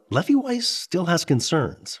 but Levy-Weiss still has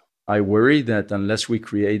concerns. I worry that unless we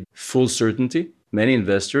create full certainty, many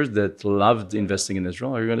investors that loved investing in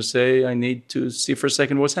Israel are going to say, I need to see for a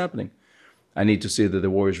second what's happening. I need to see that the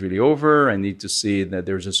war is really over. I need to see that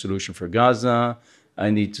there's a solution for Gaza. I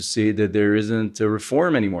need to see that there isn't a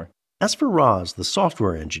reform anymore. As for Raz, the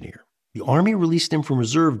software engineer, the Army released him from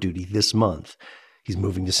reserve duty this month. He's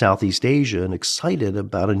moving to Southeast Asia and excited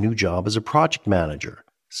about a new job as a project manager,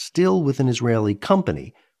 still with an Israeli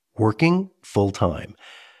company, working full-time.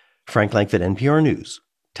 Frank Langford, NPR News,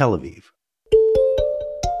 Tel Aviv.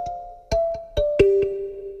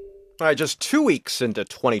 All right, just 2 weeks into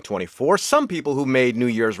 2024, some people who made New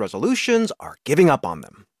Year's resolutions are giving up on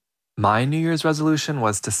them. My New Year's resolution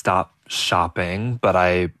was to stop shopping, but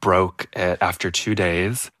I broke it after 2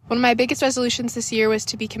 days. One of my biggest resolutions this year was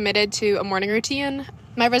to be committed to a morning routine.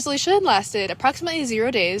 My resolution lasted approximately 0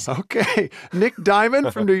 days. Okay, Nick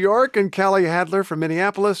Diamond from New York and Kelly Hadler from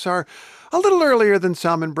Minneapolis are a little earlier than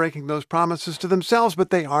some in breaking those promises to themselves, but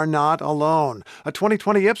they are not alone. A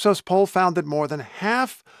 2020 Ipsos poll found that more than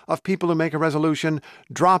half of people who make a resolution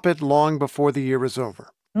drop it long before the year is over.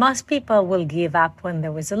 Most people will give up when the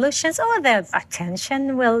resolutions or their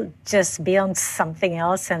attention will just be on something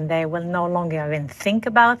else and they will no longer even think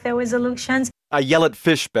about their resolutions. Yelet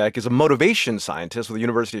Fishbeck is a motivation scientist with the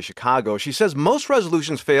University of Chicago. She says most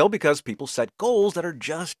resolutions fail because people set goals that are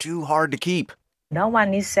just too hard to keep. No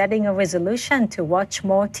one is setting a resolution to watch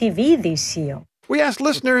more TV this year. We asked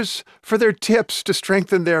listeners for their tips to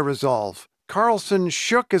strengthen their resolve. Carlson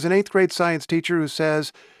Shook is an 8th grade science teacher who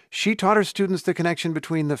says she taught her students the connection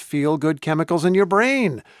between the feel-good chemicals in your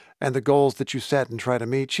brain and the goals that you set and try to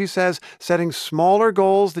meet. She says setting smaller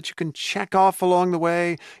goals that you can check off along the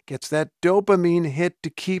way gets that dopamine hit to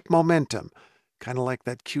keep momentum. Kind of like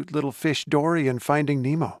that cute little fish Dory in Finding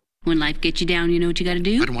Nemo. When life gets you down, you know what you got to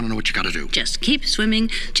do? I don't want to know what you got to do. Just keep swimming,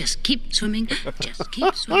 just keep swimming, just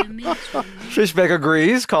keep swimming. Fishbeck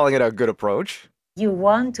agrees, calling it a good approach. You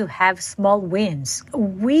want to have small wins.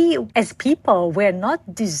 We, as people, we're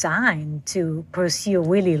not designed to pursue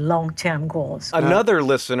really long-term goals. Another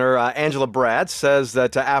listener, Angela Brad, says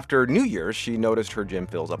that after New Year's, she noticed her gym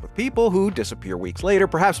fills up with people who disappear weeks later,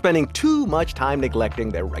 perhaps spending too much time neglecting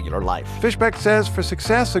their regular life. Fishbeck says for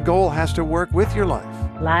success, a goal has to work with your life.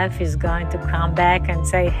 Life is going to come back and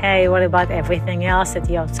say, hey, what about everything else that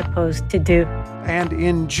you're supposed to do? And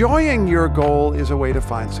enjoying your goal is a way to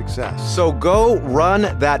find success. So go run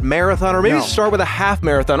that marathon, or maybe start with a half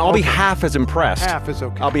marathon. I'll be half as impressed. Half is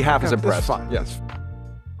okay. I'll be half as impressed. That's fine. Yes.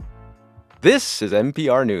 This is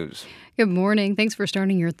NPR News. Good morning. Thanks for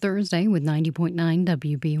starting your Thursday with 90.9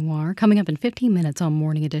 WBUR. Coming up in 15 minutes on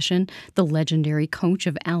Morning Edition, the legendary coach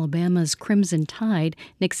of Alabama's Crimson Tide,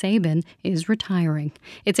 Nick Saban, is retiring.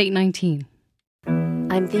 It's 8:19.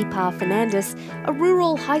 I'm Deepa Fernandez. A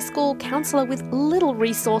rural high school counselor with little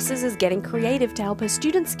resources is getting creative to help her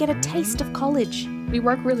students get a taste of college. We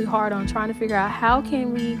work really hard on trying to figure out how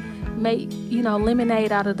can we make,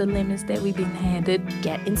 lemonade out of the lemons that we've been handed.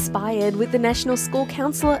 Get inspired with the National School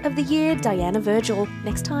Counselor of the Year, Diana Virgil.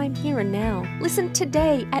 Next time, here and now. Listen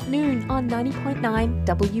today at noon on 90.9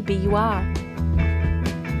 WBUR.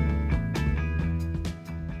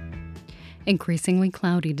 Increasingly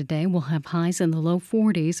cloudy today. We'll have highs in the low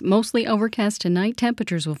 40s. Mostly overcast tonight.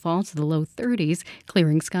 Temperatures will fall to the low 30s.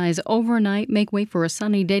 Clearing skies overnight make way for a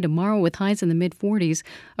sunny day tomorrow with highs in the mid-40s.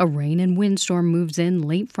 A rain and windstorm moves in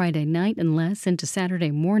late Friday night and lasts into Saturday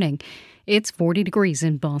morning. It's 40 degrees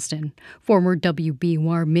in Boston. Former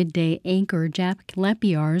WBUR midday anchor Jack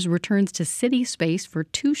Lepiarz returns to City Space for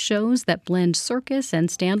 2 shows that blend circus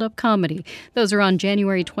and stand-up comedy. Those are on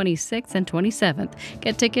January 26th and 27th.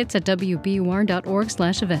 Get tickets at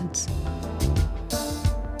wbur.org/events.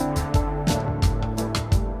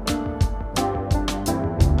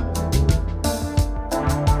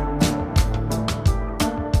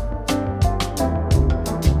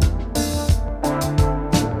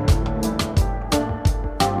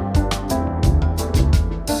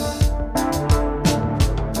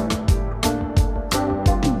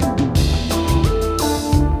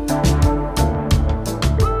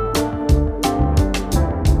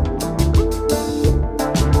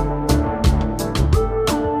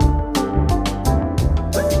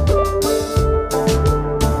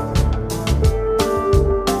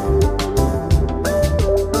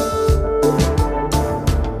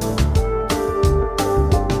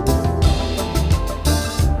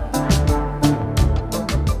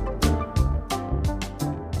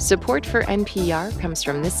 Support for NPR comes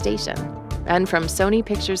from this station and from Sony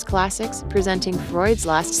Pictures Classics presenting Freud's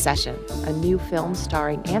Last Session, a new film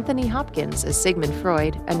starring Anthony Hopkins as Sigmund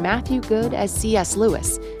Freud and Matthew Goode as C.S.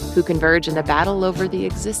 Lewis, who converge in a battle over the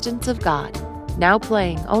existence of God, now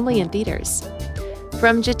playing only in theaters.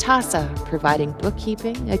 From Jitasa, providing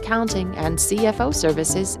bookkeeping, accounting, and CFO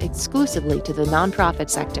services exclusively to the nonprofit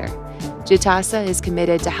sector. Jitasa is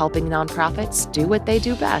committed to helping nonprofits do what they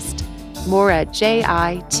do best. More at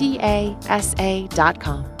jitasa.com.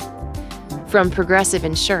 From Progressive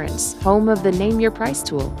Insurance, home of the Name Your Price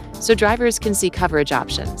tool, so drivers can see coverage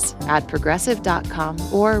options at progressive.com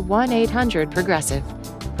or 1-800-PROGRESSIVE.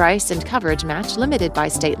 Price and coverage match limited by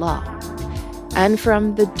state law. And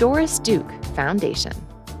from the Doris Duke Foundation.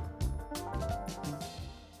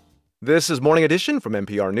 This is Morning Edition from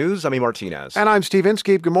NPR News. I'm E. Martinez. And I'm Steve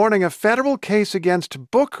Inskeep. Good morning. A federal case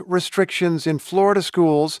against book restrictions in Florida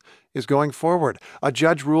schools is going forward. A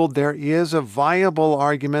judge ruled there is a viable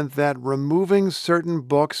argument that removing certain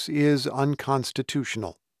books is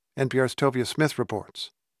unconstitutional. NPR's Tovia Smith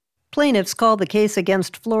reports. Plaintiffs call the case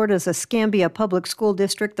against Florida's Escambia Public School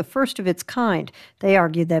District the first of its kind. They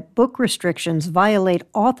argue that book restrictions violate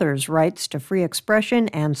authors' rights to free expression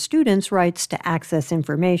and students' rights to access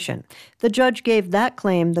information. The judge gave that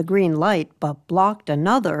claim the green light, but blocked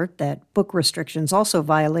another that book restrictions also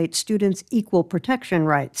violate students' equal protection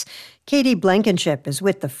rights. Katie Blankenship is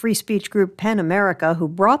with the free speech group PEN America, who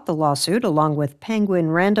brought the lawsuit along with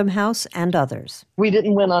Penguin Random House and others. We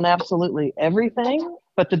didn't win on absolutely everything,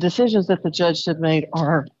 but the decisions that the judge had made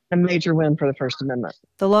are a major win for the First Amendment.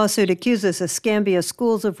 The lawsuit accuses Escambia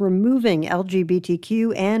schools of removing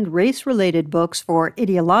LGBTQ and race-related books for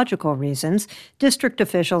ideological reasons. District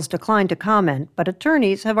officials declined to comment, but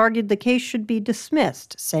attorneys have argued the case should be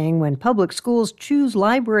dismissed, saying when public schools choose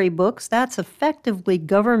library books, that's effectively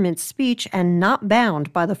government speech and not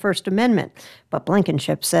bound by the First Amendment. But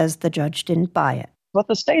Blankenship says the judge didn't buy it. What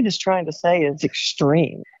the state is trying to say is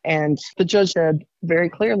extreme. And the judge said very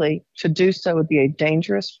clearly to do so would be a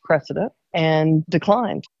dangerous precedent and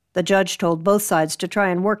declined. The judge told both sides to try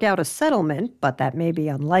and work out a settlement, but that may be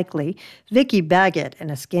unlikely. Vicki Baggett, an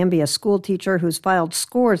Escambia schoolteacher who's filed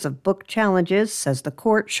scores of book challenges, says the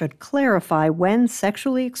court should clarify when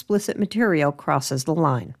sexually explicit material crosses the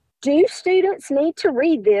line. Do students need to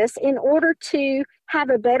read this in order to have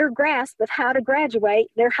a better grasp of how to graduate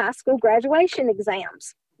their high school graduation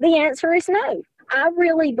exams? The answer is no. I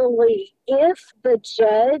really believe if the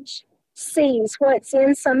judge sees what's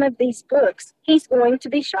in some of these books, he's going to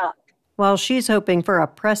be shocked. While she's hoping for a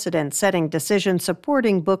precedent-setting decision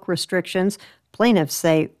supporting book restrictions, plaintiffs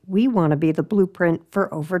say we want to be the blueprint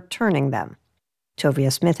for overturning them.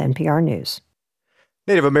 Tovia Smith, NPR News.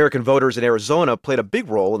 Native American voters in Arizona played a big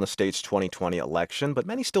role in the state's 2020 election, but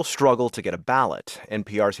many still struggle to get a ballot.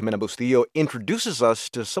 NPR's Jimena Bustillo introduces us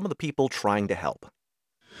to some of the people trying to help.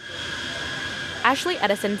 Ashley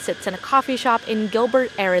Edison sits in a coffee shop in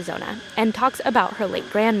Gilbert, Arizona, and talks about her late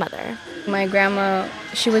grandmother. My grandma,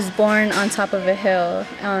 she was born on top of a hill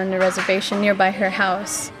on a reservation nearby her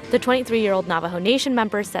house. The 23-year-old Navajo Nation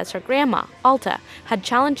member says her grandma, Alta, had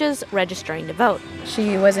challenges registering to vote.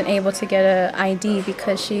 She wasn't able to get an ID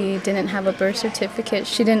because she didn't have a birth certificate.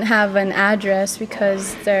 She didn't have an address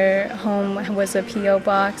because their home was a P.O.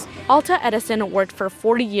 box. Alta Edison worked for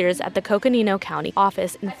 40 years at the Coconino County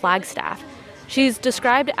office in Flagstaff. She's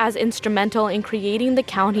described as instrumental in creating the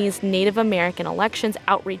county's Native American elections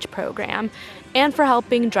outreach program and for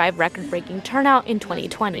helping drive record-breaking turnout in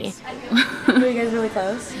 2020. Were you guys really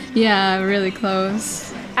close? Yeah, really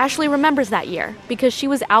close. Ashley remembers that year because she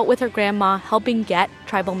was out with her grandma helping get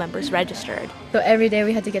tribal members registered. So every day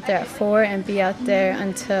we had to get there at 4 and be out there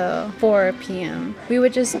until 4 p.m. We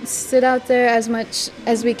would just sit out there as much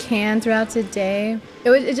as we can throughout the day.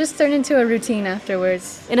 It just turned into a routine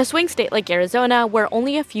afterwards. In a swing state like Arizona, where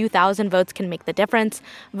only a few thousand votes can make the difference,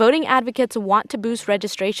 voting advocates want to boost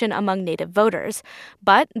registration among Native voters.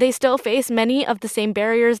 But they still face many of the same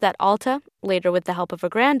barriers that Alta, later with the help of her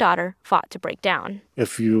granddaughter, fought to break down.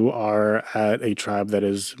 If you are at a tribe that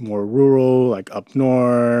is more rural, like up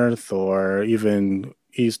north or even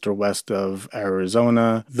east or west of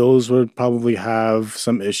Arizona, those would probably have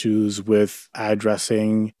some issues with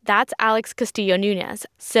addressing. That's Alex Castillo Nunez,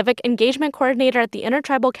 Civic Engagement Coordinator at the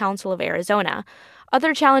Intertribal Council of Arizona.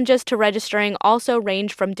 Other challenges to registering also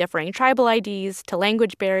range from differing tribal IDs to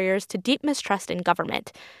language barriers to deep mistrust in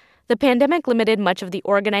government. The pandemic limited much of the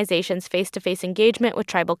organization's face-to-face engagement with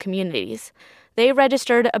tribal communities. They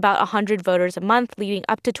registered about 100 voters a month leading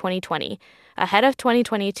up to 2020. Ahead of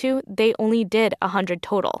 2022, they only did 100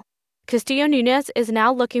 total. Castillo Nunez is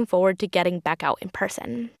now looking forward to getting back out in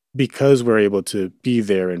person. Because we're able to be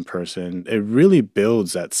there in person, it really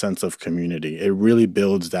builds that sense of community. It really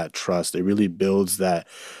builds that trust. It really builds that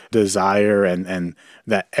desire and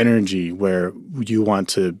that energy where you want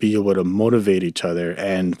to be able to motivate each other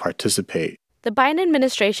and participate. The Biden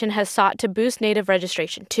administration has sought to boost Native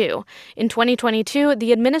registration, too. In 2022,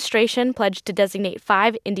 the administration pledged to designate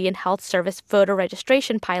 5 Indian Health Service voter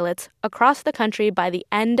registration pilots across the country by the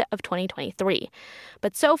end of 2023.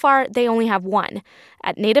 But so far, they only have one,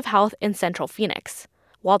 at Native Health in Central Phoenix.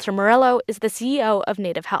 Walter Murillo is the CEO of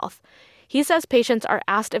Native Health. He says patients are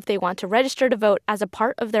asked if they want to register to vote as a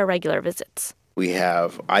part of their regular visits. We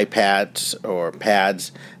have iPads or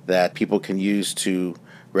pads that people can use to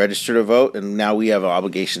register to vote, and now we have an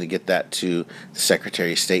obligation to get that to the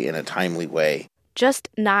Secretary of State in a timely way. Just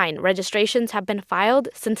 9 registrations have been filed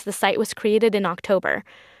since the site was created in October.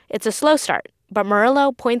 It's a slow start, but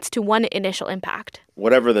Murillo points to one initial impact.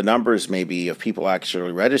 Whatever the numbers may be of people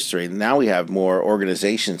actually registering, now we have more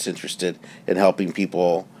organizations interested in helping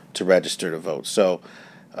people to register to vote. So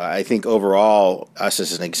I think overall, us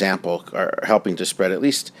as an example are helping to spread at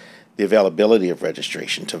least the availability of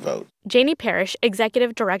registration to vote. Janie Parrish,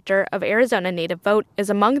 executive director of Arizona Native Vote, is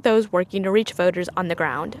among those working to reach voters on the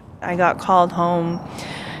ground. I got called home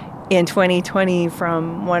in 2020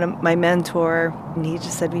 from one of my mentor, and he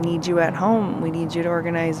just said, "We need you at home. We need you to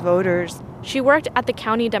organize voters." She worked at the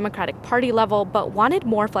county Democratic Party level, but wanted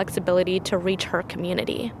more flexibility to reach her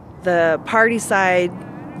community. The party side,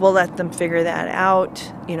 we'll let them figure that out.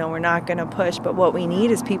 We're not going to push, but what we need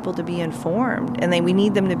is people to be informed, and then we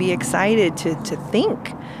need them to be excited to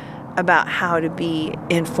think about how to be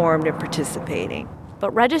informed and participating.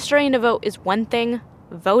 But registering to vote is one thing,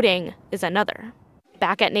 voting is another.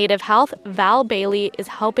 Back at Native Health, Val Bailey is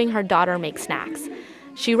helping her daughter make snacks.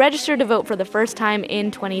 She registered to vote for the first time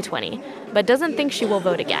in 2020, but doesn't think she will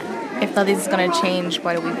vote again. If nothing is going to change,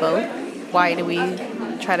 why do we vote? Why do we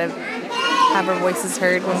try to have our voices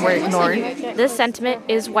heard when we're ignored? This sentiment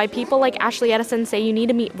is why people like Ashley Edison say you need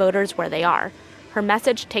to meet voters where they are. Her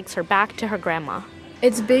message takes her back to her grandma.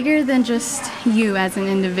 It's bigger than just you as an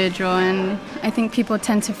individual, and I think people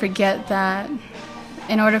tend to forget that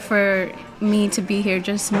in order for me to be here,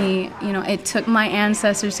 just me, it took my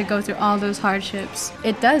ancestors to go through all those hardships.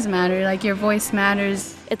 It does matter, like your voice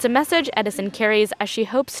matters. It's a message Edison carries as she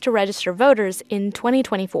hopes to register voters in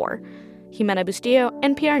 2024. Jimena Bustillo,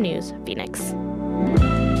 NPR News, Phoenix.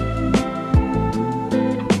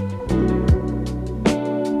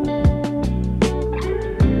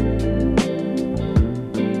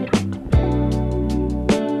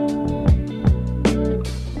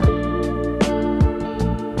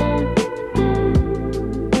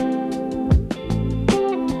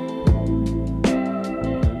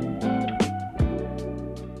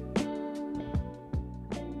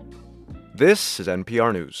 This is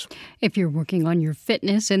NPR News. If you're working on your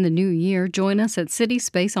fitness in the new year, join us at City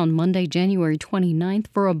Space on Monday, January 29th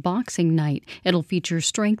for a boxing night. It'll feature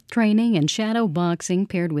strength training and shadow boxing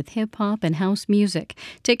paired with hip-hop and house music.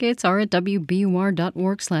 Tickets are at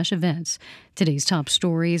wbur.org/events. Today's top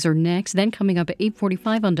stories are next, then coming up at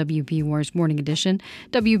 8:45 on WBUR's Morning Edition.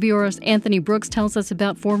 WBUR's Anthony Brooks tells us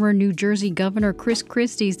about former New Jersey Governor Chris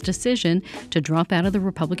Christie's decision to drop out of the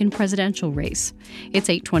Republican presidential race. It's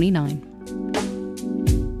 8:29.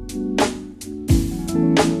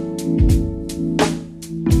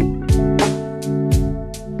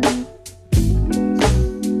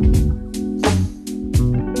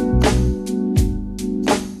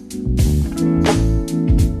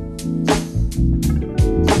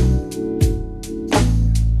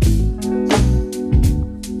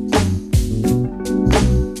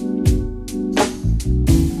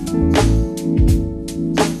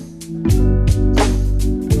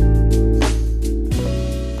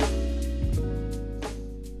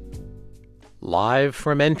 Live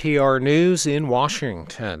from NPR News in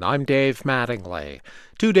Washington, I'm Dave Mattingly.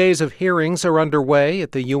 2 days of hearings are underway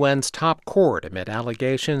at the UN's top court amid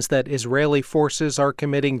allegations that Israeli forces are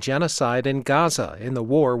committing genocide in Gaza in the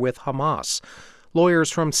war with Hamas.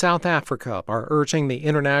 Lawyers from South Africa are urging the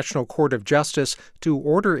International Court of Justice to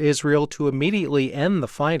order Israel to immediately end the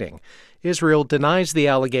fighting. Israel denies the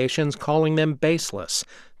allegations, calling them baseless.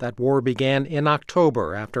 That war began in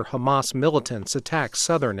October after Hamas militants attacked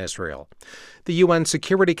southern Israel. The UN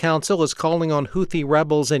Security Council is calling on Houthi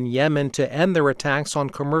rebels in Yemen to end their attacks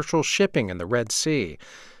on commercial shipping in the Red Sea.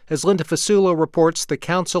 As Linda Fasulo reports, the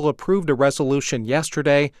Council approved a resolution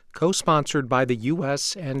yesterday, co-sponsored by the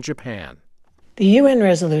U.S. and Japan. The UN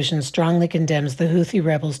resolution strongly condemns the Houthi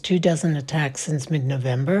rebels' 24 attacks since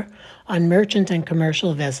mid-November on merchant and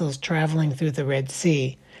commercial vessels traveling through the Red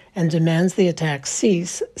Sea and demands the attacks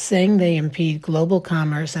cease, saying they impede global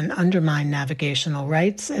commerce and undermine navigational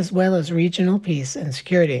rights as well as regional peace and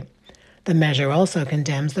security. The measure also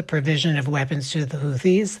condemns the provision of weapons to the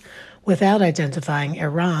Houthis without identifying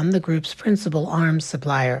Iran, the group's principal arms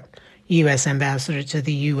supplier. U.S. Ambassador to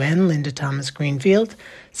the UN, Linda Thomas-Greenfield,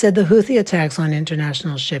 said the Houthi attacks on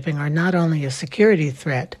international shipping are not only a security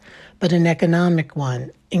threat, but an economic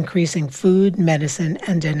one, increasing food, medicine,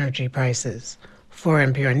 and energy prices. For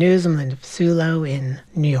NPR News, I'm Linda Fasulo in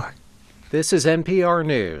New York. This is NPR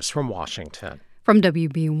News from Washington. From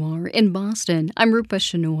WBUR in Boston, I'm Rupa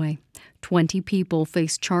Shenoy. 20 people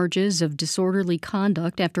face charges of disorderly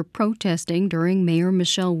conduct after protesting during Mayor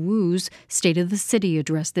Michelle Wu's State of the City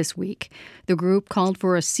address this week. The group called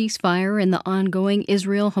for a ceasefire in the ongoing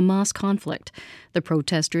Israel-Hamas conflict. The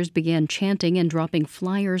protesters began chanting and dropping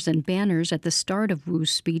flyers and banners at the start of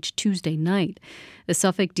Wu's speech Tuesday night. The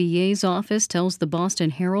Suffolk DA's office tells the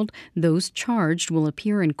Boston Herald those charged will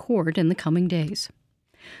appear in court in the coming days.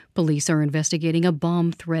 Police are investigating a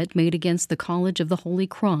bomb threat made against the College of the Holy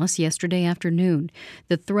Cross yesterday afternoon.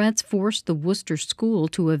 The threats forced the Worcester School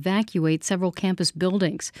to evacuate several campus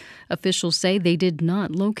buildings. Officials say they did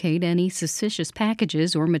not locate any suspicious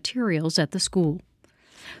packages or materials at the school.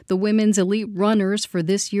 The women's elite runners for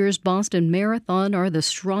this year's Boston Marathon are the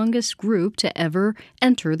strongest group to ever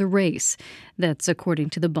enter the race. That's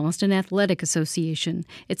according to the Boston Athletic Association.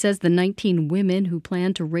 It says the 19 women who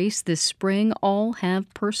plan to race this spring all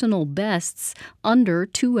have personal bests under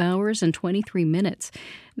 2 hours and 23 minutes.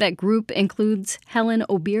 That group includes Helen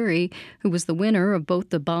Obiri, who was the winner of both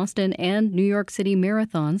the Boston and New York City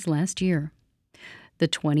marathons last year. The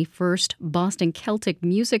 21st Boston Celtic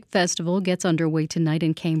Music Festival gets underway tonight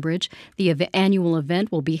in Cambridge. The annual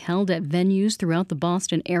event will be held at venues throughout the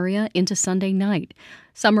Boston area into Sunday night.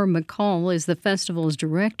 Summer McCall is the festival's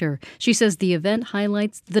director. She says the event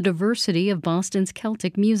highlights the diversity of Boston's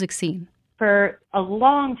Celtic music scene. For a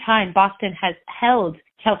long time, Boston has held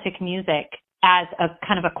Celtic music as a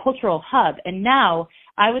kind of a cultural hub. And now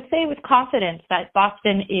I would say with confidence that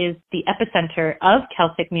Boston is the epicenter of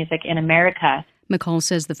Celtic music in America. McCall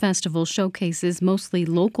says the festival showcases mostly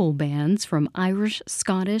local bands from Irish,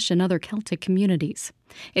 Scottish, and other Celtic communities.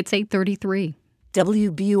 It's 8:33.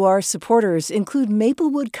 WBUR supporters include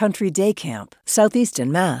Maplewood Country Day Camp,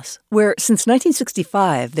 southeastern Mass, where since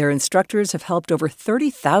 1965 their instructors have helped over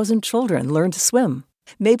 30,000 children learn to swim.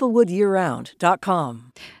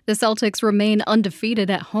 MaplewoodYearRound.com. The Celtics remain undefeated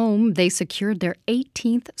at home. They secured their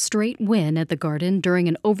 18th straight win at the Garden during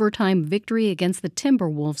an overtime victory against the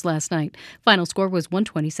Timberwolves last night. Final score was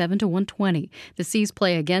 127-120. The C's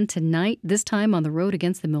play again tonight, this time on the road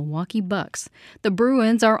against the Milwaukee Bucks. The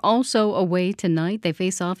Bruins are also away tonight. They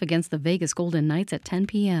face off against the Vegas Golden Knights at 10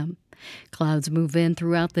 p.m. Clouds move in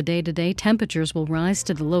throughout the day today. Temperatures will rise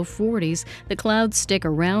to the low 40s. The clouds stick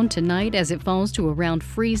around tonight as it falls to around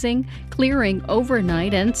freezing, clearing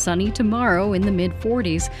overnight and sunny tomorrow in the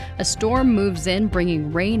mid-40s. A storm moves in,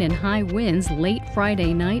 bringing rain and high winds late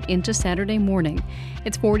Friday night into Saturday morning.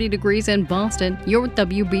 It's 40 degrees in Boston. You're with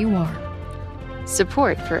WBUR.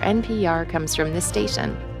 Support for NPR comes from this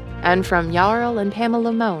station and from Jarl and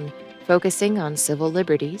Pamela Mohn, focusing on civil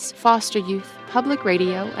liberties, foster youth, public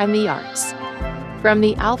radio, and the arts. From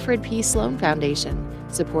the Alfred P. Sloan Foundation,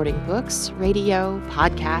 supporting books, radio,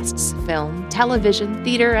 podcasts, film, television,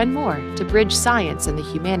 theater, and more to bridge science and the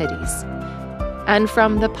humanities. And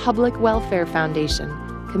from the Public Welfare Foundation,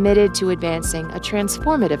 committed to advancing a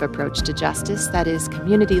transformative approach to justice that is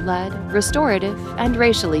community-led, restorative, and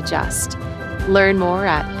racially just. Learn more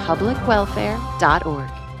at publicwelfare.org.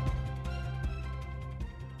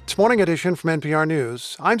 It's Morning Edition from NPR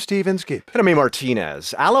News. I'm Steve Inskeep. And I'm A.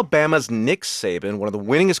 Martinez. Alabama's Nick Saban, one of the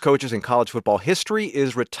winningest coaches in college football history,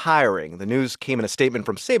 is retiring. The news came in a statement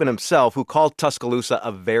from Saban himself, who called Tuscaloosa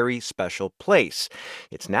a very special place.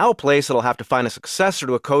 It's now a place that'll have to find a successor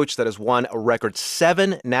to a coach that has won a record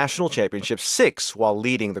 7 national championships, 6 while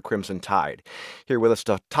leading the Crimson Tide. Here with us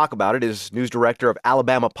to talk about it is news director of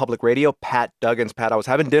Alabama Public Radio, Pat Duggins. Pat, I was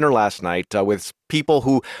having dinner last night with people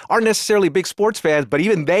who aren't necessarily big sports fans, but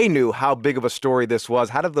even they knew how big of a story this was.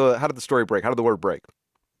 How did the story break? How did the word break?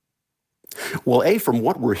 Well, from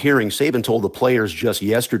what we're hearing, Saban told the players just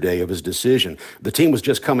yesterday of his decision. The team was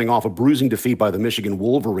just coming off a bruising defeat by the Michigan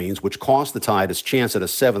Wolverines, which cost the Tide its chance at a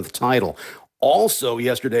 7th title. Also,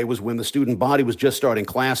 yesterday was when the student body was just starting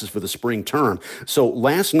classes for the spring term. So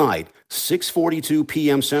last night, 6:42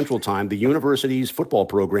 p.m. Central Time, the university's football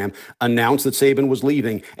program announced that Saban was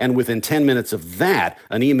leaving, and within 10 minutes of that,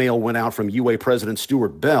 an email went out from UA President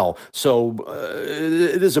Stuart Bell. So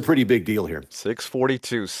it is a pretty big deal here.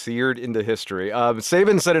 6:42, seared into history.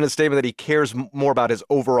 Saban said in a statement that he cares more about his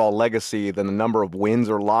overall legacy than the number of wins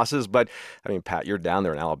or losses. But, I mean, Pat, you're down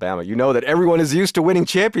there in Alabama. You know that everyone is used to winning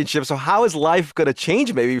championships, so how is life going to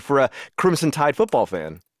change maybe for a Crimson Tide football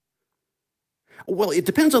fan? Well, it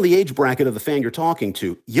depends on the age bracket of the fan you're talking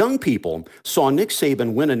to. Young people saw Nick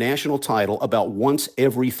Saban win a national title about once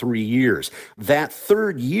every 3 years. That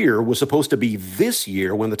third year was supposed to be this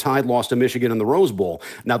year when the Tide lost to Michigan in the Rose Bowl.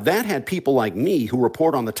 Now, that had people like me who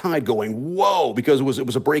report on the Tide going, whoa, because it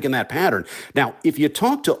was a break in that pattern. Now, if you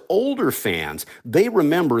talk to older fans, they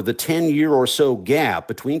remember the 10-year or so gap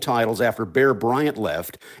between titles after Bear Bryant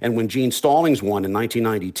left and when Gene Stallings won in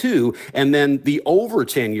 1992, and then the over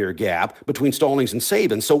 10-year gap between Stallings and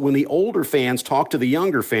Saban. So when the older fans talk to the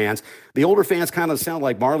younger fans, the older fans kind of sound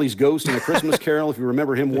like Marley's ghost in A Christmas Carol, if you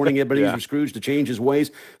remember him warning Ebenezer Scrooge to change his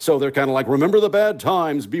ways. So they're kind of like, remember the bad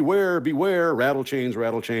times, beware, beware, rattle chains,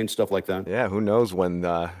 stuff like that. Yeah, who knows when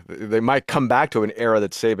they might come back to an era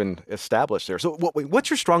that Saban established there. So what's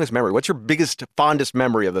your strongest memory? What's your biggest, fondest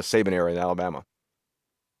memory of the Saban era in Alabama?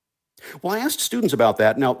 Well, I asked students about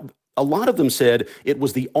that. Now, a lot of them said it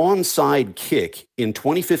was the onside kick in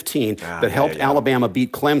 2015 that helped Alabama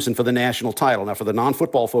beat Clemson for the national title. Now, for the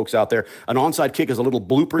non-football folks out there, an onside kick is a little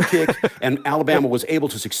blooper kick, and Alabama was able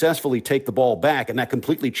to successfully take the ball back, and that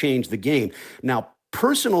completely changed the game. Now,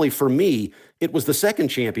 personally for me, it was the second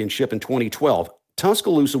championship in 2012.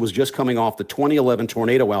 Tuscaloosa was just coming off the 2011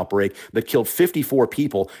 tornado outbreak that killed 54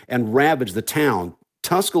 people and ravaged the town.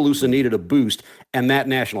 Tuscaloosa needed a boost, and that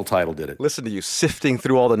national title did it. Listen to you sifting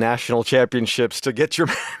through all the national championships to get your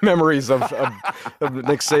memories of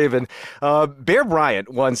Nick Saban. Bear Bryant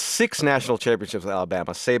won 6 national championships with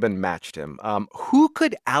Alabama. Saban matched him. Who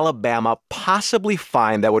could Alabama possibly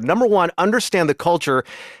find that would, number one, understand the culture,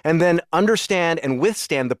 and then understand and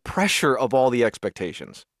withstand the pressure of all the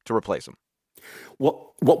expectations to replace him?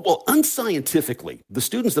 Well, unscientifically, the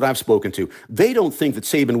students that I've spoken to, they don't think that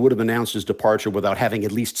Saban would have announced his departure without having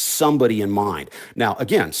at least somebody in mind. Now,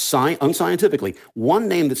 again, unscientifically, one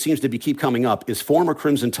name that seems to keep coming up is former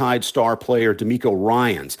Crimson Tide star player D'Amico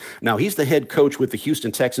Ryans. Now, he's the head coach with the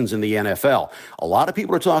Houston Texans in the NFL. A lot of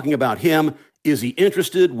people are talking about him Is he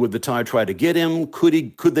interested? Would the Tide try to get him?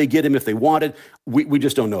 Could they get him if they wanted? We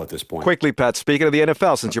just don't know at this point. Quickly, Pat, speaking of the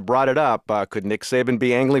NFL, since you brought it up, could Nick Saban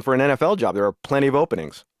be angling for an NFL job? There are plenty of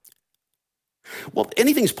openings. Well,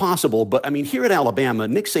 anything's possible, but I mean, here at Alabama,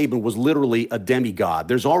 Nick Saban was literally a demigod.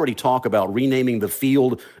 There's already talk about renaming the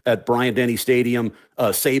field at Bryant-Denny Stadium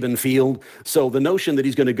Saban Field. So the notion that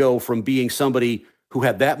he's going to go from being somebody who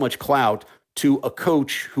had that much clout to a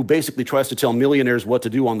coach who basically tries to tell millionaires what to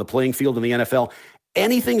do on the playing field in the NFL,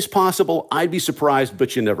 anything's possible. I'd be surprised,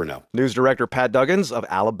 but you never know. News director Pat Duggins of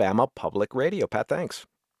Alabama Public Radio. Pat, thanks.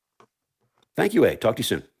 Thank you, A. Talk to you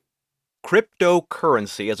soon.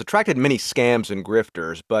 Cryptocurrency has attracted many scams and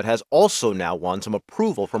grifters, but has also now won some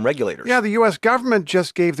approval from regulators. Yeah, the U.S. government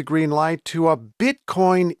just gave the green light to a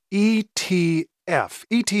Bitcoin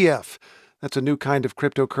ETF. That's a new kind of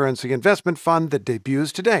cryptocurrency investment fund that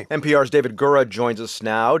debuts today. NPR's David Gura joins us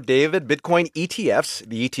now. David, Bitcoin ETFs.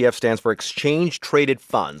 The ETF stands for Exchange Traded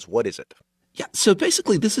Funds. What is it? Yeah, so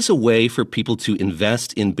basically this is a way for people to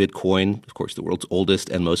invest in Bitcoin, of course the world's oldest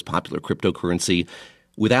and most popular cryptocurrency,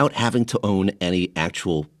 without having to own any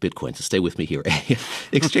actual Bitcoin. So stay with me here.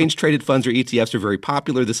 Exchange-traded funds, or ETFs, are very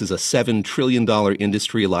popular. This is a $7 trillion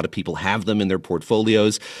industry. A lot of people have them in their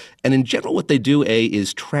portfolios. And in general, what they do,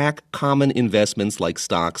 is track common investments like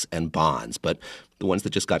stocks and bonds. But the ones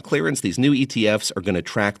that just got clearance, these new ETFs are going to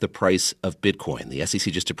track the price of Bitcoin. The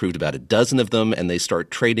SEC just approved about a dozen of them, and they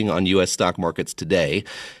start trading on U.S. stock markets today.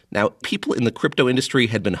 Now, people in the crypto industry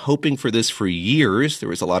had been hoping for this for years. There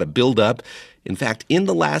was a lot of buildup. In fact, in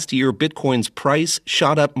the last year, Bitcoin's price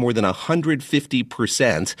shot up more than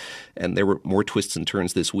 150%. And there were more twists and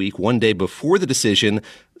turns this week. One day before the decision,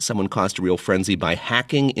 someone caused a real frenzy by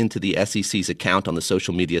hacking into the SEC's account on the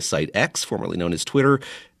social media site X, formerly known as Twitter.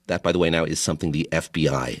 That, by the way, now is something the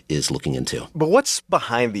FBI is looking into. But what's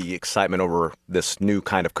behind the excitement over this new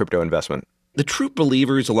kind of crypto investment? The true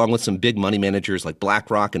believers, along with some big money managers like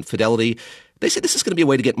BlackRock and Fidelity, they say this is going to be a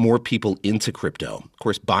way to get more people into crypto. Of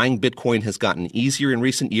course, buying Bitcoin has gotten easier in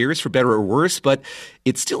recent years, for better or worse, but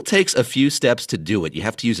it still takes a few steps to do it. You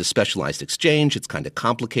have to use a specialized exchange. It's kind of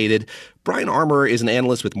complicated. Brian Armour is an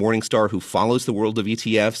analyst with Morningstar who follows the world of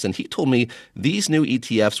ETFs, and he told me these new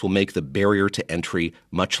ETFs will make the barrier to entry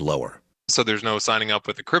much lower. So there's no signing up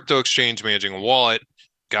with a crypto exchange, managing a wallet,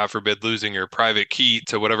 God forbid losing your private key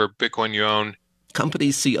to whatever Bitcoin you own.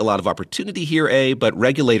 Companies see a lot of opportunity here, but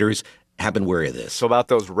regulators have been wary of this. So about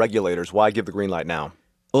those regulators, why give the green light now?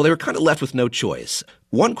 Well, they were kind of left with no choice.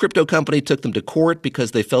 One crypto company took them to court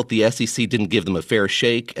because they felt the SEC didn't give them a fair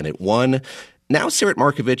shake, and it won. Now, Sarit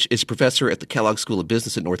Markovich is a professor at the Kellogg School of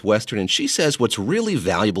Business at Northwestern, and she says what's really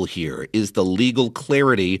valuable here is the legal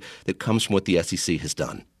clarity that comes from what the SEC has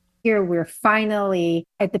done. Here, we're finally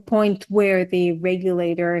at the point where the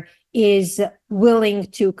regulator is willing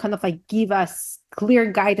to kind of like give us clear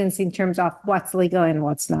guidance in terms of what's legal and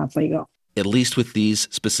what's not legal. At least with these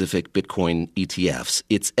specific Bitcoin ETFs.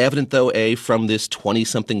 It's evident, though, from this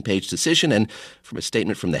 20-something page decision and from a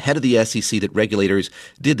statement from the head of the SEC that regulators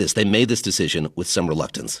did this. They made this decision with some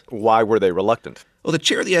reluctance. Why were they reluctant? Well, the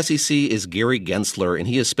chair of the SEC is Gary Gensler, and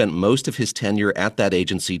he has spent most of his tenure at that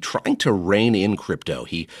agency trying to rein in crypto.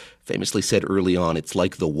 He famously said early on, it's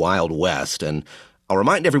like the Wild West. And I'll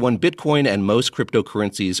remind everyone, Bitcoin and most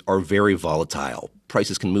cryptocurrencies are very volatile.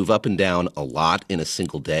 Prices can move up and down a lot in a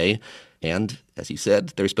single day. And, as he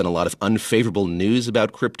said, there's been a lot of unfavorable news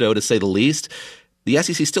about crypto, to say the least. The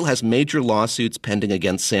SEC still has major lawsuits pending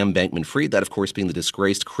against Sam Bankman-Fried, that, of course, being the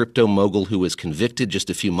disgraced crypto mogul who was convicted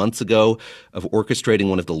just a few months ago of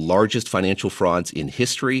orchestrating one of the largest financial frauds in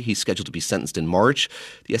history. He's scheduled to be sentenced in March.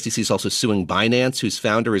 The SEC is also suing Binance, whose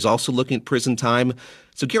founder is also looking at prison time.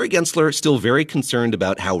 So Gary Gensler is still very concerned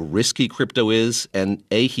about how risky crypto is, and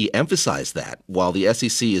he emphasized that. While the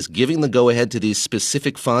SEC is giving the go-ahead to these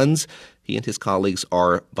specific funds, he and his colleagues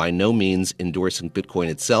are by no means endorsing Bitcoin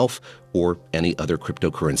itself or any other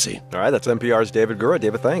cryptocurrency. All right, that's NPR's David Gura.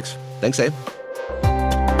 David, thanks. Thanks, Abe.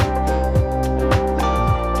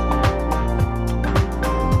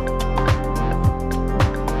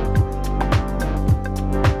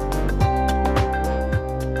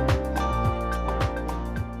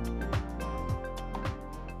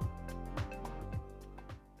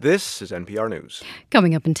 This is NPR News.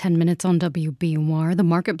 Coming up in 10 minutes on WBUR, the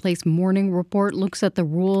Marketplace Morning Report looks at the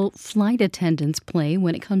role flight attendants play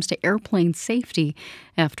when it comes to airplane safety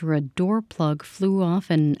after a door plug flew off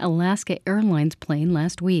an Alaska Airlines plane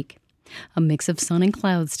last week. A mix of sun and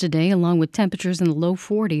clouds today, along with temperatures in the low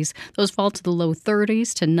 40s. Those fall to the low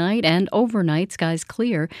 30s tonight, and overnight, skies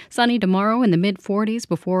clear. Sunny tomorrow in the mid-40s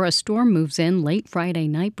before a storm moves in late Friday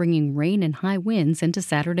night, bringing rain and high winds into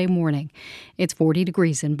Saturday morning. It's 40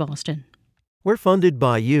 degrees in Boston. We're funded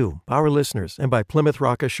by you, our listeners, and by Plymouth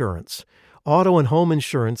Rock Assurance, auto and home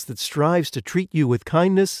insurance that strives to treat you with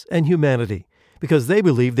kindness and humanity, because they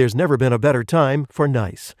believe there's never been a better time for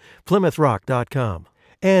nice. PlymouthRock.com.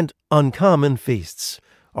 And Uncommon Feasts,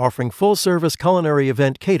 offering full-service culinary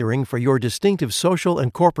event catering for your distinctive social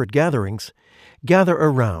and corporate gatherings. Gather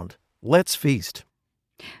around. Let's feast.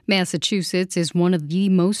 Massachusetts is one of the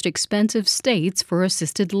most expensive states for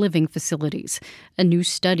assisted living facilities. A new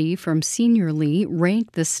study from Seniorly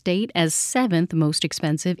ranked the state as 7th most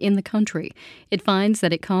expensive in the country. It finds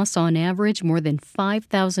that it costs on average more than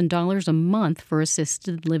 $5,000 a month for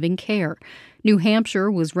assisted living care. New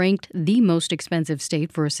Hampshire was ranked the most expensive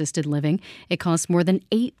state for assisted living. It costs more than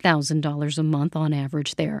 $8,000 a month on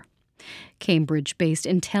average there. Cambridge-based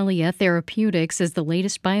Intellia Therapeutics is the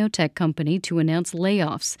latest biotech company to announce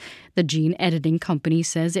layoffs. The gene editing company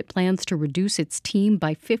says it plans to reduce its team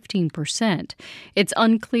by 15%. It's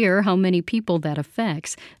unclear how many people that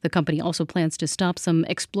affects. The company also plans to stop some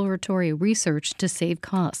exploratory research to save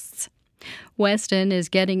costs. Weston is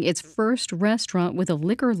getting its first restaurant with a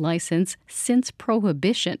liquor license since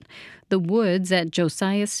Prohibition. The Woods at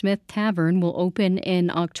Josiah Smith Tavern will open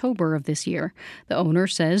in October of this year. The owner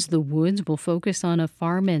says the Woods will focus on a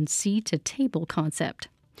farm and sea-to-table concept.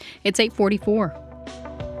 It's 8:44.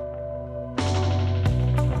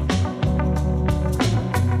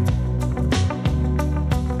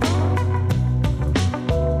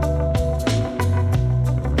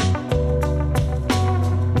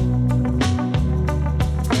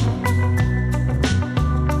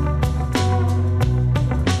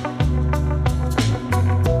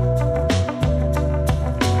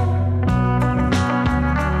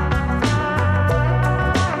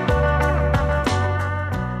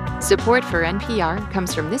 Support for NPR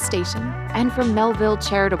comes from this station and from Melville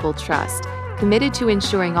Charitable Trust, committed to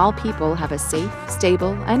ensuring all people have a safe,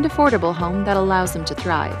 stable, and affordable home that allows them to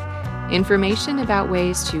thrive. Information about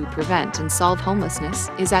ways to prevent and solve homelessness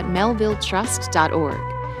is at melvilletrust.org.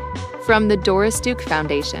 From the Doris Duke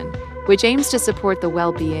Foundation, which aims to support the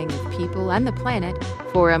well-being of people and the planet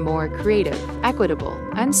for a more creative, equitable,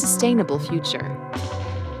 and sustainable future.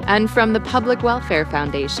 And from the Public Welfare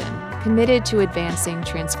Foundation, committed to advancing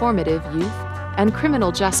transformative youth and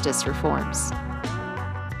criminal justice reforms.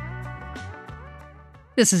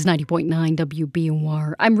 This is 90.9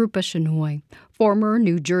 WBUR. I'm Rupa Shenoy. Former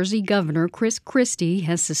New Jersey Governor Chris Christie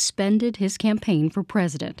has suspended his campaign for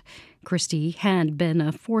president. Christie had been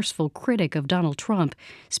a forceful critic of Donald Trump.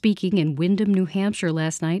 Speaking in Windham, New Hampshire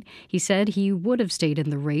last night, he said he would have stayed in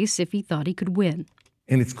the race if he thought he could win.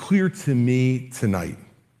 And it's clear to me tonight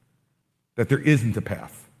that there isn't a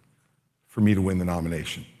path for me to win the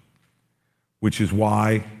nomination, which is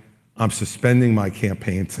why I'm suspending my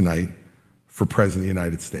campaign tonight for President of the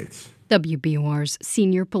United States. WBUR's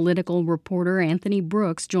senior political reporter Anthony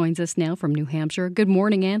Brooks joins us now from New Hampshire. Good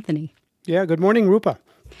morning, Anthony. Yeah, good morning, Rupa.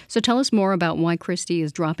 So tell us more about why Christie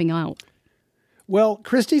is dropping out. Well,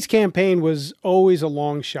 Christie's campaign was always a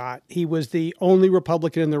long shot. He was the only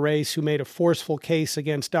Republican in the race who made a forceful case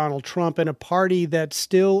against Donald Trump in a party that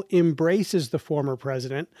still embraces the former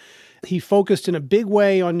president. He focused in a big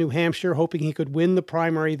way on New Hampshire, hoping he could win the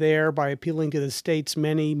primary there by appealing to the state's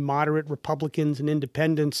many moderate Republicans and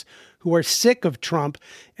independents who are sick of Trump,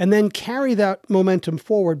 and then carry that momentum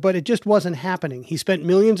forward. But it just wasn't happening. He spent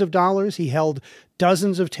millions of dollars. He held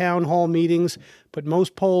dozens of town hall meetings, but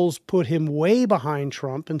most polls put him way behind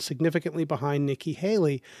Trump and significantly behind Nikki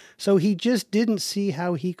Haley. So he just didn't see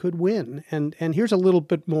how he could win. And here's a little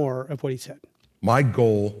bit more of what he said. My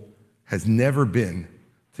goal has never been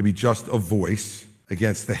to be just a voice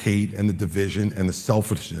against the hate and the division and the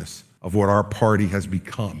selfishness of what our party has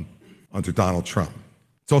become under Donald Trump.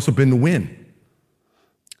 It's also been to win.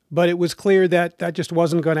 But it was clear that that just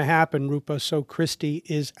wasn't going to happen, Rupa, so Christie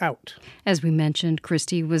is out. As we mentioned,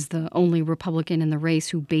 Christie was the only Republican in the race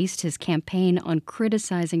who based his campaign on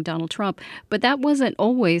criticizing Donald Trump. But that wasn't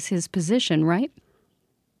always his position, right?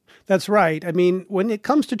 That's right. I mean, when it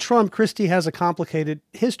comes to Trump, Christie has a complicated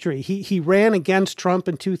history. He ran against Trump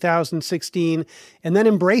in 2016 and then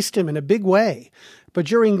embraced him in a big way. But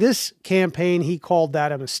during this campaign, he called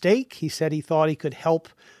that a mistake. He said he thought he could help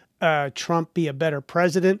Trump be a better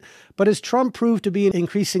president. But as Trump proved to be an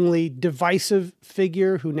increasingly divisive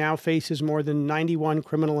figure who now faces more than 91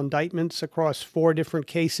 criminal indictments across 4 different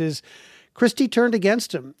cases, Christie turned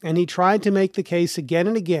against him, and he tried to make the case again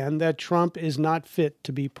and again that Trump is not fit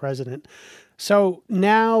to be president. So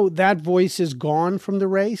now that voice is gone from the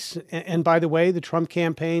race. And by the way, the Trump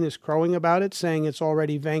campaign is crowing about it, saying it's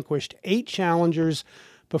already vanquished 8 challengers,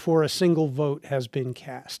 before a single vote has been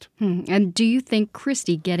cast. And do you think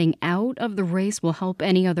Christie getting out of the race will help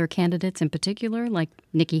any other candidates in particular, like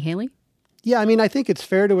Nikki Haley? Yeah, I mean, I think it's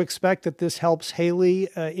fair to expect that this helps Haley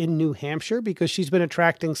in New Hampshire because she's been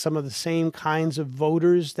attracting some of the same kinds of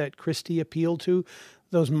voters that Christie appealed to,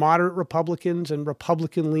 those moderate Republicans and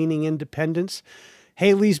Republican-leaning independents.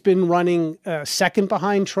 Haley's been running second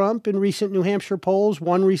behind Trump in recent New Hampshire polls.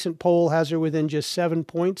 One recent poll has her within just 7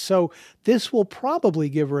 points, so this will probably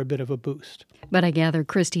give her a bit of a boost. But I gather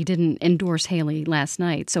Christie didn't endorse Haley last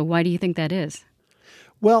night, so why do you think that is?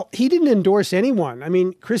 Well, he didn't endorse anyone. I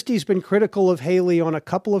mean, Christie's been critical of Haley on a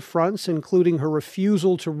couple of fronts, including her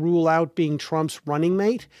refusal to rule out being Trump's running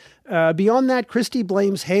mate. Beyond that, Christie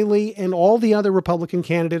blames Haley and all the other Republican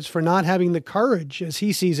candidates for not having the courage, as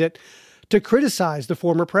he sees it, to criticize the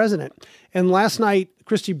former president. And last night,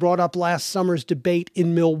 Christie brought up last summer's debate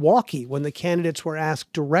in Milwaukee when the candidates were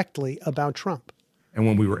asked directly about Trump. And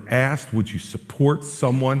when we were asked, would you support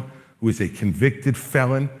someone who is a convicted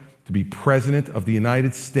felon to be president of the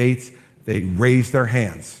United States, they raised their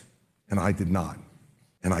hands, and I did not.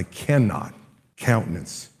 And I cannot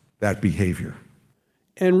countenance that behavior.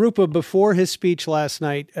 And Rupa, before his speech last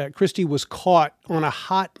night, Christie was caught on a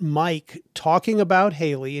hot mic talking about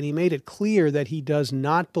Haley, and he made it clear that he does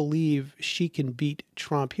not believe she can beat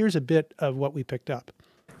Trump. Here's a bit of what we picked up.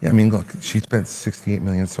 Yeah, I mean, look, she spent $68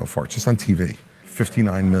 million so far, just on TV,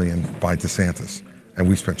 $59 million by DeSantis, and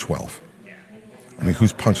we spent 12. I mean,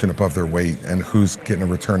 who's punching above their weight and who's getting a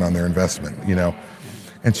return on their investment, you know?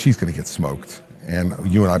 And she's going to get smoked. And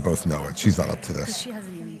you and I both know it. She's not up to this.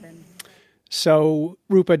 So,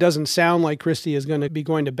 Rupa, it doesn't sound like Christie is going to be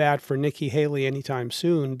going to bat for Nikki Haley anytime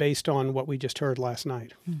soon, based on what we just heard last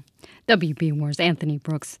night. WBUR's Anthony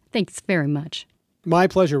Brooks, thanks very much. My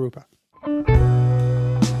pleasure, Rupa.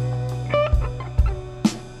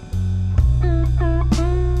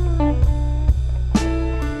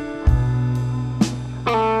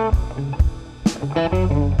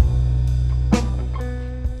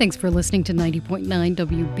 Thanks for listening to 90.9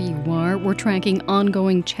 WBUR. We're tracking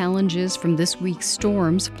ongoing challenges from this week's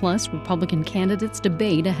storms, plus Republican candidates'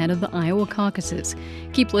 debate ahead of the Iowa caucuses.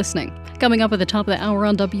 Keep listening. Coming up at the top of the hour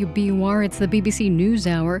on WBUR, it's the BBC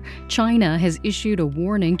NewsHour. China has issued a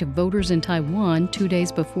warning to voters in Taiwan 2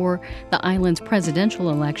 days before the island's presidential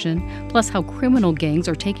election, plus how criminal gangs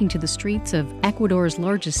are taking to the streets of Ecuador's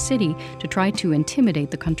largest city to try to intimidate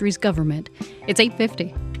the country's government. It's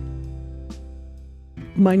 8:50.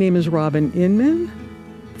 My name is Robin Inman.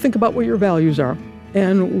 Think about what your values are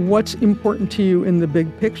and what's important to you in the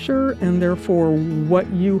big picture, and therefore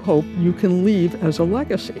what you hope you can leave as a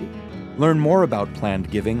legacy. Learn more about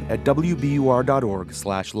planned giving at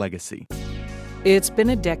wbur.org/legacy. It's been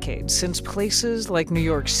a decade since places like New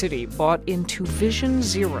York City bought into Vision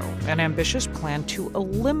Zero, an ambitious plan to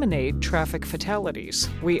eliminate traffic fatalities.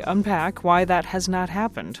 We unpack why that has not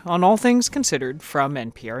happened on All Things Considered from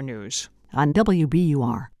NPR News. On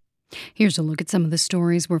WBUR. Here's a look at some of the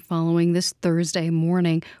stories we're following this Thursday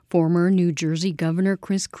morning. Former New Jersey Governor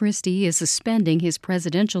Chris Christie is suspending his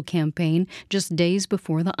presidential campaign just days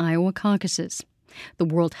before the Iowa caucuses. The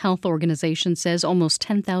World Health Organization says almost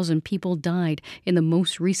 10,000 people died in the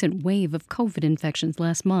most recent wave of COVID infections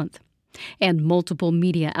last month. And multiple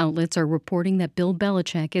media outlets are reporting that Bill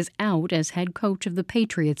Belichick is out as head coach of the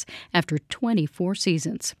Patriots after 24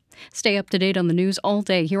 seasons. Stay up to date on the news all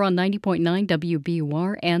day here on 90.9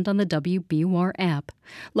 WBUR and on the WBUR app.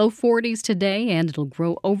 Low 40s today, and it'll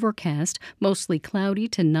grow overcast, mostly cloudy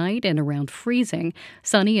tonight and around freezing.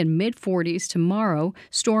 Sunny and mid-40s tomorrow.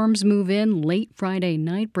 Storms move in late Friday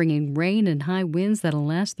night, bringing rain and high winds that'll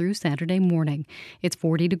last through Saturday morning. It's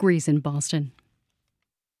 40 degrees in Boston.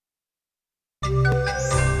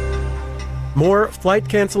 More flight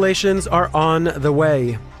cancellations are on the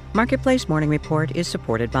way. Marketplace Morning Report is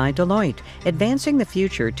supported by Deloitte. Advancing the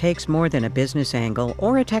future takes more than a business angle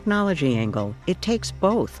or a technology angle. It takes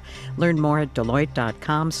both. Learn more at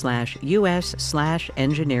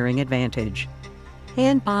Deloitte.com/US/engineering advantage.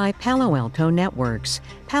 And by Palo Alto Networks.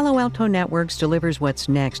 Palo Alto Networks delivers what's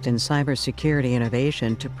next in cybersecurity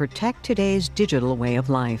innovation to protect today's digital way of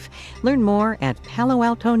life. Learn more at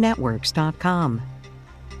paloaltonetworks.com.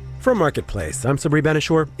 From Marketplace, I'm Sabri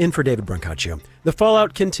Benishore, in for David Brancaccio. The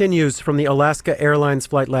fallout continues from the Alaska Airlines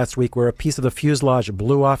flight last week where a piece of the fuselage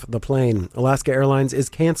blew off the plane. Alaska Airlines is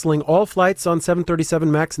canceling all flights on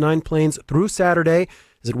 737 MAX 9 planes through Saturday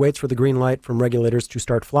as it waits for the green light from regulators to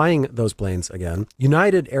start flying those planes again.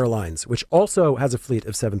 United Airlines, which also has a fleet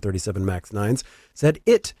of 737 MAX 9s, said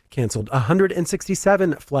it canceled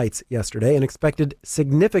 167 flights yesterday and expected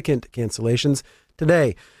significant cancellations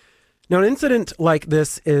today. Now, an incident like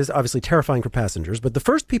this is obviously terrifying for passengers, but the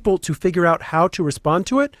first people to figure out how to respond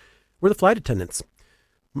to it were the flight attendants.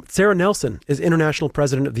 Sarah Nelson is international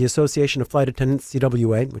president of the Association of Flight Attendants,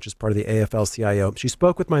 CWA, which is part of the AFL-CIO. She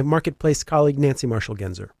spoke with my Marketplace colleague, Nancy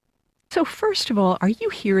Marshall-Genzer. So first of all, are you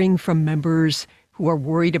hearing from members who are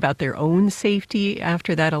worried about their own safety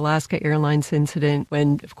after that Alaska Airlines incident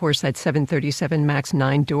when, of course, that 737 MAX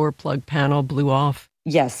 9-door plug panel blew off?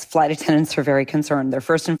 Yes, flight attendants are very concerned. They're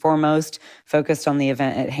first and foremost focused on the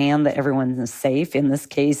event at hand, that everyone is safe. In this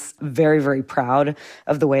case, very, very proud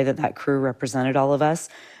of the way that crew represented all of us.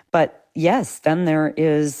 But yes, then there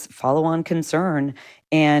is follow-on concern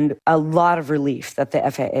and a lot of relief that the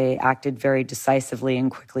FAA acted very decisively and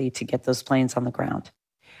quickly to get those planes on the ground.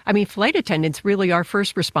 I mean, flight attendants really are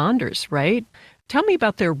first responders, right? Tell me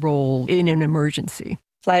about their role in an emergency.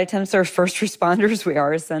 Flight attendants are first responders. We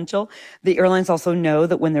are essential. The airlines also know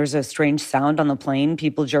that when there's a strange sound on the plane,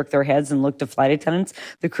 people jerk their heads and look to flight attendants.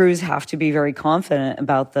 The crews have to be very confident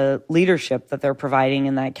about the leadership that they're providing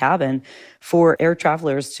in that cabin for air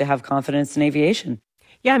travelers to have confidence in aviation.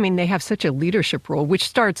 Yeah, I mean, they have such a leadership role, which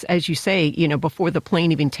starts, as you say, before the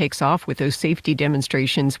plane even takes off with those safety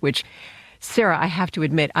demonstrations, which, Sarah, I have to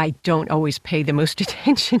admit, I don't always pay the most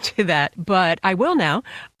attention to that, but I will now.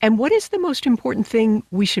 And what is the most important thing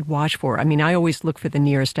we should watch for? I mean, I always look for the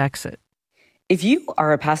nearest exit. If you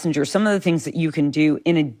are a passenger, some of the things that you can do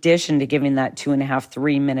in addition to giving that 2.5,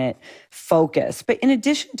 3 minute focus, but in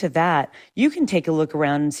addition to that, you can take a look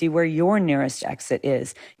around and see where your nearest exit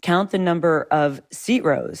is. Count the number of seat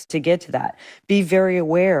rows to get to that. Be very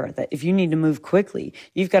aware that if you need to move quickly,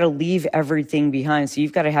 you've got to leave everything behind. So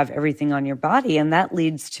you've got to have everything on your body. And that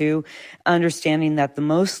leads to understanding that the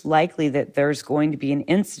most likely that there's going to be an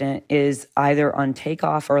incident is either on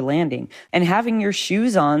takeoff or landing. And having your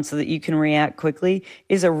shoes on so that you can react quickly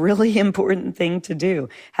is a really important thing to do.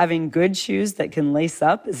 Having good shoes that can lace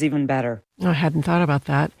up is even better. I hadn't thought about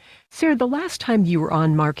that. Sarah, the last time you were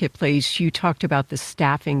on Marketplace, you talked about the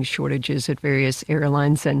staffing shortages at various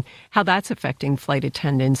airlines and how that's affecting flight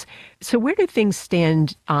attendants. So where do things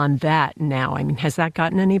stand on that now? I mean, has that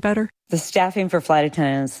gotten any better? The staffing for flight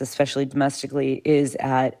attendants, especially domestically, is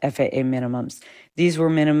at FAA minimums. These were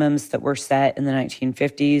minimums that were set in the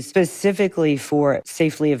 1950s specifically for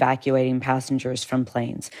safely evacuating passengers from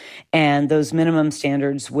planes. And those minimum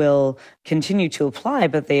standards will continue to apply,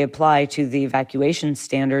 but they apply to the evacuation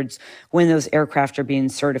standards when those aircraft are being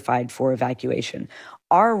certified for evacuation.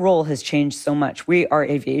 Our role has changed so much. We are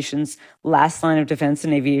aviation's last line of defense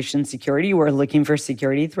in aviation security. We're looking for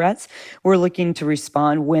security threats. We're looking to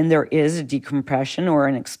respond when there is a decompression or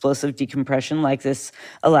an explosive decompression like this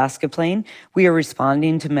Alaska plane. We are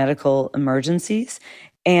responding to medical emergencies.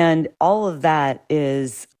 And all of that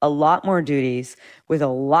is a lot more duties with a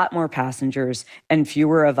lot more passengers and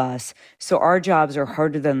fewer of us. So our jobs are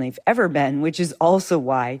harder than they've ever been, which is also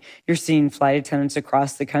why you're seeing flight attendants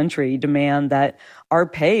across the country demand that our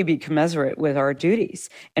pay be commensurate with our duties.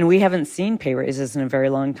 And we haven't seen pay raises in a very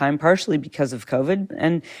long time, partially because of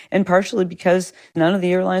COVID and partially because none of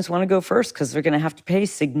the airlines want to go first because they're going to have to pay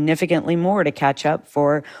significantly more to catch up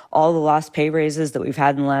for all the lost pay raises that we've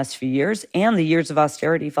had in the last few years and the years of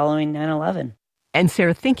austerity following 9/11. And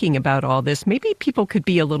Sarah, thinking about all this, maybe people could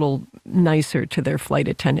be a little nicer to their flight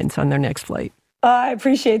attendants on their next flight. I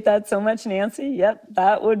appreciate that so much, Nancy. Yep,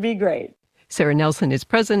 that would be great. Sarah Nelson is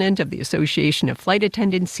president of the Association of Flight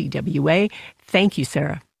Attendants, CWA. Thank you,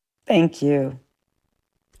 Sarah. Thank you.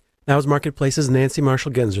 That was Marketplace's Nancy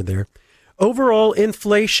Marshall-Genzer there. Overall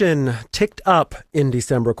inflation ticked up in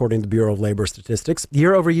December, according to the Bureau of Labor Statistics.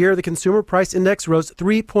 Year over year, the Consumer Price Index rose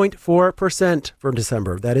 3.4% for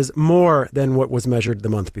December. That is more than what was measured the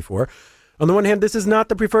month before. On the one hand, this is not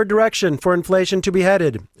the preferred direction for inflation to be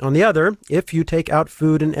headed. On the other, if you take out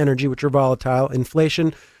food and energy, which are volatile,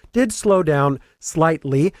 inflation did slow down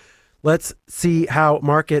slightly. Let's see how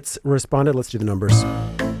markets responded. Let's do the numbers.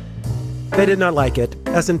 They did not like it.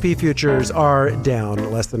 S&P futures are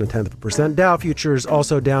down less than 0.1%. Dow futures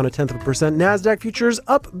also down 0.1%. NASDAQ futures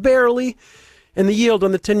up barely. And the yield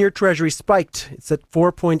on the 10-year Treasury spiked. It's at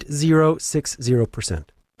 4.060%.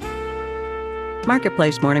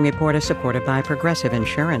 Marketplace Morning Report is supported by Progressive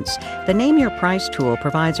Insurance. The Name Your Price tool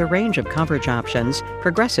provides a range of coverage options.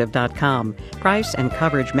 Progressive.com. Price and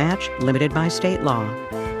coverage match limited by state law.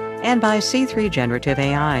 And by C3 Generative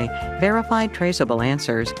AI, verified traceable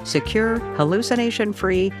answers, secure,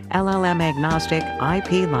 hallucination-free, LLM-agnostic,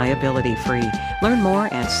 IP liability-free. Learn more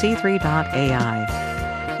at c3.ai.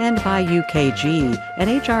 And by UKG,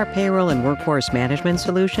 an HR payroll and workforce management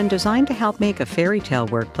solution designed to help make a fairy tale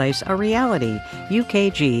workplace a reality.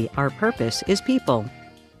 UKG, our purpose is people.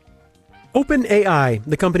 OpenAI,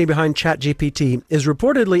 the company behind ChatGPT, is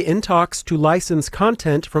reportedly in talks to license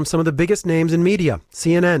content from some of the biggest names in media: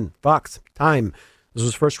 CNN, Fox, Time. This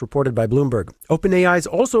was first reported by Bloomberg. OpenAI's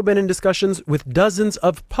also been in discussions with dozens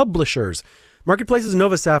of publishers. Marketplace's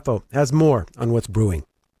Nova Safo has more on what's brewing.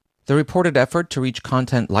 The reported effort to reach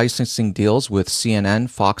content licensing deals with CNN,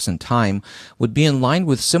 Fox, and Time would be in line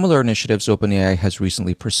with similar initiatives OpenAI has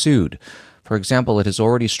recently pursued. For example, it has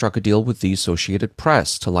already struck a deal with the Associated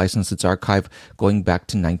Press to license its archive going back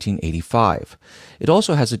to 1985. It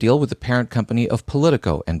also has a deal with the parent company of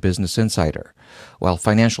Politico and Business Insider. While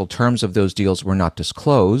financial terms of those deals were not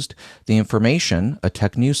disclosed, The Information, a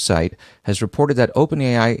tech news site, has reported that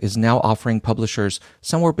OpenAI is now offering publishers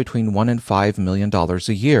somewhere between $1 and $5 million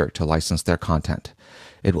a year to license their content.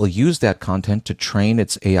 It will use that content to train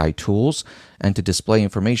its AI tools and to display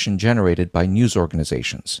information generated by news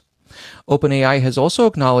organizations. OpenAI has also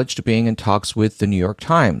acknowledged being in talks with the New York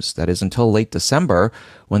Times. That is until late December,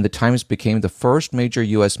 when the Times became the first major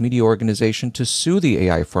U.S. media organization to sue the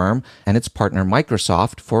AI firm and its partner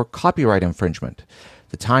Microsoft for copyright infringement.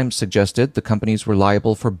 The Times suggested the companies were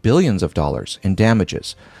liable for billions of dollars in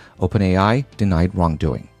damages. OpenAI denied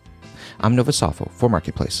wrongdoing. I'm Nova Safo for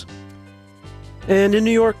Marketplace. And in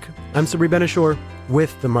New York, I'm Sabri Ben-Achour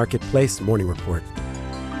with the Marketplace Morning Report.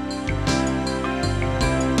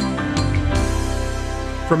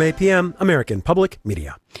 From APM, American Public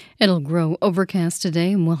Media. It'll grow overcast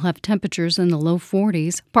today and we'll have temperatures in the low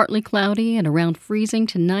 40s, partly cloudy and around freezing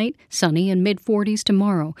tonight, sunny and mid-40s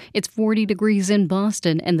tomorrow. It's 40 degrees in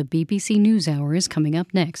Boston, and the BBC NewsHour is coming up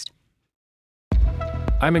next.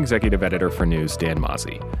 I'm Executive Editor for News, Dan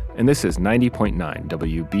Mazzi, and this is 90.9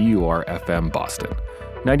 WBUR FM Boston,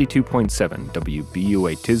 92.7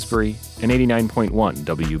 WBUA Tisbury, and 89.1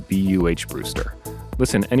 WBUH Brewster.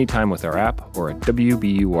 Listen anytime with our app or at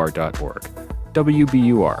WBUR.org.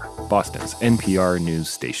 WBUR, Boston's NPR news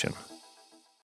station.